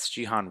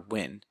Jihan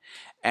win,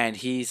 and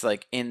he's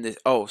like in this.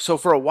 Oh, so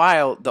for a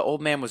while the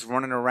old man was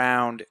running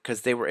around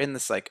because they were in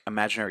this like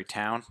imaginary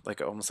town,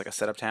 like almost like a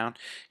setup town.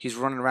 He's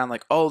running around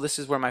like, "Oh, this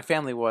is where my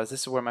family was.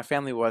 This is where my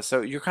family was."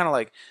 So you're kind of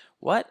like,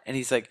 "What?" And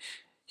he's like,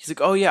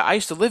 "Oh yeah, I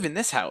used to live in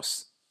this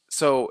house."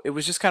 So it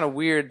was just kind of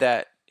weird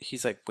that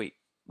he's like, "Wait."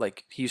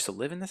 Like he used to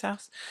live in this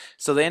house,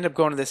 so they end up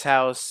going to this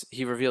house.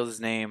 He reveals his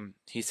name.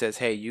 He says,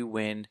 "Hey, you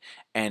win."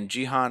 And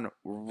Jihan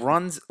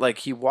runs, like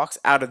he walks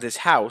out of this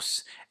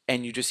house,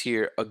 and you just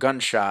hear a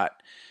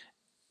gunshot,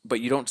 but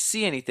you don't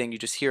see anything. You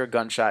just hear a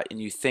gunshot, and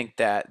you think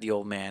that the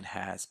old man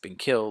has been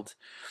killed.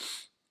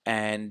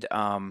 And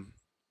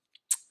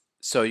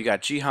so you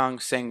got Jihan,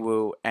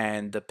 Sangwoo,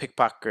 and the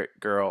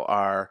pickpocket girl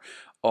are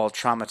all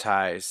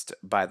traumatized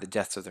by the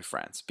deaths of their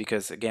friends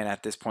because again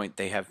at this point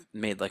they have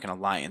made like an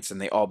alliance and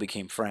they all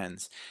became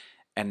friends,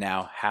 and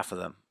now half of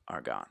them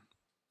are gone.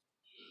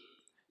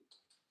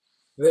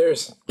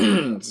 There's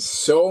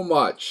so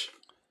much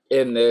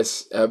in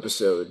this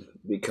episode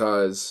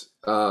because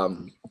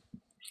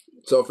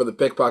so for the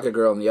pickpocket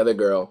girl and the other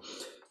girl,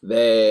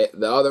 the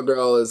other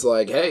girl is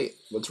like, "Hey,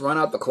 let's run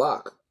out the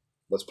clock.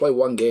 Let's play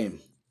one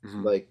game.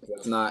 Hmm. Like,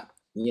 let's not,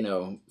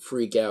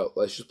 freak out.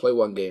 Let's just play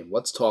one game.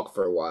 Let's talk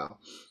for a while."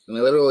 And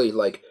they literally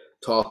like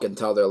talk and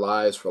tell their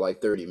lives for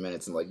like 30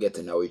 minutes and like get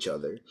to know each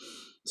other.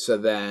 So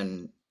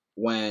then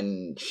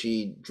when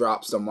she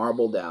drops the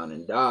marble down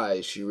and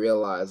dies, she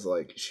realized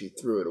like she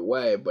threw it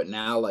away, but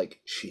now like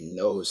she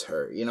knows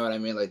her. You know what I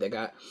mean? Like they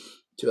got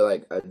to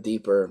like a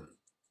deeper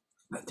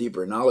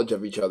knowledge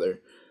of each other.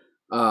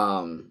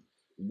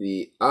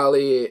 The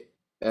Ali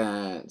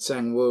and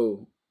Sang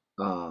Woo,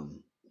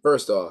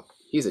 first off,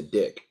 he's a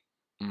dick.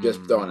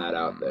 Just throwing that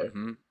out there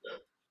Hmm.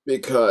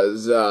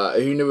 because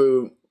he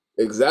knew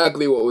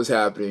exactly what was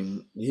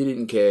happening. He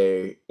didn't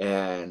care,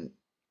 and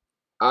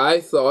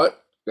I thought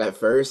at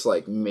first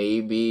like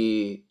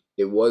maybe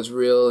it was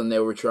real and they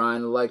were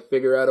trying to like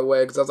figure out a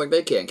way because I was like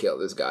they can't kill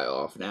this guy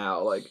off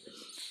now, like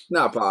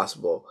not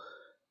possible.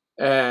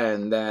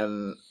 And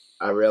then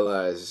I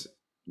realized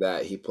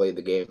that he played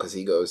the game because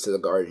he goes to the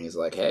garden. He's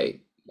like,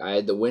 "Hey, I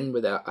had to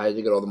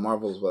get all the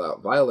marbles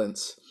without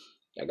violence.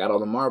 I got all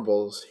the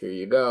marbles. Here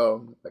you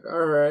go." Like,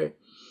 all right.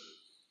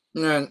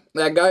 And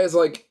that guy is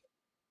like,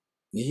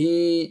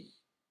 he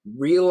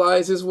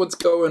realizes what's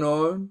going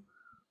on,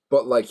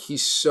 but like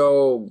he's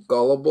so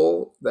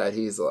gullible that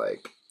he's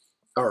like,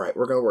 "All right,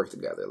 we're gonna work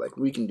together. Like,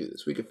 we can do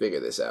this. We can figure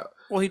this out."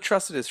 Well, he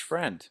trusted his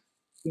friend.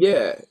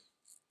 Yeah,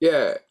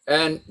 yeah,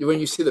 and when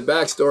you see the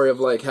backstory of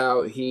like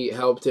how he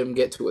helped him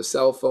get to a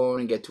cell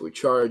phone and get to a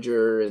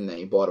charger, and then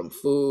he bought him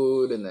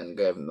food, and then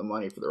gave him the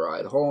money for the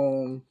ride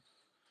home,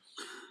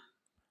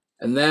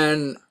 and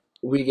then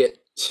we get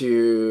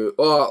to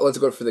let's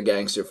go for the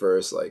gangster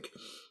first. Like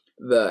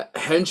the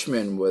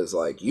henchman was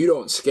like, "You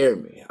don't scare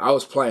me. I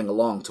was playing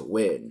along to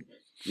win.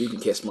 You can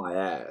kiss my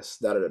ass.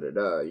 Da da da da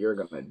da. You're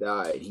gonna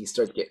die." And he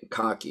starts getting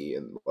cocky,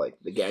 and like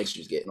the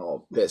gangster's getting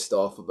all pissed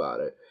off about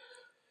it.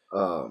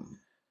 Um,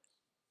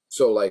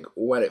 So like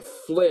when it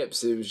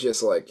flips, it was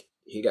just like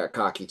he got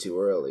cocky too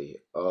early.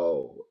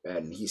 Oh,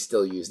 and he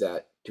still used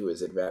that to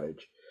his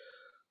advantage.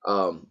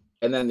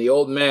 And then the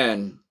old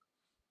man.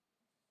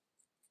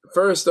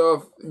 First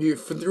off,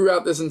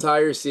 throughout this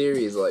entire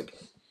series, like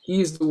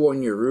he's the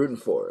one you're rooting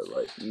for.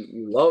 Like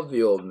you love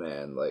the old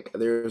man. Like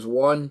there's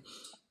one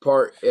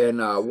part in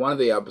one of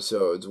the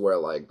episodes where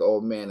like the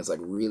old man is like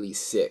really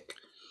sick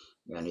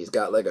and he's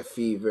got like a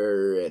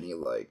fever and he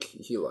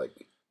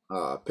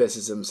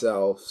pisses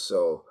himself.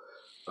 So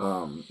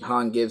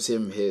Han gives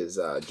him his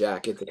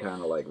jacket to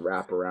kind of like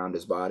wrap around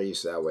his body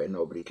so that way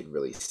nobody could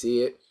really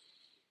see it.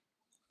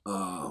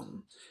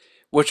 Um,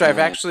 Which I've and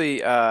actually,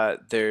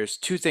 there's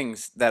two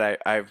things that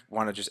I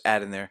want to just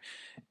add in there.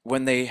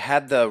 When they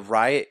had the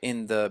riot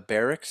in the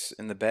barracks,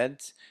 in the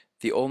beds,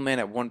 the old man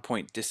at one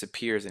point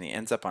disappears and he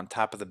ends up on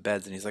top of the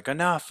beds and he's like,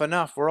 enough,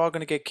 enough, we're all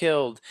gonna get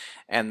killed.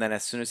 And then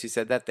as soon as he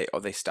said that,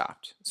 they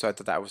stopped. So I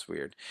thought that was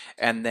weird.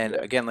 And then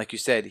yeah, again, like you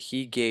said,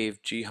 he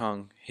gave Ji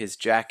Hung his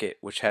jacket,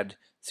 which had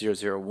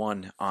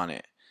 001 on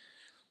it,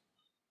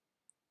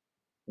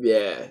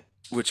 yeah.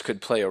 which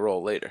could play a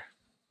role later.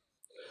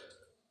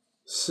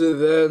 So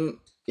then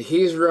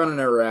he's running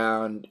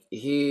around.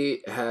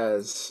 He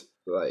has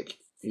like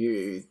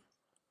you.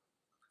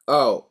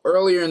 Oh,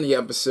 earlier in the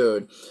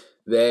episode,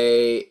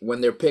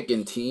 when they're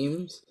picking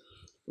teams,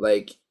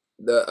 like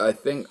I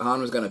think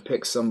Han was gonna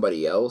pick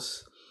somebody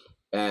else,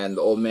 and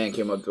the old man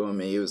came up to him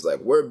and he was like,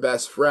 "We're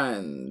best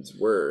friends.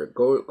 We're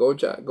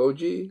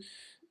Goji,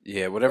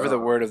 Yeah, whatever the uh,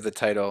 word of the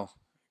title,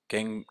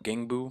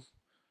 Gangbu.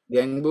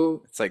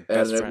 Gangbu," It's like and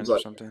best it was friends or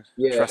like, something.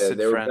 yeah, Trusted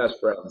they were friend. best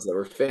friends. They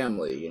were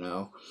family.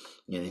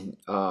 And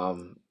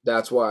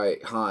that's why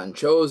Han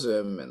chose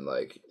him, and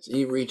like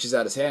he reaches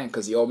out his hand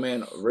because the old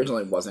man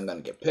originally wasn't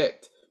gonna get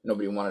picked.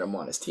 Nobody wanted him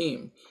on his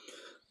team.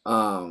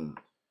 Um,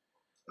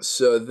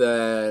 so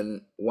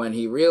then when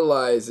he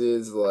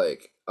realizes,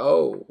 like,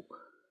 oh,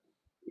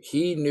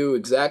 he knew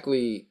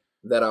exactly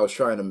that I was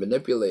trying to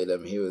manipulate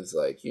him. He was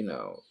like,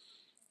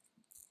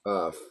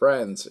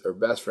 friends or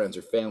best friends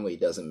or family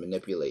doesn't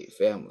manipulate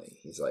family.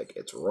 He's like,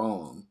 it's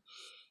wrong.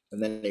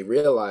 And then he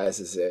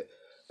realizes it.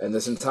 And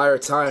this entire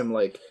time,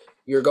 like,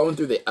 you're going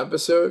through the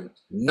episode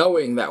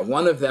knowing that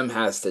one of them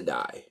has to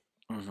die,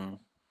 Hmm.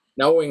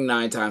 knowing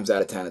 9 times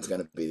out of 10 it's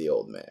going to be the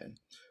old man.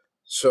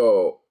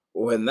 So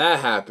when that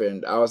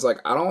happened, I was like,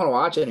 I don't want to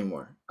watch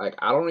anymore. Like,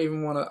 I don't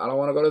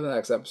want to go to the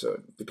next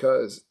episode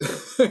because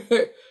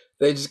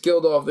they just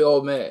killed off the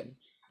old man.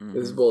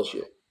 This is Hmm.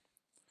 bullshit.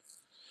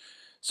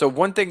 So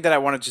one thing that I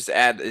want to just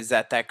add is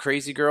that that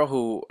crazy girl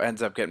who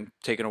ends up getting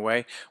taken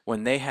away,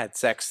 when they had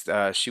sex,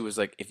 she was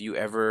like, "If you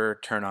ever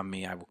turn on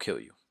me, I will kill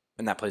you,"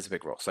 and that plays a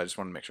big role. So I just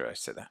want to make sure I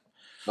said that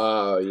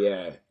Oh,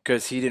 yeah.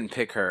 because he didn't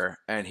pick her,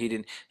 and he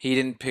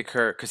didn't pick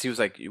her because he was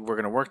like, "We're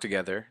gonna work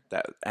together."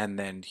 That and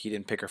then he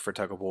didn't pick her for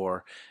tug of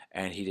war,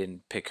 and he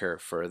didn't pick her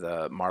for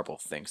the marble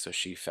thing. So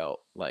she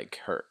felt like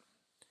hurt.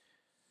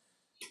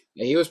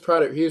 And he was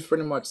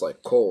pretty much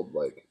like cold,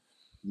 like,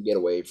 get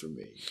away from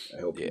me.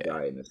 I hope you Yeah.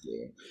 die in this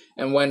game.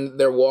 And when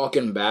they're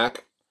walking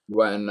back,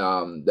 when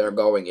they're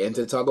going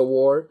into tug of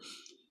war,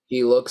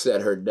 he looks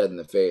at her dead in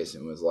the face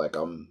and was like,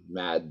 I'm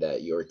mad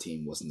that your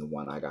team wasn't the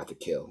one I got to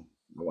kill.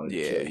 I wanted to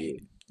kill Yeah, you.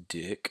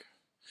 dick.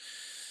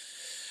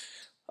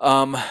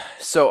 Um,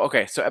 so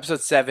okay, so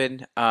episode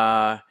 7,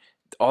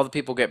 all the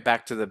people get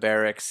back to the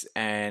barracks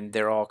and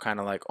they're all kind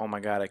of like, "Oh my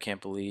God, I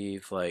can't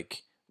believe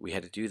like we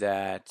had to do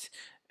that."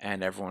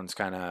 And everyone's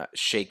kind of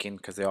shaken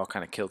because they all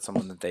kind of killed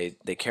someone that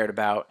they cared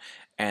about.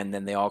 And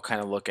then they all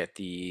kind of look at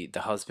the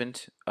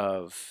husband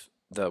of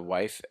the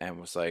wife and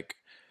was like,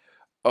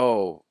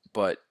 "Oh,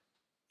 but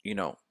you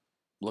know,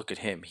 look at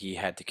him. He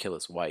had to kill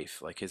his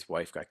wife. Like his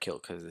wife got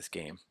killed because of this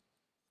game."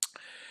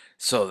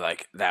 So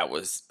like that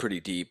was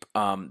pretty deep.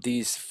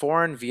 These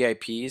foreign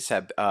VIPs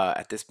have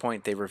at this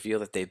point they reveal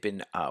that they've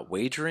been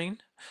wagering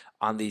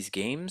on these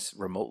games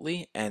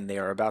remotely, and they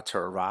are about to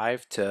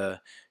arrive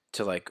to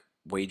like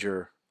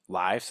wager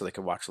live, so they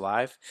can watch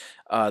live.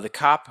 The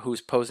cop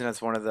who's posing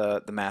as one of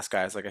the mask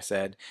guys, like I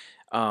said,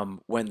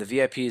 when the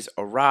VIPs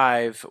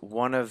arrive,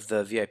 one of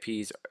the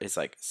VIPs is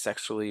like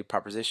sexually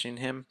propositioning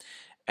him,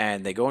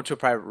 and they go into a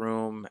private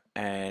room,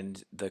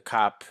 and the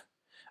cop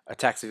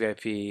attacks the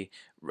VIP,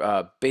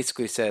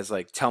 basically says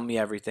like, "Tell me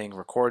everything,"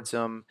 records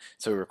him.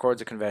 So he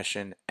records a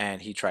confession,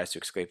 and he tries to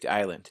escape the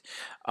island.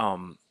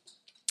 Um,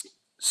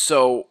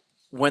 so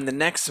when the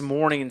next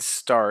morning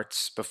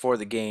starts before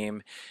the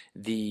game,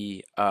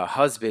 the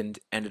husband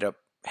ended up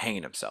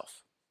hanging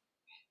himself.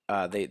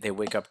 They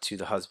wake up to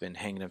the husband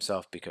hanging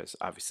himself because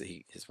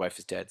obviously his wife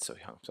is dead, so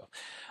he hung himself.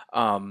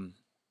 Um,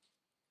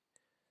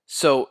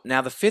 so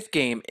now the fifth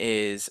game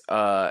is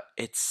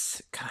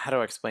it's how do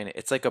I explain it?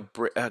 It's like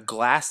a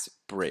glass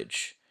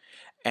bridge,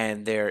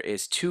 and there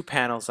is two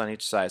panels on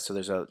each side. So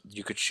there's a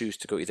you could choose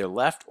to go either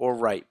left or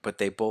right, but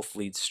they both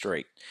lead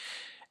straight.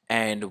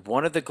 And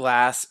one of the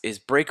glass is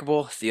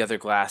breakable, the other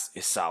glass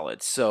is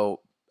solid.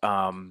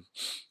 Um,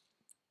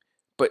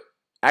 but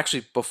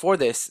actually before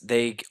this,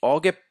 they all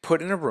get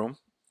put in a room,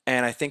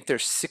 and I think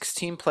there's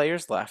 16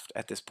 players left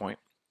at this point,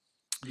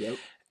 Yep.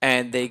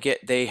 and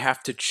they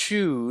have to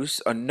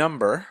choose a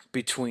number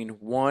between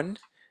 1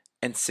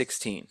 and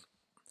 16.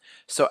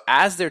 So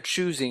as they're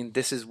choosing,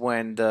 this is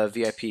when the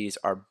VIPs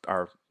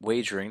are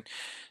wagering,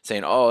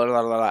 saying, "Oh, la, la,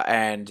 la, la,"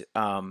 and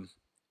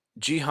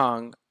Ji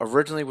Hung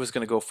originally was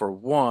going to go for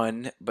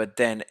 1, but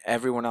then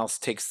everyone else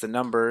takes the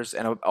numbers,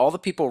 and all the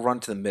people run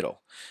to the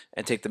middle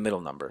and take the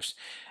middle numbers.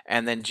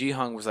 And then Ji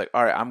Hung was like,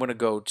 "All right, I'm going to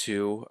go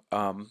to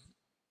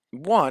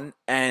 1,"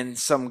 and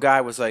some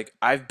guy was like,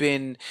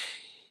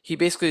 he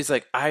basically is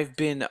like, "I've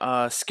been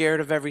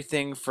scared of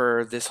everything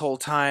for this whole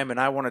time, and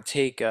I want to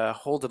take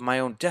hold of my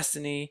own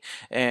destiny,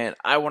 and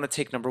I want to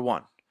take number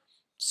 1."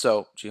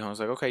 So Ji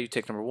Hung's like, "Okay, you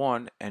take number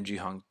 1," and Ji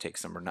Hung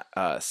takes number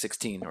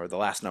 16, or the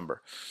last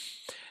number.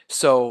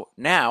 So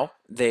now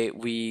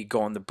we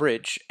go on the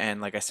bridge,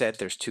 and like I said,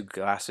 there's two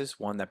glasses,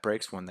 one that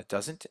breaks, one that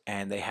doesn't,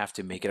 and they have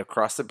to make it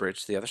across the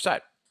bridge to the other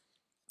side.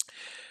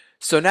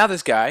 So now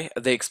this guy,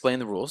 they explain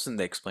the rules, and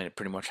they explain it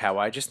pretty much how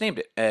I just named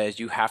it. As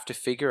you have to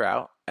figure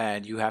out,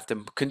 and you have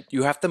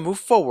to move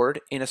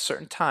forward in a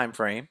certain time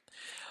frame.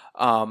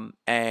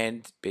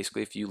 And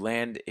basically,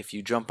 if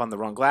you jump on the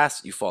wrong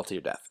glass, you fall to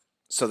your death.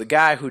 So the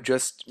guy who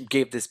just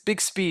gave this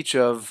big speech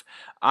of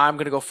 "I'm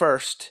gonna go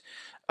first,"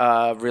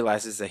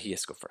 realizes that he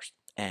has to go first,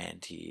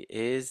 and he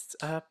is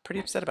pretty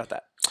upset about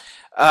that.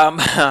 Um,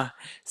 Yeah.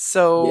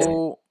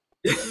 so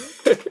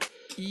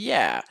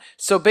yeah.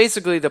 So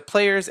basically, the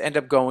players end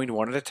up going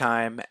one at a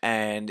time,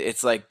 and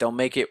it's like they'll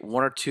make it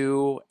one or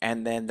two,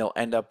 and then they'll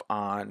end up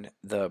on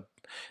the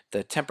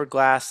tempered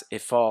glass.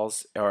 It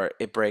falls or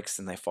it breaks,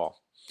 and they fall.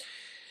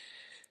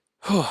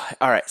 All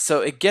right.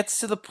 So it gets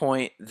to the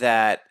point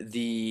that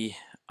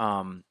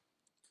um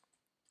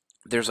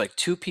there's like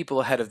two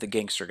people ahead of the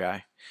gangster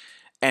guy.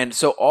 And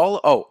so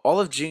all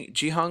of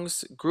Ji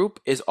Hung's group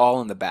is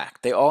all in the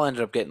back. They all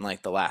ended up getting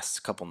like the last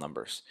couple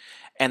numbers.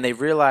 And they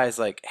realize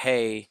like,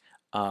 "Hey,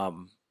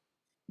 um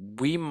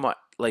we might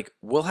like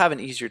we'll have an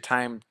easier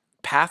time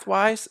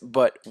path-wise,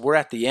 but we're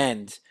at the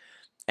end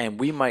and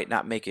we might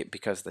not make it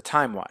because of the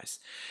time-wise."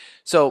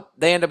 So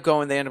they end up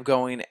going,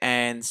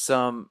 and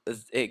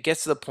it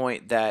gets to the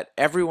point that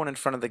everyone in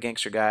front of the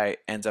gangster guy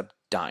ends up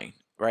dying,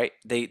 right?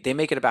 They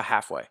make it about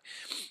halfway.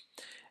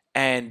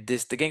 And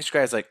the gangster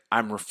guy is like,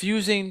 "I'm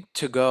refusing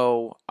to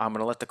go. I'm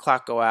gonna let the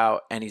clock go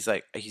out." And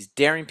he's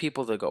daring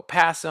people to go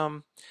past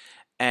him,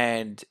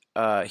 and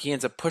he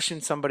ends up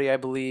pushing somebody, I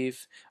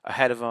believe,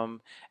 ahead of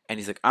him. And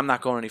he's like, "I'm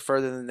not going any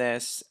further than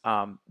this."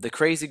 The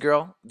crazy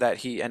girl that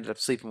he ended up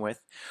sleeping with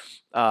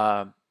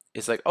uh,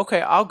 is like, "Okay,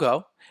 I'll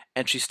go."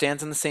 And she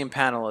stands on the same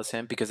panel as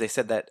him because they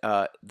said that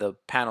the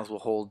panels will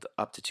hold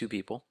up to two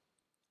people.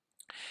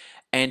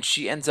 And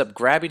she ends up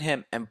grabbing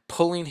him and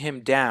pulling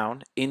him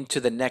down into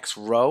the next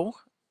row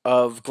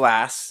of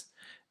glass,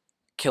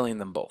 killing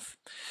them both.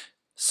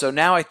 So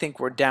now I think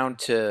we're down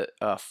to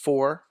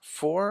four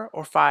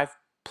or five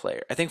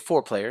player. I think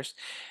four players,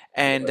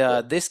 and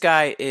this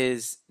guy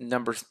is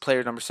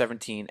player number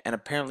 17, and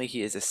apparently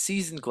he is a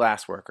seasoned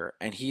glass worker,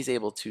 and he's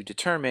able to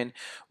determine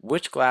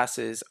which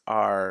glasses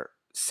are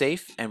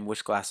safe and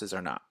which glasses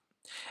are not.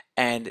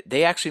 And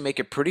they actually make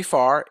it pretty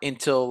far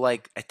until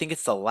like I think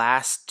it's the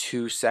last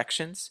two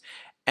sections.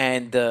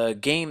 And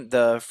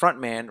the front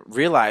man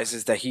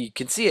realizes that he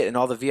can see it, and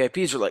all the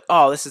VIPs are like,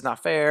 "Oh, this is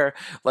not fair."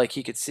 Like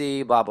he could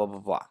see, blah blah blah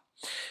blah.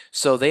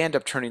 So they end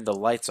up turning the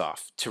lights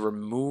off to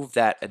remove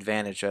that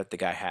advantage that the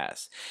guy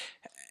has.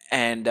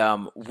 And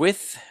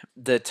with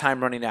the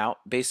time running out,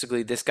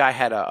 basically this guy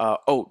had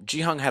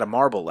Ji Hung had a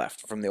marble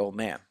left from the old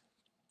man.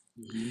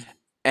 Mhm.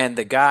 And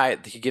the guy,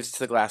 he gives it to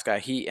the glass guy.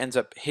 He ends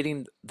up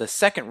hitting the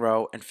second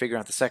row and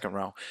figuring out the second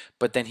row.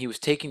 But then he was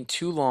taking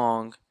too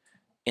long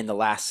in the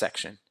last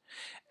section.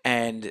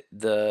 And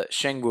the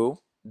Shengwu,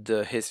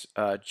 his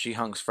Ji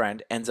Hung's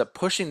friend, ends up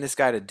pushing this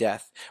guy to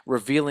death,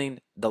 revealing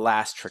the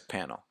last trick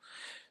panel.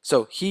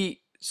 So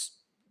he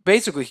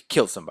basically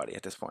killed somebody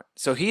at this point.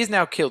 So he's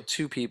now killed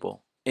two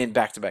people in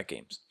back-to-back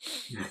games.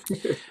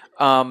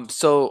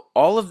 So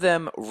all of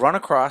them run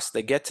across.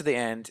 They get to the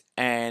end,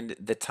 and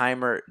the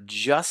timer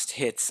just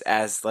hits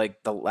as like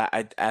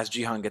as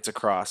Jihan gets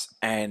across.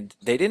 And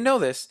they didn't know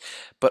this,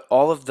 but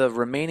all of the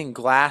remaining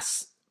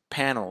glass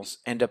panels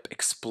end up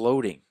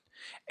exploding,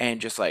 and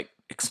just like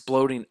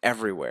exploding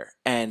everywhere.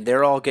 And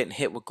they're all getting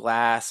hit with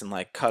glass and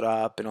like cut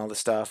up and all this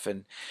stuff.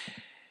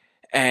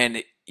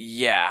 And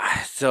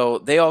yeah, so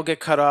they all get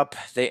cut up.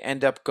 They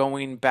end up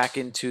going back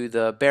into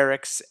the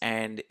barracks,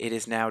 and it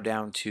is now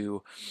down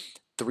to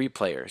three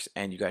players.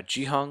 And you got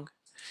Jihung,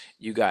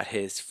 you got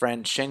his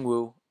friend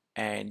Shengwu,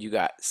 and you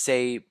got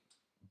Sei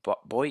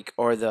Boik,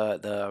 or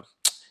the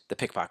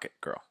pickpocket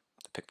girl.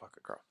 The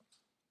pickpocket girl.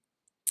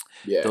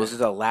 Yeah. Those are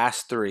the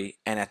last three.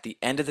 And at the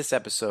end of this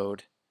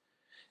episode,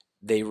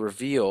 they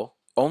reveal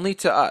only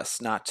to us,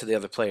 not to the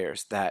other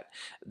players, that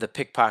the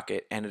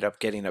pickpocket ended up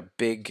getting a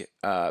big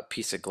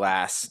piece of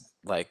glass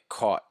like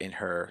caught in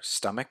her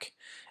stomach,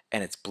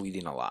 and it's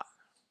bleeding a lot,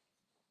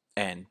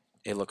 and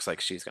it looks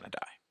like she's gonna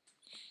die.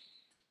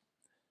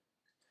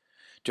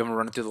 Do you want me to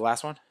run it through the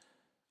last one?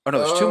 Oh no,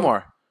 there's two Um,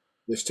 more.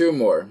 there's two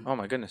more. Oh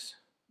my goodness.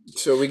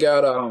 So we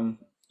got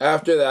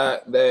after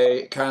that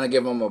they kind of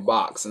give him a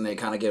box and they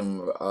kind of give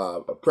him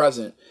a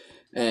present,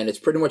 and it's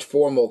pretty much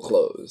formal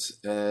clothes,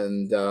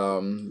 and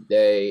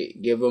they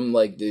give him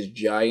like this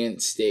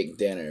giant steak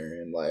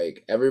dinner, and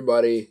like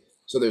everybody.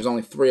 So there's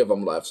only three of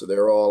them left, so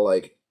they're all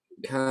like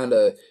kind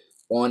of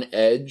on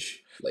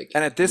edge. Like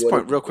And at this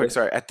point, real quick,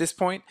 sorry. At this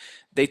point,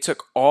 they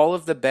took all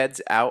of the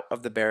beds out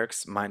of the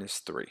barracks minus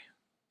three,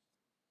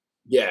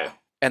 Yeah.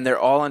 and they're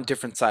all on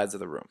different sides of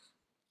the room.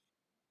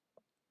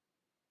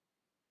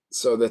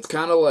 So that's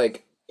kind of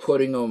like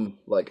putting them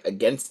like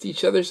against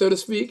each other, so to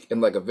speak,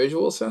 in like a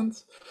visual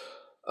sense.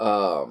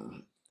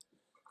 Um,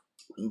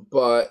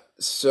 but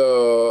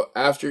so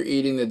after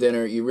eating the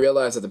dinner, you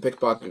realize that the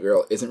pickpocket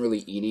girl isn't really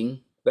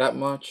eating that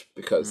much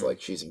because Mm.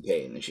 like she's in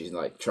pain and she's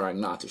like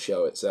trying not to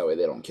show it so that way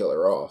they don't kill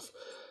her off.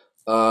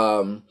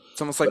 Um,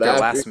 It's almost like but their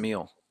after last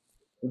meal.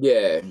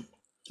 yeah,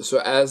 so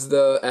as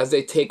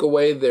they take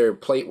away their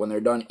plate when they're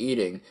done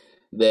eating,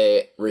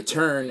 they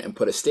return and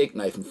put a steak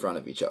knife in front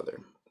of each other,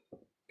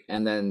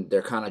 and then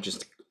they're kind of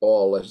just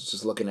all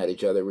just looking at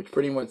each other, which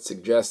pretty much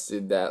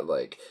suggested that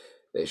like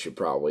they should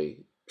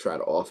probably try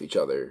to off each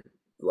other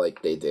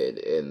like they did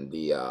in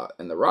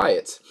the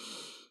riots.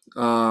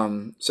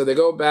 So they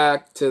go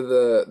back to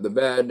the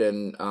bed,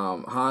 and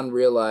Han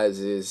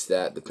realizes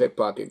that the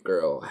pickpocket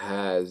girl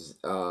has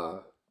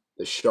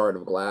the shard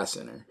of glass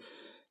in her,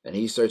 and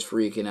he starts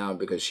freaking out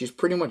because she's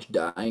pretty much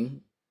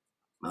dying.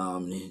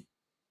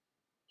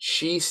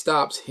 She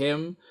stops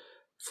him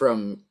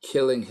from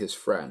killing his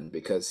friend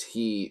because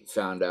he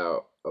found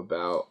out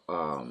about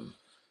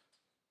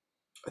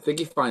I think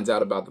he finds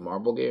out about the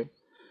marble game,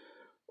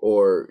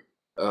 or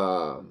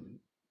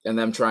and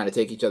them trying to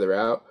take each other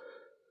out.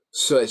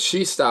 So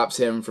she stops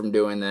him from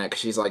doing that because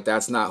she's like,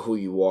 that's not who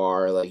you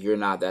are, like you're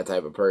not that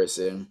type of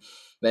person.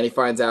 Then he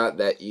finds out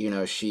that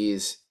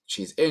she's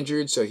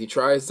injured, so he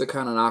tries to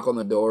kind of knock on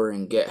the door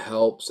and get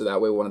help so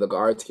that way one of the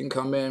guards can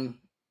come in.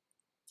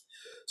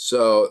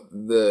 So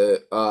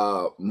the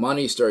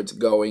money starts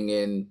going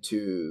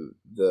into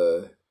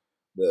the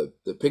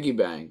piggy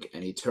bank,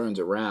 and he turns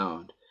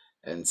around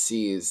and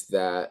sees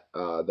that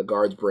the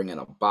guards bring in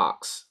a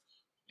box,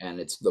 and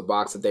it's the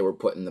box that they were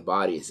putting the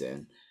bodies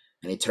in.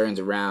 And he turns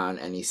around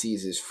and he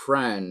sees his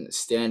friend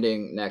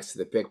standing next to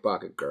the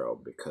pickpocket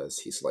girl because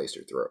he sliced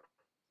her throat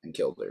and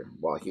killed her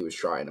while he was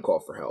trying to call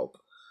for help.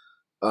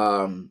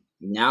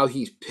 Now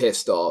he's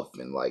pissed off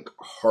and like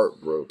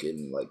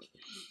heartbroken, like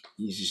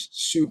he's just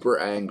super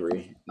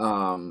angry.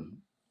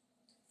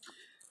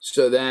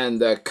 So then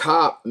the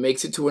cop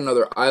makes it to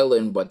another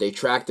island, but they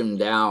tracked him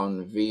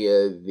down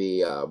via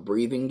the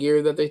breathing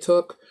gear that they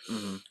took.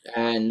 Hmm.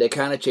 And they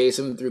kind of chase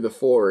him through the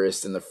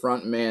forest, and the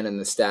front man and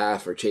the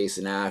staff are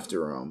chasing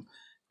after him.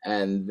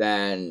 And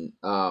then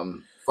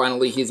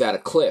finally he's at a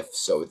cliff.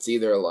 So it's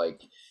either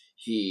like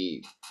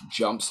he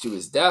jumps to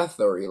his death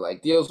or he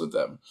like deals with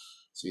them.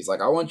 So he's like,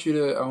 I want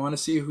to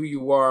see who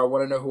you are. I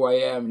want to know who I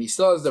am. And he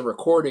still has the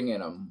recording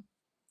in him.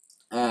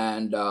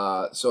 And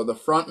so the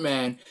front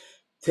man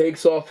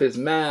takes off his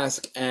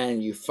mask,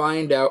 and you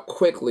find out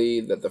quickly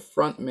that the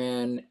front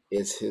man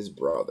is his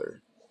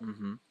brother.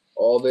 Hmm.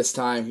 All this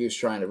time, he was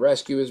trying to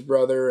rescue his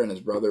brother, and his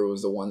brother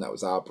was the one that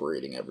was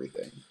operating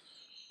everything.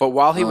 But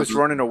while he was Um,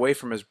 running away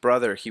from his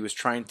brother, he was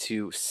trying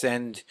to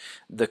send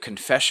the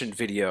confession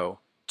video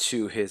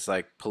to his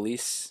like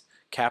police.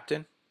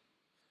 captain,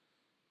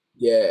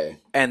 Yeah.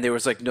 and there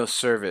was like no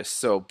service.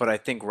 So, but I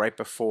think right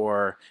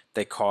before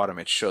they caught him,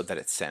 it showed that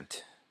it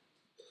sent.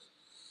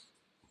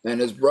 And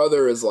his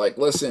brother is like,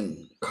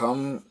 "Listen,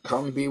 come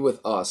be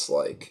with us.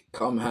 Like,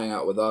 come hang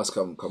out with us.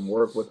 Come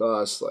work with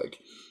us. Like,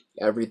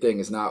 everything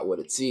is not what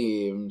it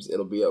seems.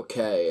 It'll be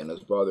okay." And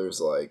his brother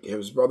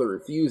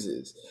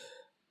refuses,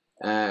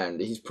 and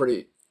he's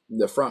pretty.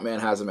 The front man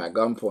has him at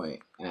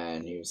gunpoint,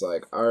 and he was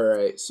like, "All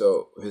right."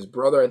 So his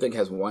brother, I think,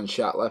 has one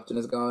shot left in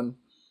his gun,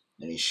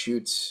 and he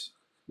shoots.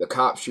 The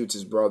cop shoots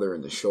his brother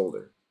in the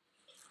shoulder,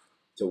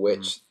 to Mhm.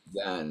 which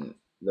then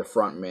the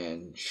front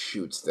man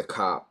shoots the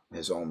cop,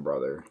 his own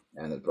brother,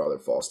 and his brother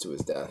falls to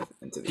his death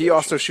into the He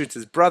also ocean. shoots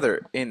his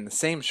brother in the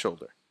same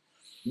shoulder,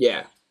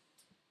 Yeah,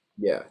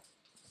 yeah.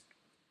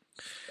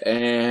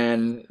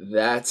 And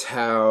that's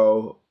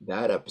how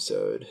that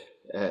episode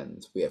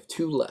ends. We have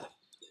two left.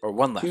 or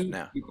one left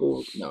now.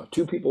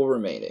 Two people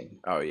remaining.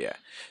 Oh yeah.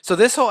 So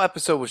this whole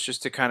episode was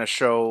just to kind of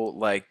show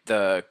like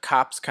the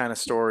cop's kind of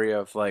story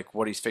of like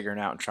what he's figuring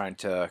out and trying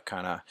to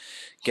kind of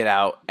get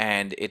out,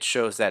 and it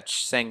shows that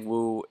Sang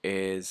Woo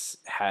is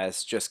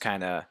has just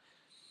kind of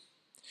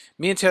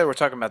me and Taylor were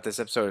talking about this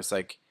episode. It's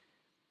like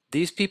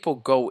these people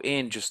go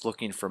in just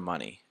looking for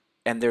money,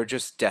 and they're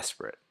just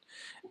desperate.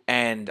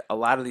 And a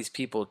lot of these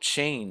people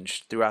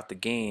change throughout the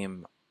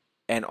game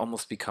and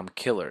almost become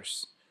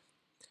killers,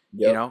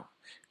 you Yep. know,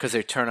 because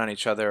they turn on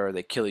each other or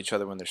they kill each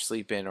other when they're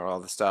sleeping or all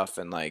the stuff,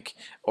 and like,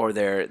 or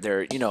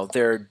they're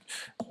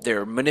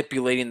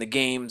manipulating the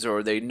games,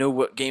 or they know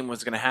what game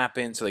was going to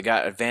happen, so they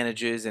got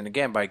advantages. And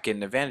again, by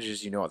getting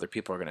advantages, you know other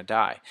people are going to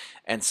die,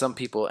 and some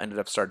people ended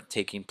up started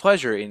taking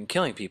pleasure in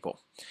killing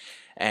people.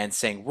 And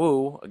Sang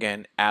Woo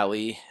again,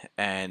 Ali,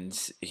 and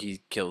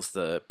he kills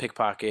the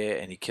pickpocket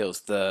and he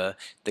kills the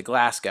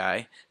glass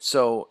guy.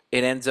 So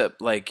it ends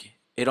up like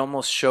it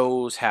almost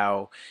shows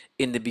how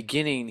in the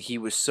beginning he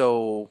was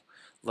so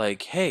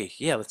like, hey,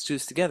 yeah, let's do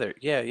this together.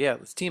 Yeah, yeah,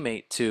 let's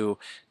teammate. To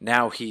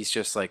now he's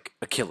just like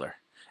a killer,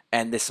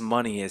 and this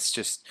money is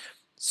just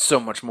so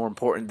much more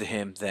important to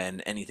him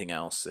than anything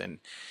else. And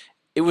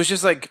it was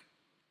just like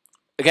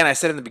again, I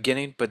said in the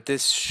beginning, but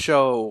this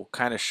show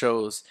kind of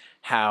shows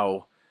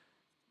how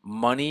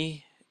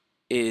money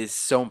is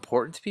so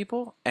important to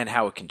people and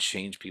how it can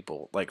change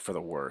people like for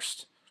the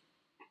worst.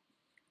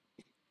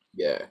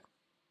 Yeah.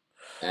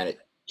 And it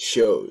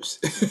shows.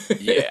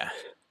 Yeah.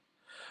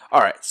 All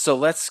right, so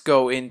let's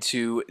go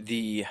into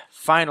the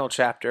final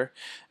chapter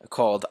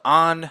called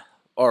On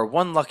or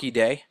One Lucky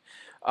Day.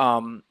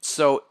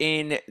 So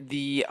in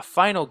the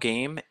final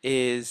game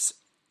is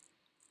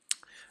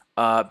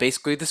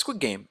basically the Squid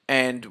Game.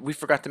 And we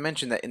forgot to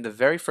mention that in the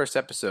very first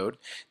episode,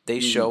 they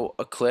Mhm. show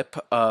a clip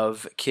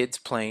of kids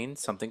playing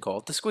something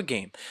called the Squid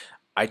Game.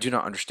 I do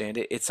not understand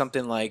it. It's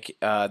something like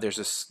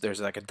there's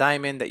like a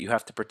diamond that you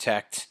have to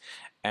protect,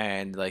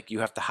 and like you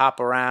have to hop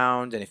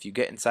around, and if you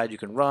get inside, you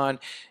can run.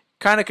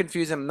 Kind of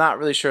confusing. I'm not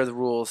really sure of the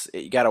rules.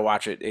 You got to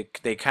watch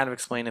it. They kind of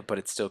explain it, but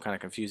it's still kind of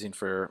confusing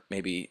for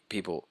maybe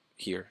people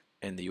here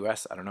in the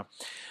U.S. I don't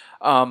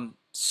know.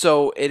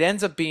 So it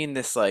ends up being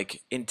this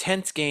like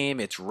intense game.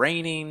 It's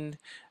raining.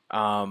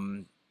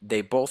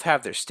 They both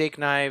have their steak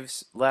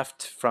knives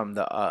left from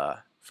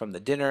the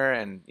dinner,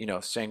 and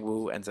Sang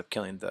Woo ends up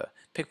killing the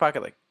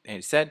pickpocket, like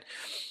Andy said.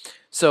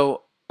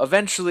 So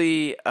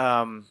eventually,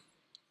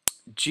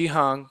 Ji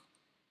Hong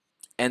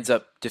ends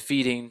up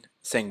defeating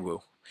Sang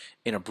Woo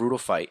in a brutal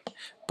fight,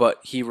 but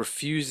he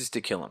refuses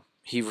to kill him.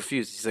 He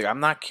refuses. He's like, "I'm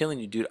not killing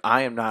you, dude.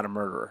 I am not a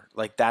murderer.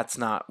 Like that's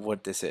not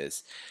what this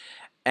is."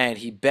 And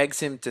he begs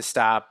him to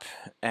stop,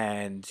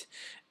 and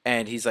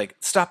he's like,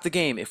 stop the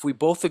game. If we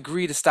both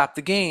agree to stop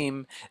the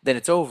game, then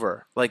it's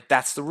over. Like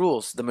that's the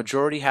rules. The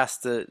majority has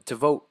to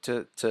vote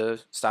to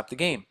stop the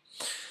game.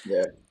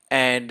 Yeah.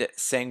 And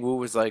Sang-woo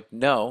was like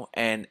no,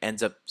 and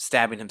ends up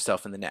stabbing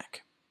himself in the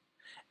neck.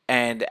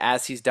 And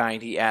as he's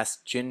dying, he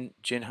asks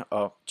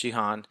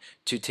Jihan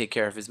to take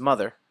care of his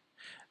mother,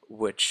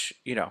 which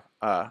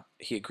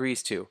he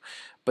agrees to.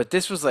 But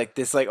this was like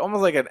this like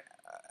almost like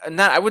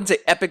not I wouldn't say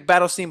epic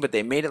battle scene, but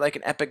they made it like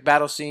an epic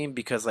battle scene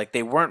because like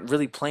they weren't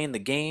really playing the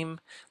game.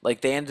 Like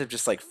they ended up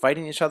just like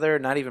fighting each other,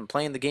 not even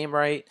playing the game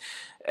right.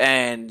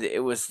 And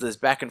it was this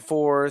back and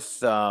forth.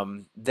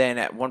 Then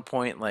at one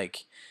point,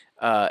 like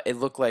it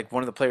looked like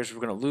one of the players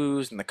were going to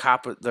lose, and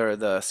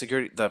the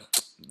security, the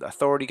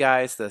authority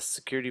guys, the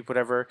security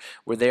whatever,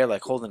 were there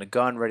like holding a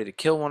gun, ready to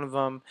kill one of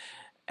them.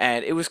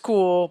 And it was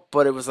cool,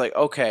 but it was like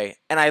okay.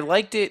 And I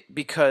liked it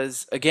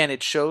because again,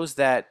 it shows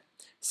that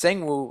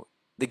Sengwoo,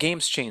 the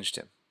game's changed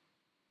him,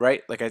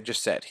 right? Like I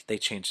just said, they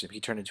changed him. He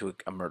turned into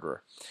a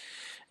murderer.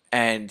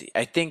 And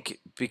I think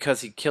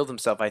because he killed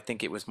himself, I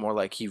think it was more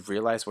like he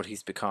realized what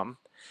he's become,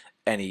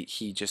 and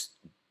he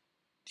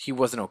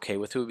wasn't okay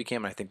with who he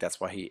became, and I think that's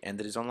why he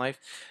ended his own life.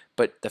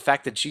 But the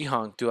fact that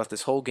Ji-hung throughout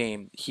this whole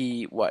game,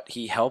 he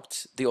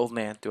helped the old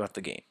man throughout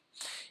the game.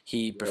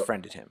 He Yep.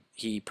 befriended him.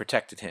 He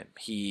protected him.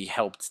 He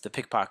helped the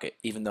pickpocket,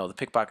 even though the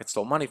pickpocket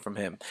stole money from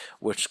him,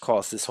 which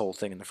caused this whole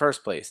thing in the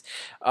first place.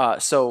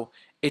 So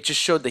it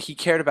just showed that he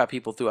cared about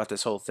people throughout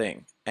this whole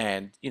thing,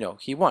 and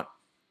he won.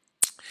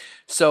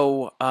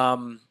 So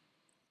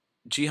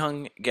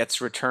Ji-hung gets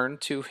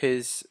returned to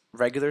his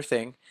regular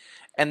thing,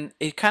 and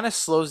it kind of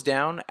slows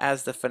down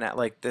as the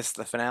finale, the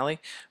finale.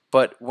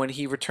 But when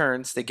he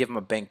returns, they give him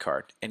a bank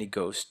card, and he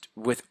goes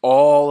with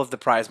all of the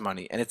prize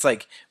money, and it's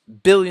like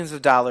billions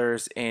of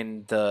dollars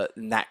in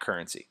that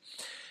currency.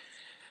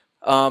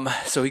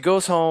 So he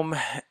goes home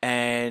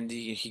and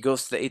he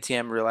goes to the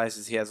ATM,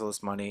 realizes he has all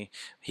this money.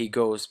 He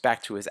goes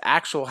back to his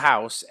actual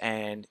house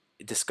and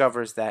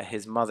discovers that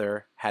his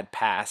mother had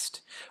passed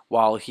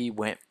while he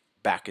went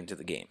back into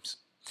the games.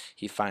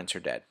 He finds her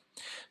dead.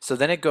 So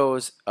then it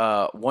goes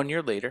 1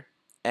 year later,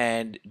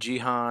 and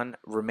Jihan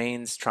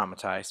remains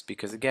traumatized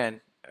because again,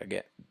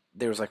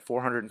 there was like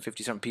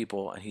 450 some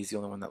people, and he's the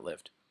only one that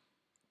lived.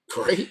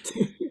 Great.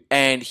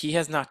 And he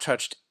has not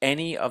touched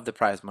any of the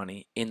prize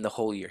money in the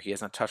whole year. He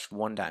has not touched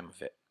one dime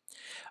of it.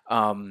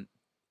 Um,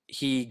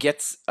 he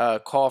gets a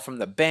call from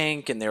the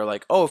bank, and they're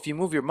like, "Oh, if you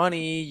move your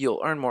money,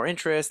 you'll earn more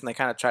interest." And they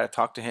kind of try to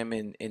talk to him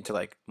into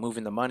like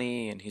moving the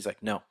money, and he's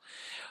like, "No."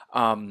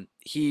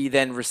 He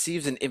then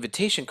receives an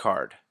invitation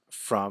card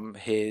from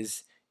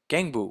his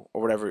gangbu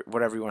or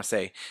whatever you want to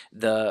say,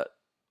 the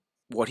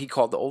what he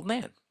called the old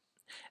man,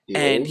 The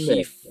and old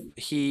man.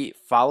 he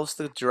follows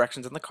the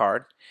directions on the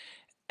card,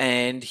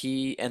 and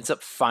he ends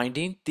up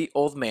finding the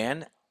old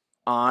man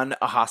on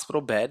a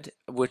hospital bed,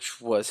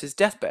 which was his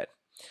deathbed.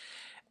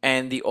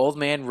 And the old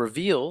man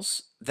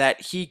reveals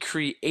that he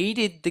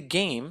created the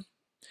game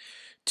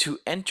to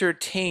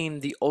entertain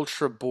the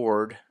ultra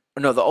bored,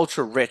 no, the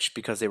ultra rich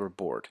because they were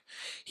bored.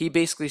 He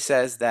basically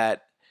says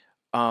that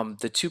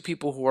the two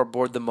people who are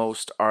bored the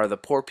most are the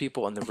poor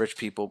people and the rich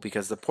people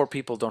because the poor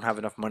people don't have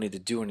enough money to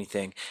do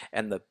anything,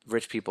 and the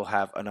rich people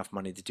have enough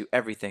money to do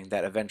everything,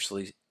 that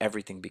eventually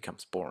everything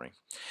becomes boring.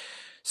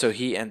 So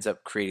he ends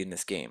up creating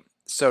this game.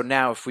 So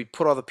now, if we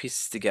put all the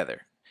pieces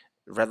together,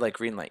 red light,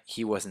 green light,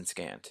 he wasn't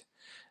scanned.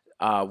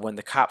 When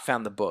the cop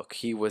found the book,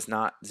 he was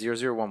not,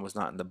 001 was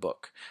not in the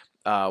book.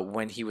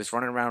 When he was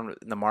running around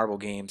in the marble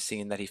game,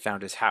 seeing that he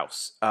found his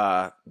house,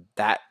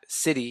 that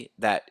city,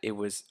 that it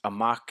was a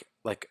mock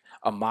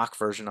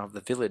version of the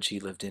village he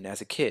lived in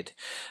as a kid.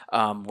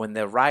 When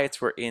the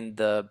riots were in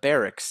the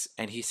barracks,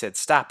 and he said,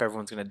 "Stop!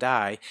 Everyone's gonna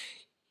die."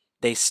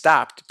 They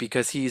stopped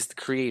because he's the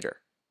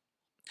creator.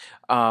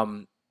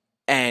 Um,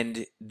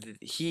 and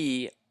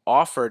he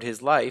offered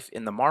his life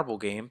in the marble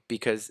game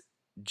because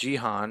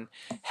Jihan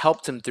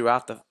helped him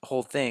throughout the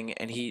whole thing,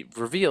 and he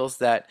reveals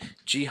that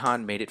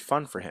Jihan made it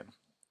fun for him.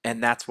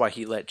 And that's why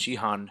he let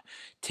Jihan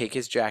take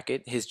his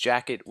jacket. His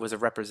jacket was a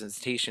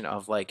representation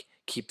of like,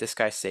 keep this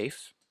guy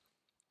safe.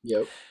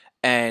 Yep.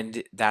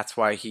 And that's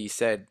why he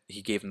said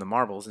he gave him the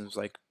marbles and was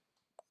like,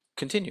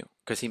 continue,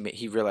 because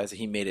he realized that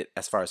he made it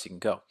as far as he can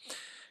go.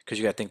 Because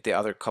you got to think the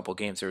other couple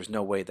games, there was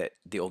no way that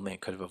the old man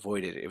could have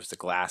avoided it. It was the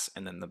glass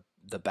and then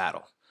the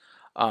battle.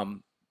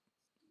 Um,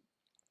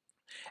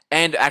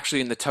 and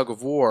actually, in the tug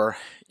of war,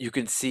 you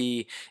can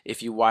see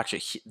if you watch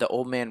it, the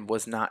old man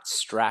was not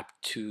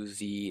strapped to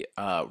the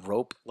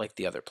rope like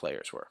the other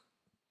players were.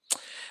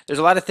 There's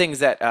a lot of things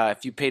that,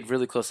 if you paid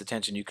really close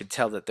attention, you could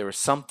tell that there was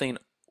something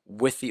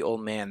with the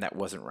old man that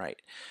wasn't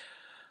right.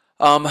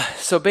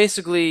 So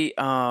basically,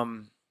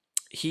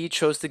 he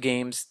chose the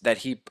games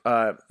that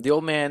the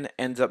old man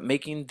ends up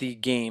making the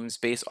games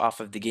based off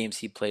of the games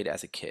he played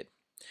as a kid.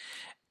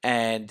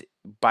 And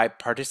by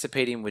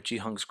participating with Ji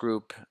Hung's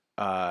group,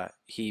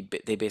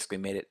 they basically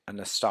made it a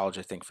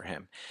nostalgia thing for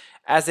him.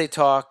 As they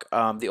talk,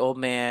 the old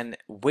man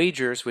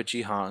wagers with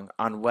Ji Hung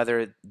on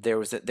whether there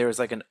was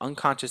like an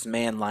unconscious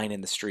man lying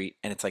in the street,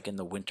 and it's like in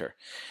the winter,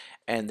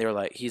 and the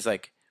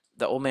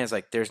old man's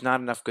like, "There's not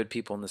enough good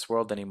people in this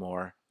world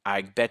anymore.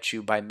 I bet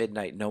you by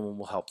midnight no one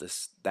will help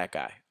that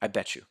guy. I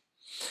bet you."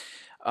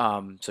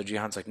 So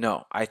Jihan's like,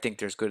 "No, I think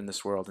there's good in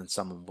this world and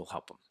someone will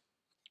help him."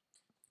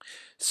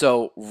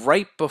 So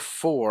right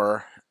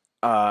before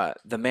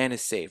the man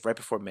is saved, right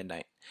before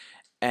midnight,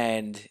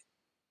 and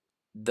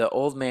the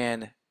old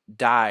man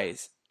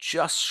dies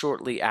just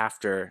shortly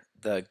after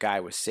the guy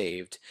was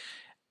saved,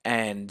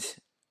 and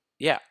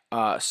yeah,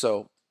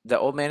 so the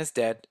old man is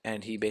dead,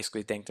 and he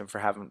basically thanked him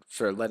for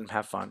letting him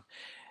have fun,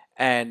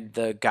 and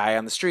the guy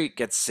on the street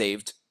gets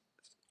saved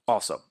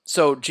also.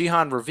 So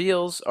Jihan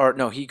reveals, or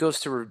no, he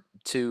goes to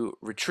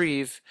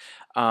retrieve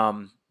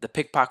the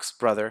pickpocket's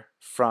brother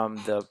from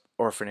the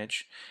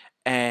orphanage,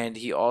 and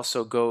he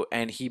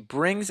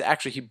brings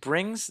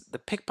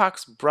the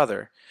pickpocket's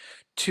brother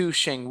to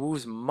Sheng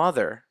Wu's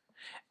mother,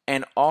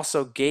 and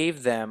also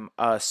gave them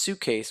a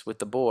suitcase with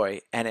the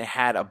boy, and it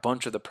had a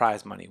bunch of the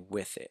prize money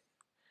with it.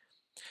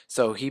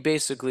 So he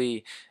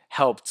basically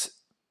helped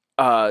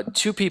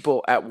two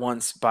people at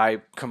once by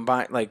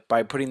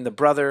putting the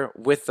brother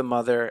with the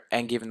mother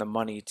and giving them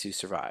money to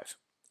survive.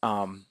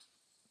 Um,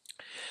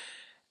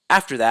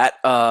 After that,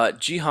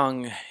 Ji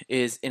Hung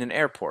is in an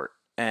airport,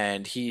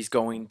 and he's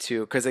going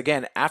to, because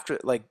again, after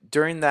like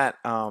during that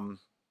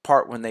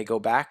part when they go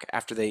back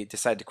after they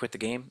decide to quit the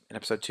game in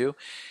episode 2,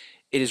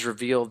 it is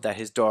revealed that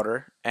his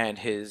daughter and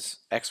his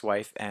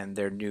ex-wife and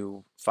their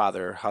new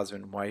father,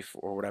 husband, wife,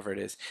 or whatever it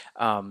is,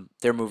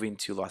 they're moving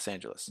to Los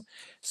Angeles.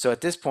 So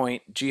at this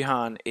point,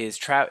 Jihan is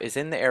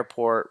in the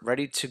airport,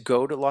 ready to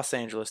go to Los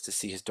Angeles to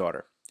see his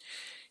daughter.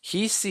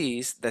 He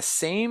sees the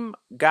same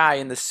guy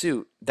in the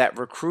suit that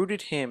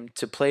recruited him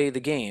to play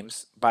the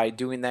games by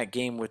doing that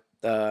game with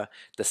the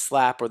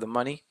slap or the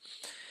money,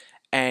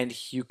 and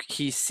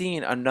he's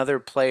seen another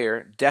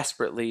player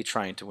desperately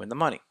trying to win the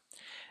money,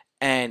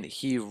 and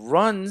he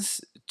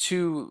runs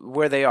to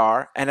where they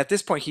are. And at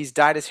this point, he's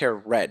dyed his hair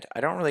red.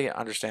 I don't really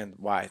understand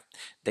why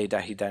he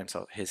dyed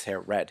his hair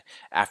red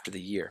after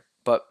the year,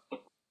 but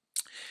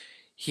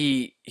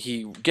he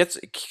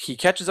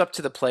catches up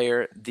to the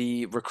player.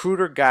 The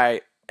recruiter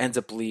guy ends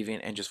up leaving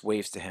and just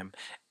waves to him,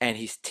 and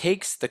he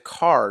takes the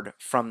card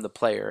from the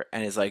player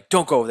and is like,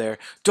 "Don't go there,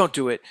 don't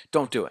do it,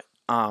 don't do it."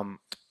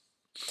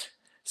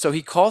 So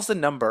he calls the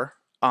number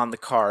on the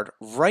card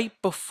right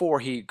before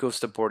he goes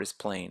to board his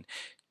plane,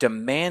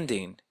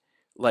 demanding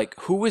like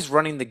who is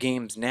running the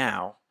games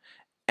now.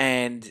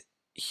 And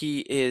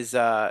he is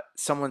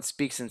someone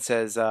speaks and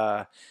says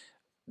the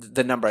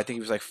number. I think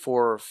he was like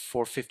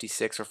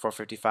 456 or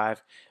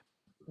 455.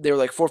 They were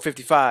like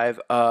 455.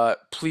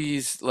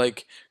 Please,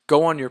 like,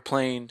 go on your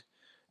plane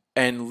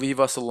and leave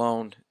us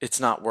alone. It's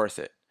not worth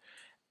it.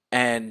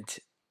 And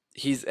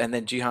and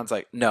then Jihan's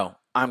like, no,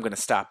 I'm gonna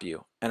stop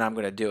you and I'm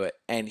gonna do it.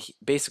 And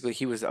basically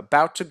he was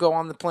about to go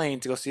on the plane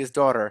to go see his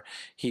daughter.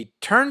 He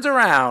turns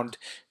around,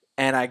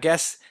 and I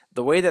guess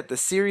the way that the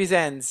series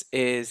ends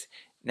is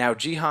now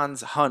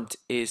Jihan's hunt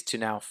is to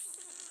now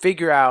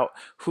figure out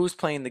who's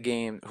playing the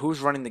game,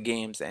 who's running the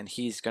games, and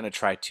he's gonna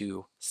try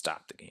to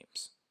stop the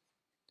games.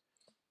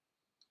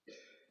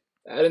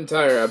 That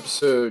entire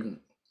episode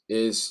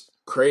is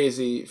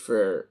crazy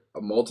for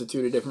a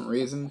multitude of different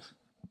reasons.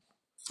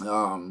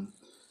 Um,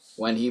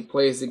 when he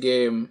plays the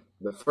game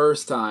the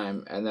first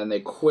time and then they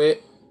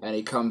quit and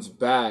he comes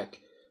back,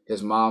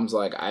 his mom's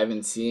like, I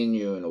haven't seen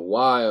you in a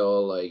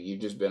while. Like,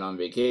 you've just been on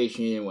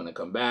vacation. You want to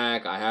come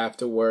back? I have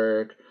to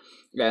work.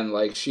 And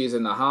like, she's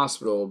in the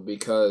hospital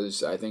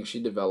because I think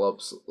she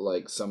develops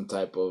like some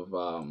type of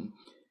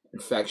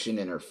infection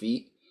in her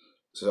feet.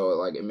 So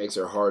like it makes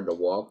her hard to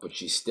walk, but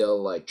she's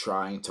still like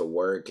trying to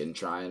work and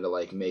trying to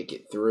like make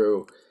it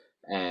through.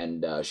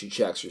 And she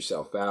checks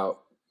herself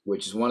out,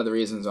 which is one of the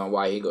reasons on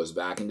why he goes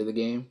back into the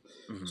game.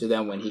 Hmm. So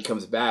then when he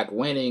comes back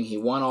winning, he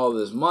won all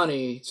this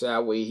money so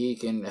that way he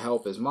can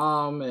help his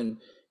mom and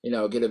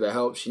get her the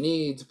help she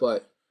needs.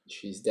 But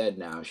she's dead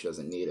now; she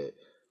doesn't need it.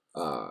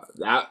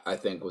 That I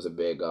think was a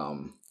big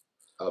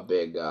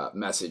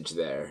message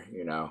there.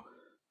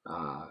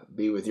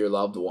 Be with your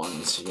loved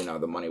ones.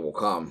 The money will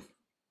come.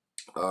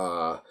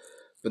 Uh,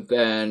 but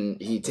then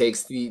he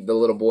takes the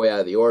little boy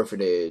out of the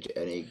orphanage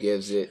and he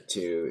gives it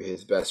to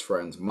his best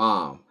friend's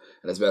mom.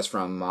 And his best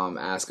friend's mom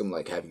asks him,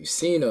 like, have you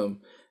seen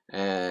him?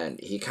 And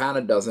he kind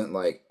of doesn't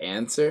like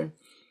answer.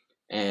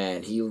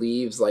 And he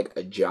leaves like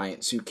a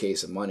giant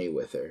suitcase of money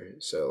with her.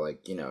 So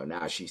like,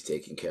 now she's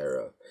taken care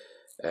of.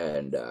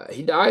 And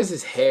he dyes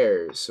his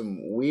hair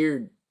some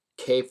weird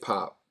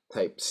K-pop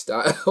type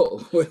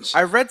style, which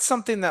I read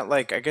something that,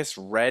 like, I guess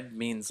red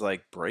means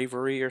like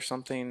bravery or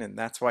something, and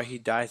that's why he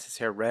dyes his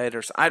hair red,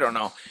 or I don't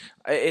know.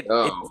 It it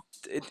oh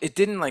it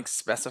didn't like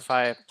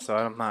specify, so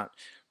I'm not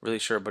really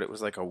sure, but it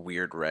was like a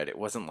weird red. It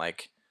wasn't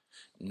like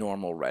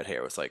normal red hair.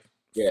 It was like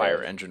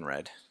fire yeah. engine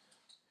red.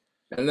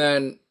 And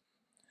then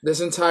this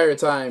entire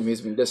time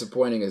he's been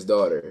disappointing his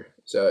daughter.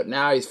 So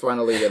now he's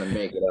finally gonna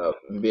make it up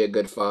and be a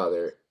good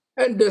father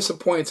and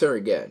disappoints her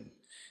again.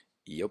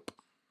 Yup.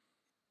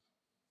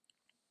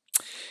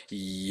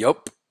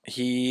 Yup.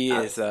 He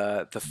Ah, is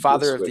the good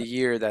father of the switch.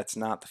 year that's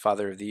not the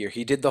father of the year.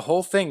 He did the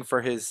whole thing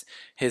for his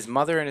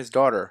mother and his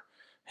daughter.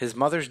 His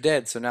mother's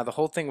dead, so now the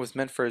whole thing was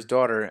meant for his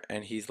daughter,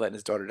 and he's letting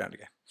his daughter down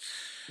again.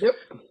 Yep.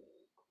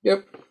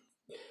 Yep.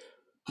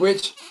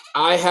 Which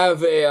I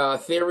have a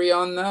theory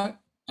on that,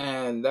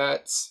 and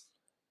that's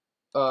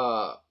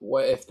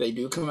what if they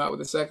do come out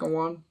with a second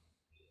one?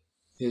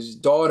 His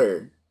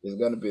daughter is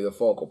gonna be the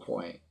focal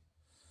point,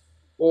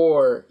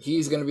 or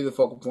he's gonna be the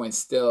focal point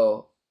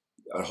still.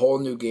 A whole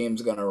new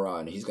game's gonna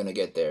run. He's gonna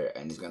get there,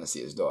 and he's gonna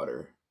see his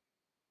daughter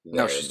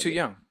No, there in she's the too game.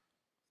 young.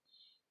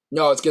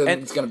 No, it's gonna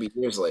And it's gonna be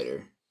years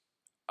later.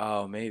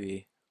 oh,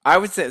 maybe. I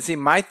would say, see,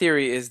 my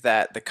theory is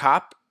that the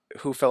cop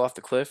who fell off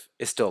the cliff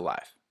is still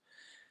alive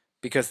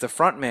because the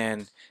front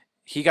man,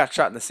 he got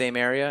shot in the same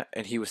area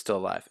and he was still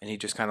alive, and he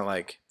just kind of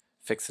like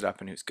fixed it up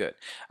and he was good.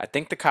 I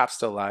think the cop's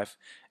still alive,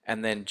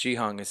 and then Ji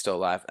Hung is still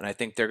alive, and I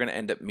think they're gonna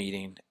end up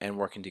meeting and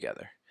working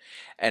together.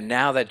 And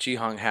now that Ji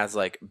Hung has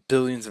like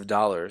billions of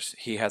dollars,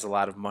 he has a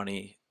lot of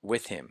money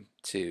with him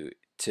to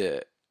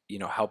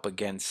help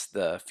against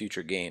the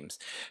future games.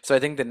 So I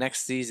think the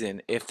next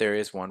season, if there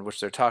is one, which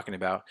they're talking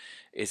about,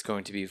 is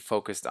going to be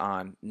focused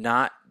on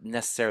not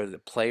necessarily the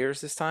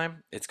players this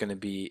time.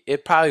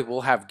 It probably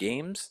will have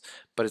games,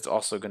 but it's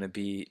also going to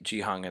be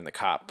Ji Hung and the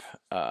cop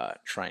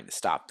trying to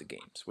stop the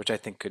games, which I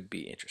think could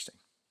be interesting.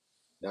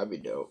 That'd be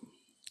dope.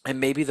 And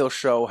maybe they'll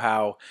show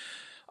how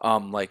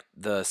like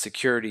the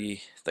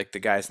security, like the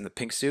guys in the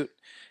pink suit,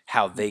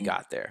 how they Mhm.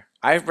 got there.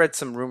 I've read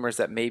some rumors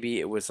that maybe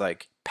it was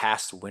like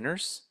past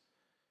winners,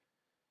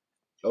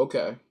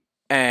 Okay.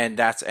 and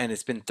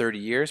it's been 30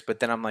 years, but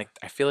then I'm like,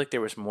 I feel like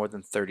there was more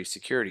than 30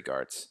 security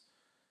guards.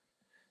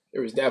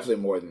 There was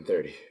definitely more than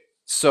 30.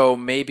 So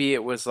maybe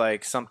it was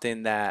like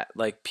something that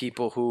like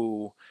people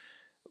who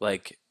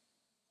like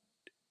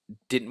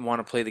didn't want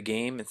to play the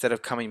game, instead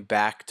of coming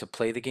back to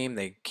play the game,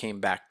 they came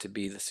back to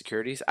be the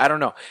securities. I don't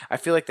know. I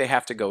feel like they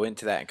have to go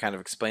into that and kind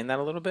of explain that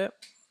a little bit.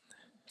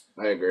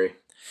 I agree.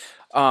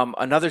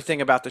 Another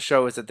thing about the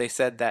show is that they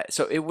said that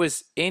so it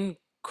was in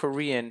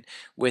Korean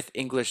with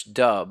English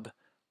dub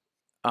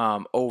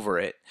over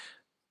it,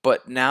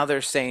 but now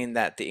they're saying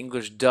that the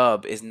English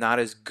dub is not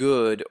as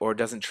good or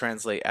doesn't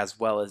translate as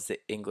well as the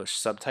English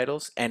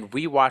subtitles. And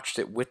we watched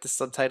it with the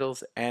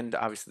subtitles, and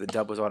obviously the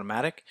dub was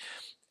automatic,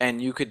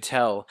 and you could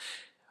tell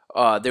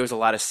there was a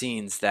lot of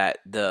scenes that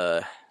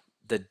the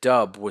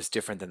dub was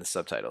different than the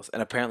subtitles,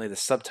 and apparently the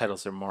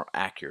subtitles are more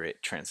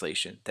accurate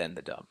translation than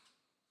the dub.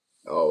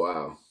 Oh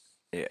wow.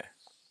 Yeah.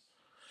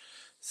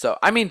 So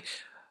I mean,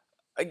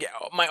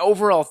 my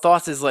overall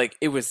thoughts is like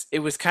it was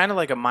kind of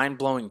like a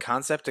mind-blowing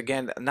concept.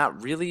 Again,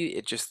 not really.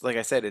 It just, like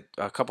I said it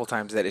a couple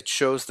times, that it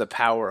shows the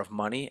power of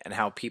money and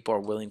how people are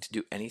willing to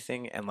do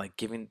anything, and like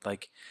giving,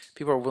 like,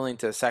 people are willing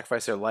to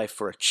sacrifice their life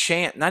for a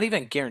chance, not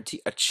even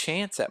guarantee, a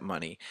chance at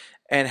money.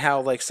 And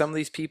how like some of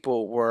these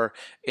people were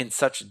in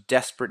such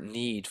desperate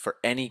need for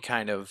any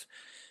kind of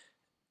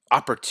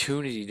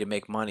opportunity to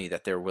make money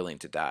that they're willing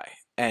to die.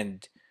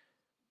 And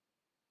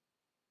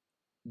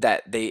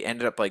that they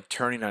ended up like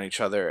turning on each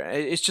other.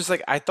 It's just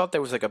like I thought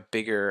there was like a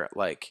bigger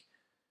like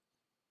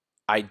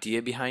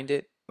idea behind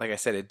it. Like I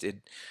said,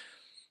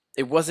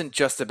 it wasn't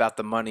just about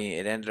the money.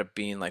 It ended up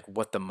being like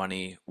what the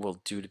money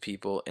will do to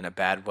people in a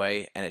bad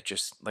way. And it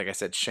just, like I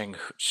said, Sheng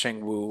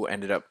Wu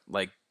ended up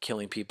like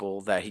killing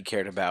people that he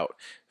cared about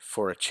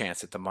for a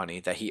chance at the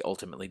money that he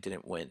ultimately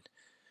didn't win.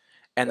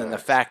 And then the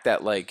Facts. fact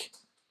that like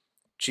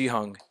Ji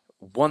Hung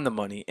won the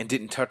money and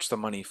didn't touch the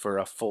money for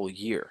a full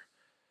year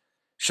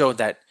showed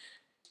that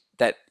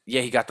yeah,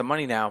 he got the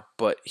money now,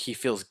 but he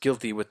feels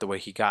guilty with the way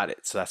he got it,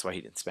 so that's why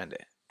he didn't spend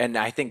it. And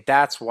I think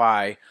that's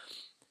why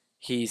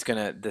he's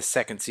gonna, the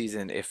second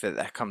season, if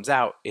that comes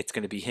out, it's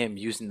gonna be him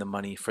using the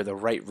money for the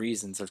right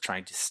reasons of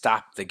trying to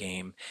stop the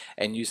game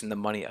and using the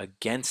money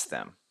against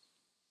them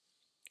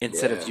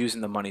instead of Yeah.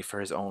 using the money for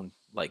his own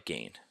like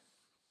gain.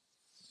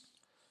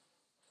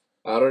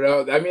 I don't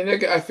know. I mean,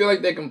 I feel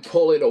like they can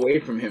pull it away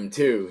from him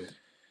too.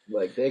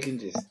 Like they can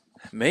just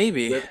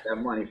Maybe. rip that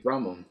money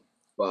from him.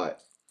 But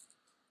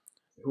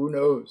who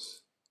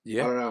knows? I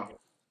Yeah, don't know.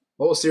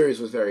 The whole series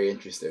was very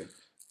interesting.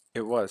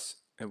 it was.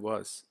 It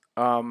was.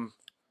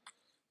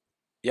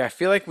 Yeah, I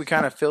feel like we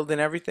kind of filled in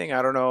everything.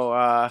 I don't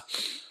know.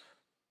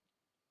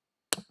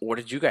 What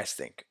did you guys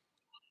think?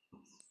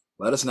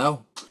 Let us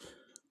know.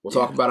 We'll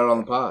Yeah, talk about it on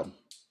the pod.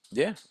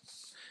 yeah.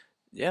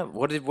 Yeah,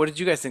 what did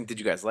you guys think? Did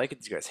you guys like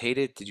it? Did you guys hate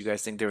it? Did you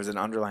guys think there was an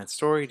underlying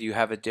story? Do you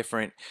have a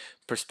different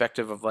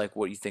perspective of like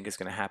what you think is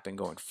going to happen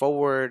going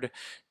forward?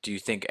 Do you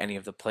think any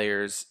of the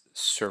players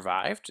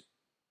survived?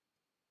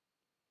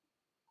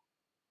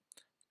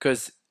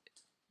 Because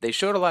they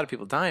showed a lot of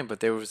people dying, but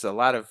there was a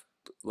lot of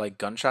like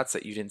gunshots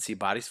that you didn't see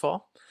bodies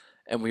fall,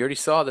 and we already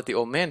saw that the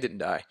old man didn't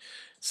die.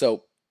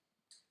 So,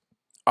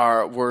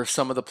 are were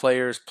some of the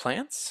players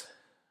plants?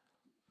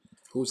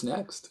 Who's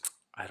next?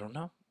 I don't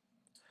know,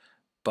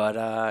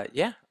 but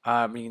yeah.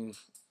 I mean,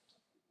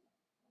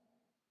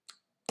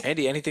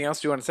 Andy, anything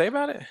else you want to say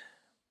about it,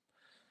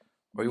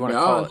 or you want to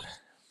call No,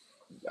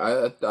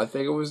 it? I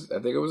think it was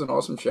an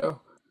awesome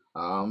show.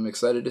 I'm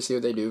excited to see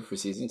what they do for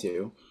season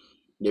two.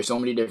 There's so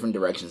many different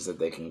directions that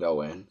they can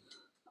go in.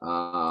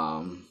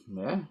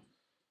 Yeah,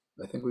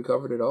 I think we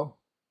covered it all.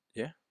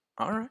 Yeah.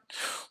 All right.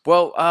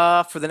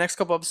 Well, for the next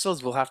couple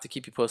episodes, we'll have to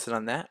keep you posted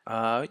on that.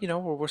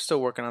 We're still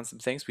working on some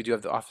things. We do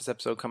have the Office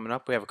episode coming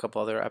up. We have a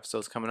couple other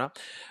episodes coming up.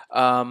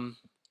 Um,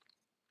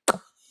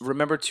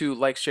 Remember to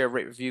like, share,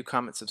 rate, review,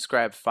 comment,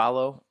 subscribe,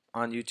 follow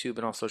on YouTube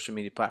and all social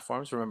media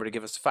platforms. Remember to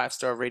give us a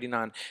 5-star rating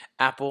on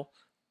Apple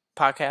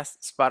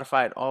Podcasts,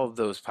 Spotify, and all of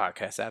those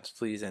podcast apps,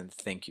 please, and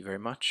thank you very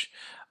much.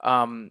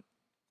 Um,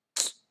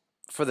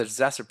 for the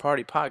Disaster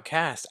Party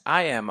podcast,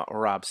 I am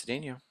Rob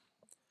Cedeno,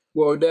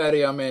 Well,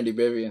 Daddy, I'm Andy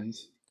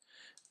Bivians.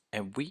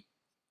 and we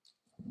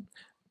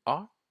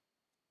are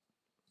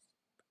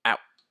out.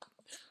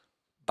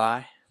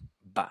 Bye.